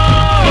 Whoa,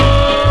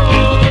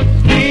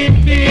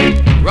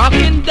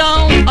 rocking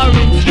down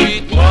Orange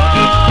Street.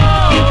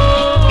 Whoa,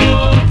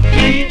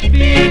 sweet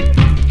beat,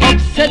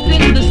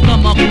 upsetting the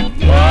stomach.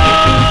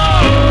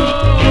 Whoa,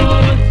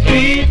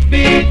 sweet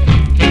beat,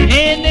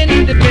 pain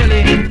in the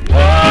belly.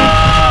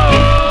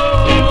 Whoa,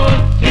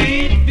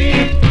 sweet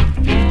beat.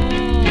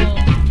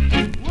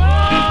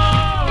 Whoa,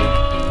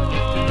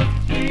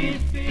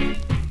 sweet beat.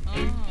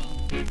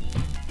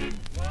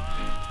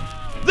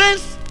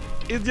 This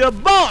is your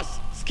boss,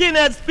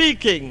 Skinhead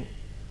speaking,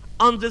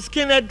 on the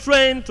Skinhead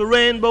train to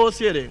Rainbow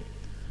City.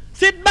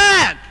 Sit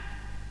back,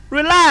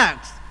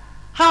 relax,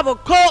 have a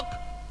coke,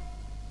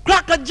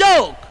 crack a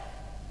joke,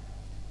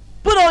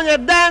 put on your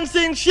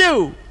dancing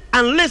shoe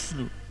and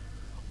listen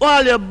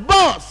while your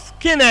boss,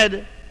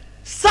 Skinhead,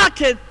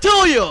 suck it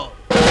to you.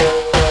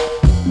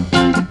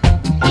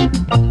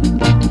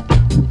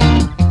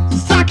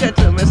 Suck it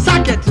to me,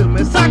 suck it to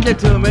me, suck it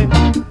to me.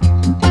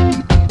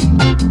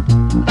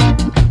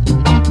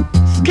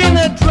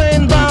 Skinhead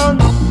train bound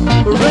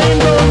for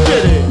Rainbow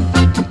City.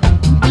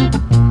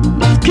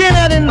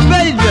 Skinhead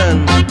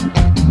invasion.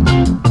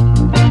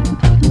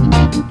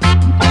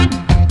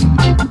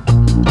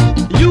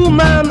 You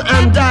man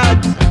and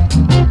dads,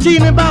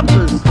 teeny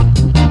boppers,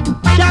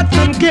 cats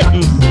and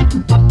kittens,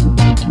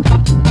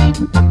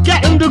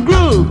 get in the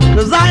groove,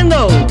 cause I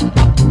know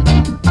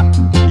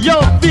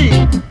your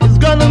feet is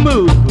gonna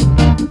move.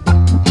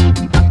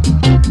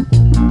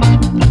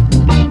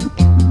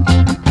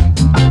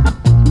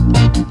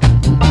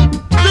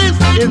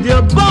 Is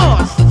your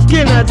boss,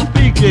 Skinhead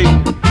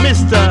speaking,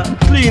 Mr.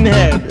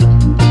 Cleanhead.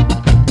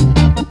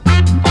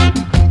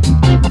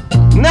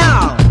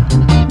 Now,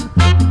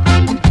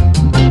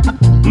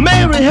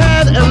 Mary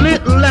had a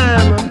little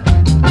lamb,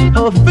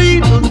 her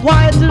feet was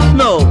white as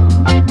snow.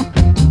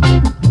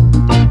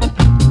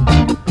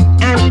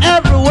 And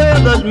everywhere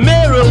that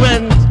Mary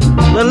went,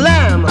 the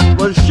lamb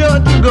was sure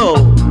to go.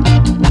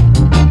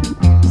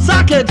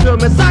 Suck it to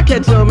me, suck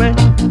it to me.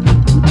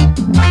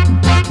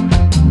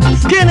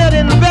 Skinhead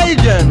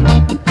invasion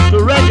to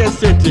Reggae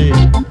City.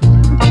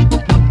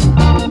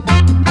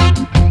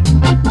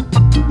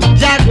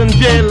 Jack and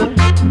Jill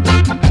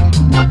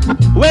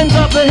went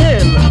up the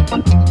hill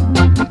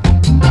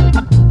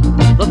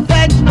to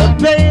fetch a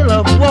pail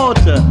of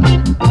water.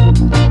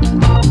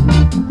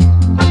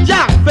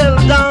 Jack fell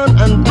down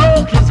and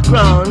broke his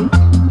crown,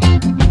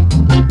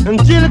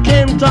 and Jill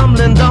came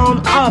tumbling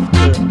down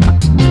after.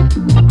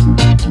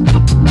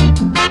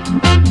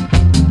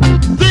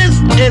 This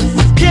is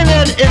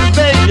Skinhead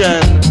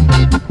invasion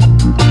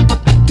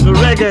to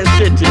Reggae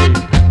City.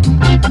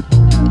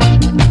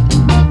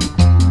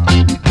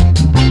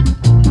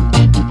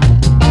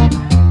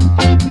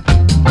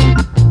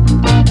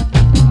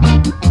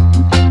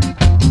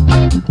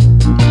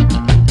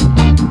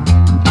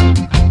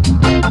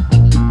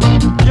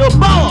 Your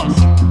boss,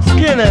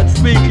 Skinhead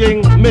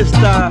speaking,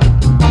 Mr.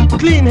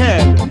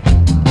 Cleanhead.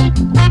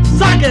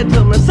 Suck it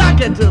to me,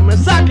 suck it to me,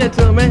 suck it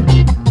to me.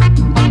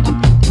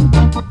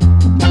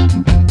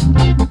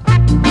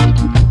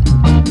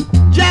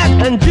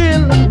 And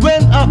Jill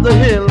went up the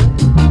hill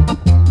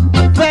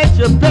to fetch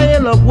a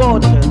pail of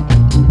water.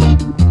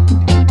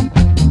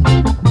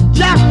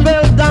 Jack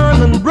fell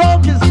down and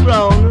broke his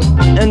crown,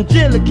 and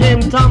Jill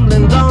came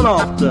tumbling down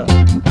after.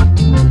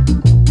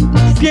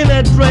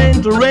 Skinhead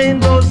train to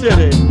Rainbow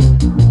City.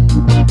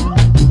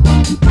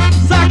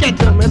 Suck it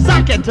to me,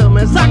 suck it to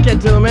me, suck it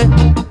to me.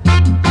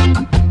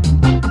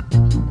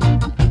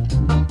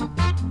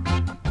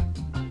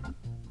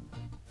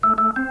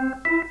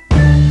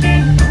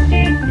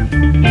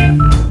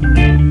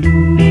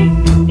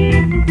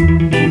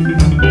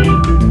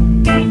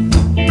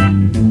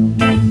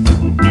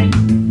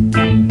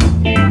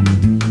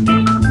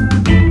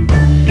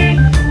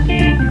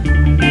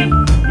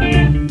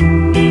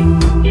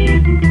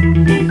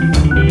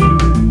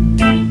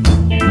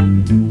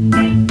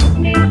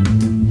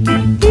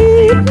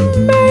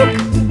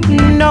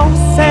 no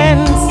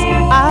sense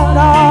at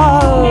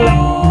all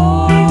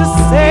to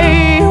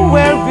say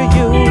where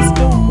you used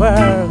to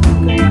work.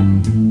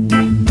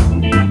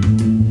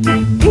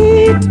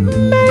 It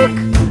make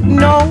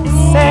no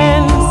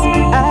sense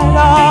at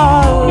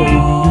all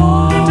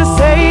to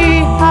say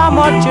how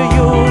much you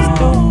used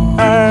to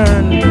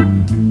earn.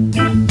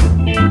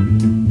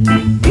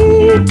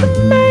 It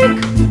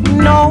make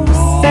no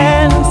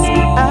sense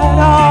at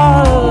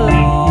all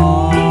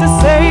to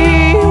say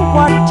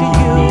what you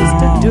used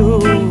to do.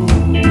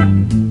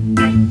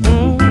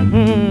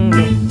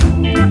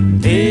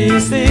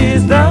 This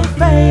is the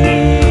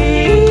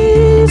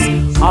face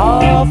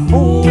of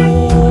Fu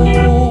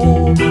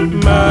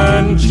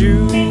Manchu.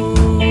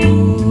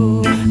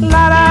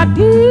 La da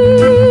dee.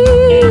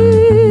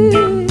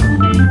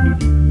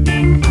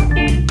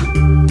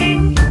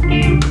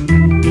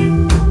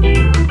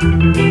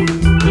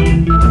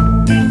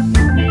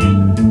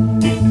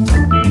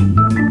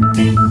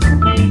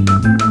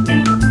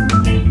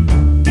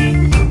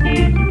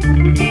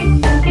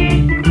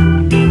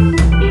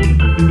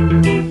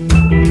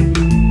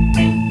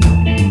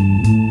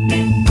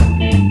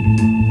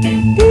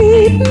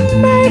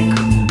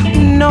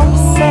 No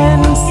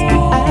sense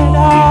at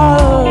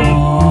all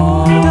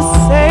to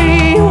say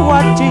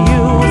what you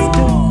used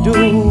to do.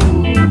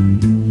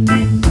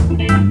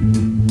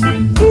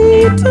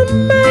 It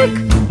make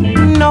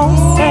no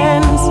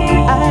sense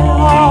at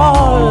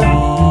all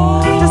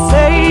to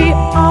say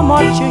how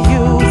much you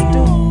used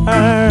to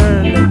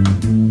earn.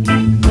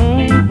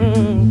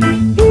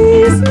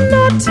 It's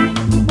not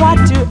what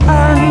you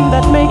earn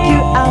that make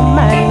you a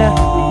man,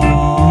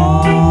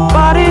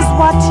 but it's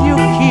what you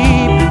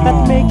keep that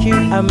make you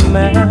a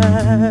man.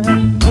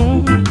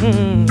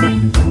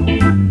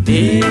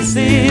 This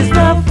is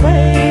the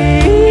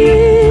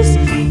face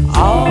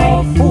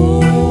of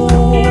Fu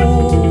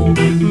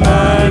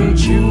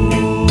Manchu.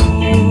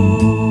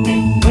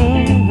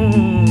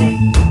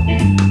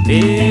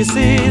 This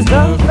is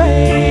the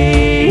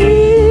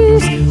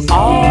face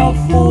of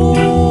Fu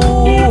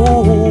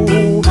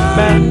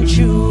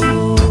Manchu.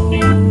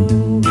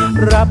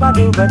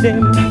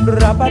 Rabadubadem,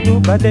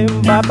 rabadubadem,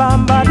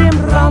 babambadem,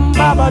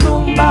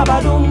 rambabadum,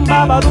 babadum,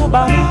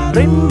 babaduba,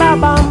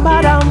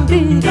 rimbabambadam, bi,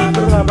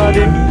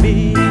 rabadem, bi,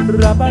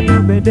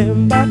 rabadubadem,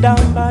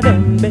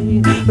 badambadem, bi,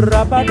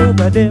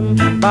 rabadubadem,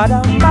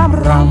 badambam,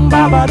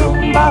 rambabadum,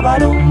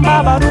 babadum,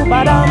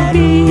 babadubadam,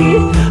 bi,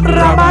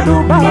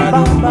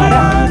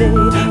 rabadubabambadam, de,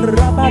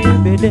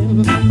 rabadubadem,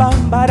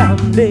 bambadam,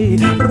 de,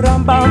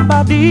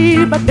 rambambadi,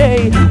 bade,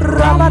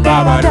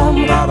 rabadabadam,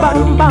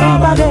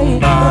 badumbambade,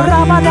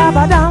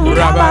 rabadabadam,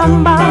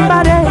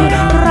 rabambambade,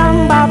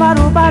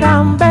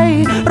 rambabarubadambe,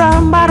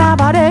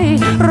 rambarabade,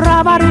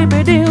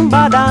 rabadibidim,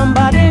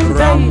 badambadim,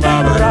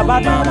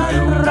 rabadam,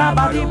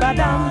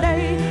 rabadibadamde,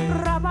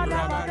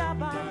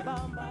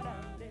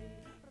 rabadabadabambambadamde.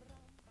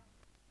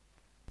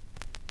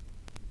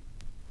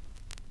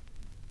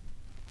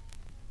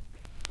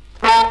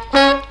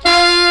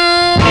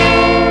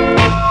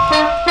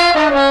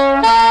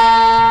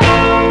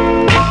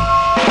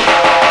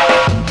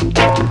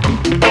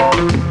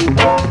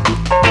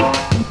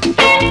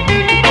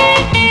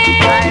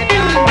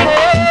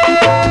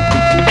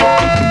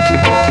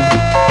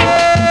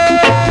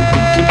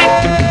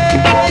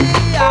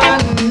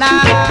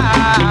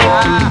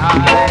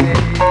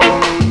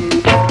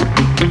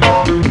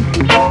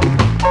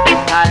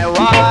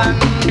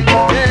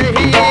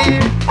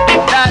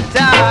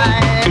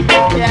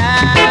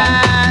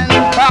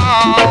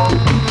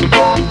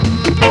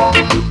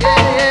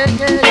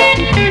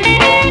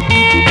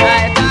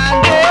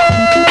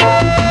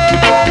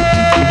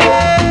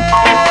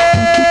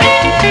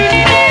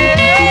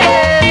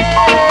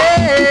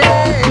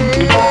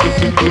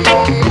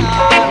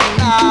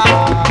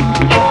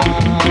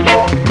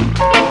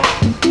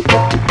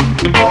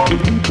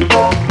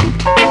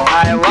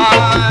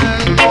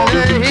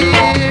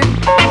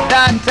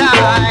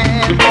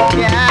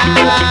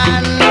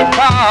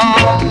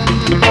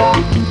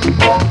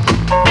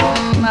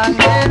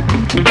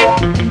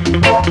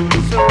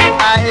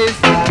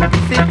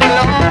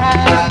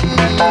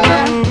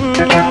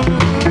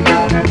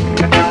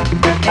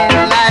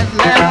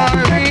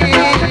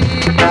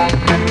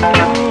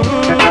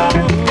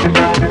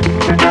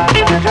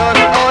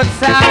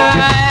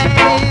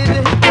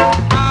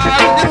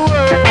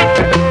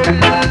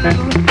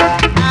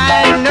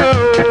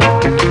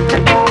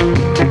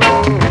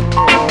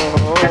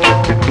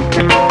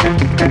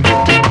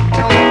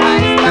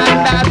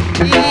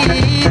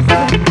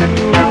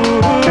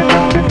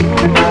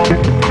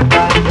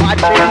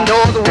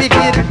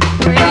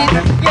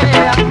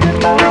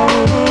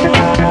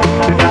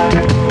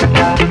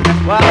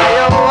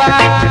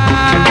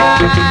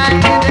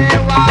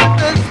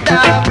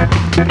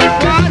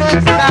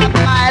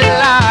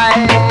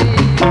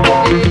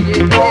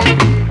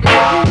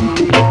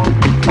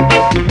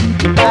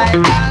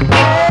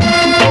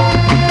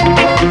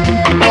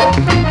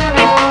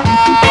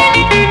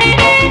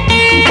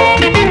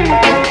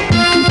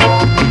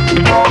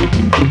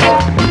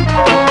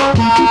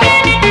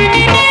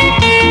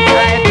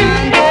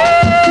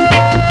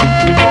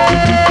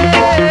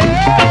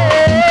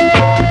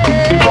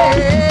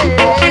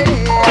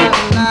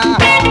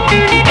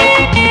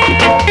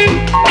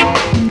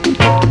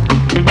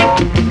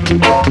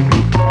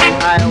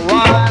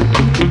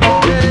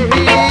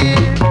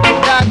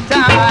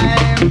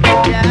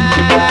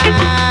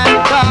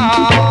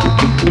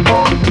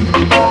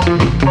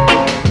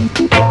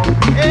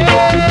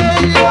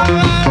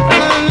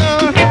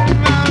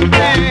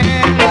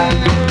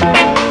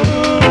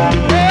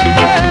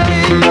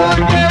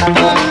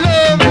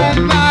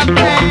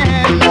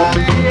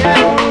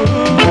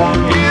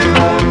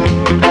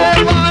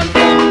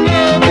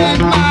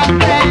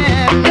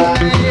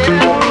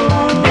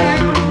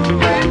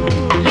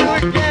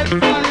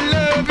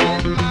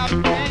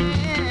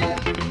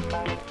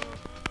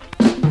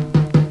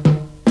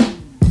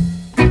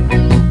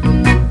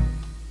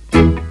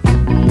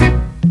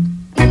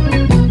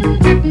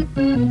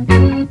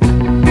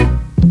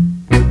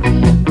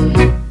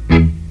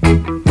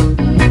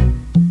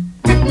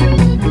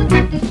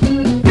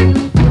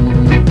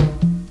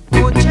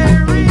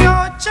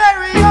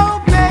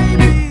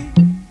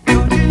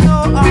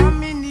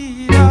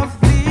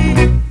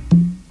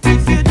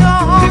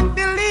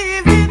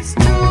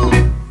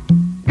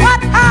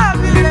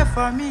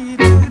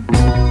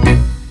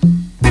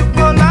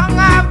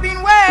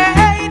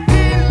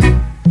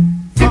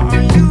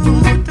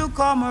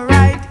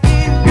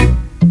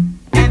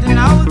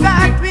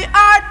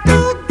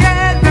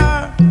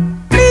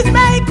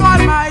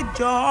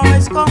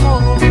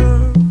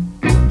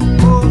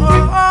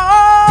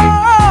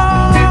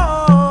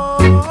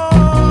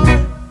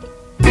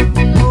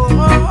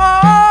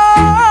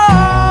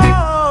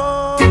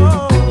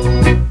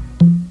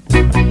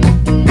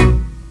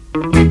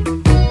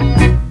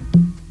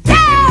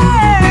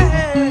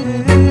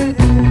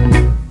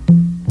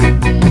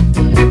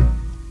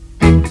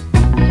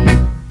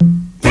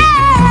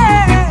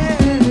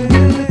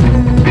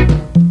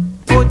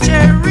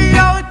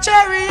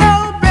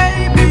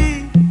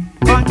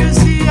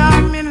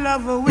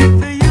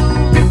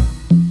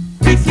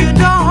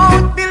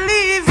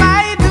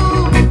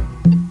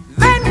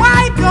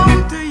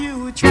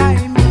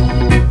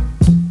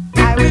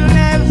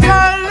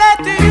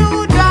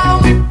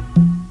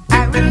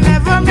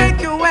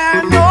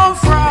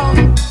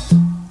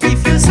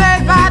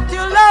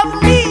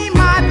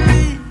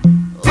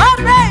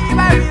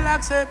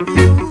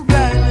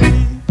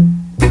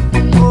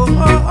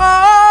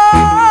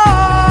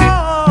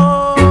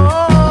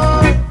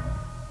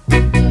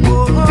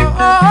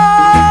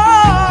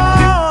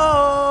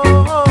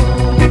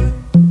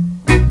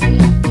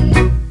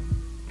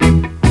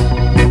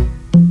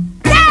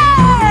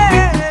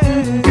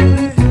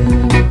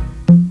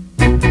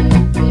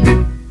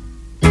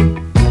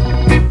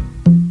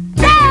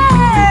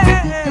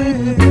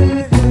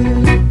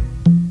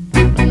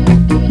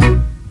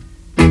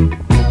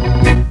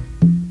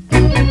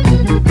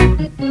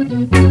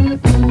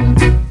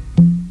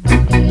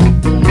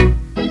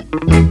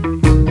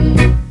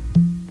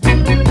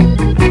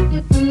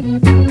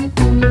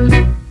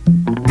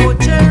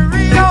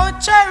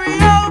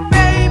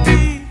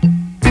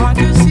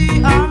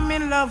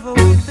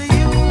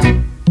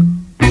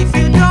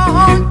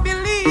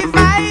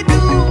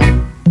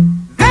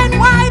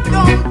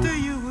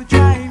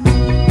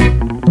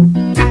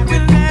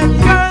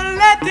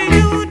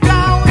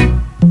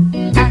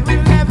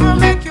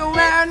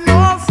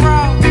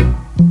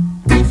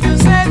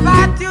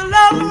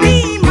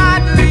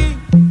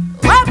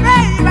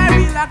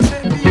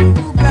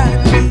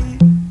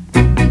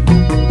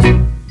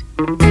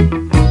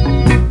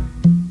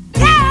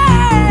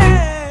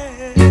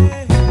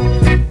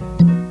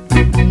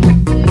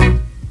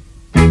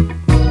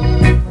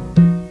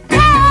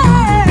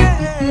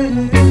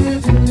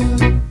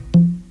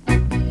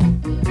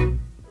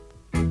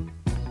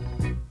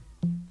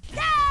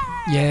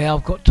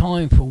 I've got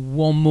time for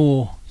one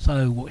more.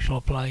 So what shall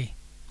I play?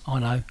 I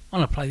know. I'm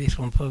going to play this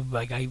one for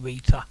Reggae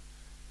Rita.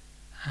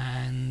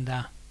 And,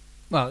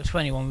 well, it's for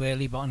anyone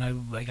really, but I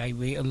know Reggae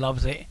Rita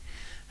loves it.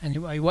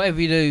 Anyway, whatever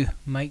you do,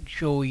 make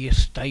sure you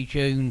stay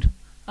tuned.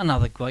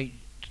 Another great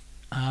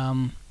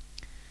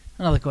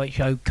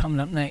show coming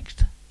up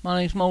next. My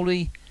name's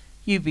Moldy.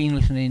 You've been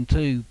listening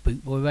to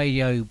Bootboy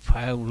Radio,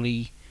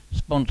 proudly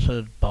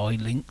sponsored by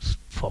Links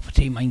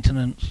Property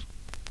Maintenance.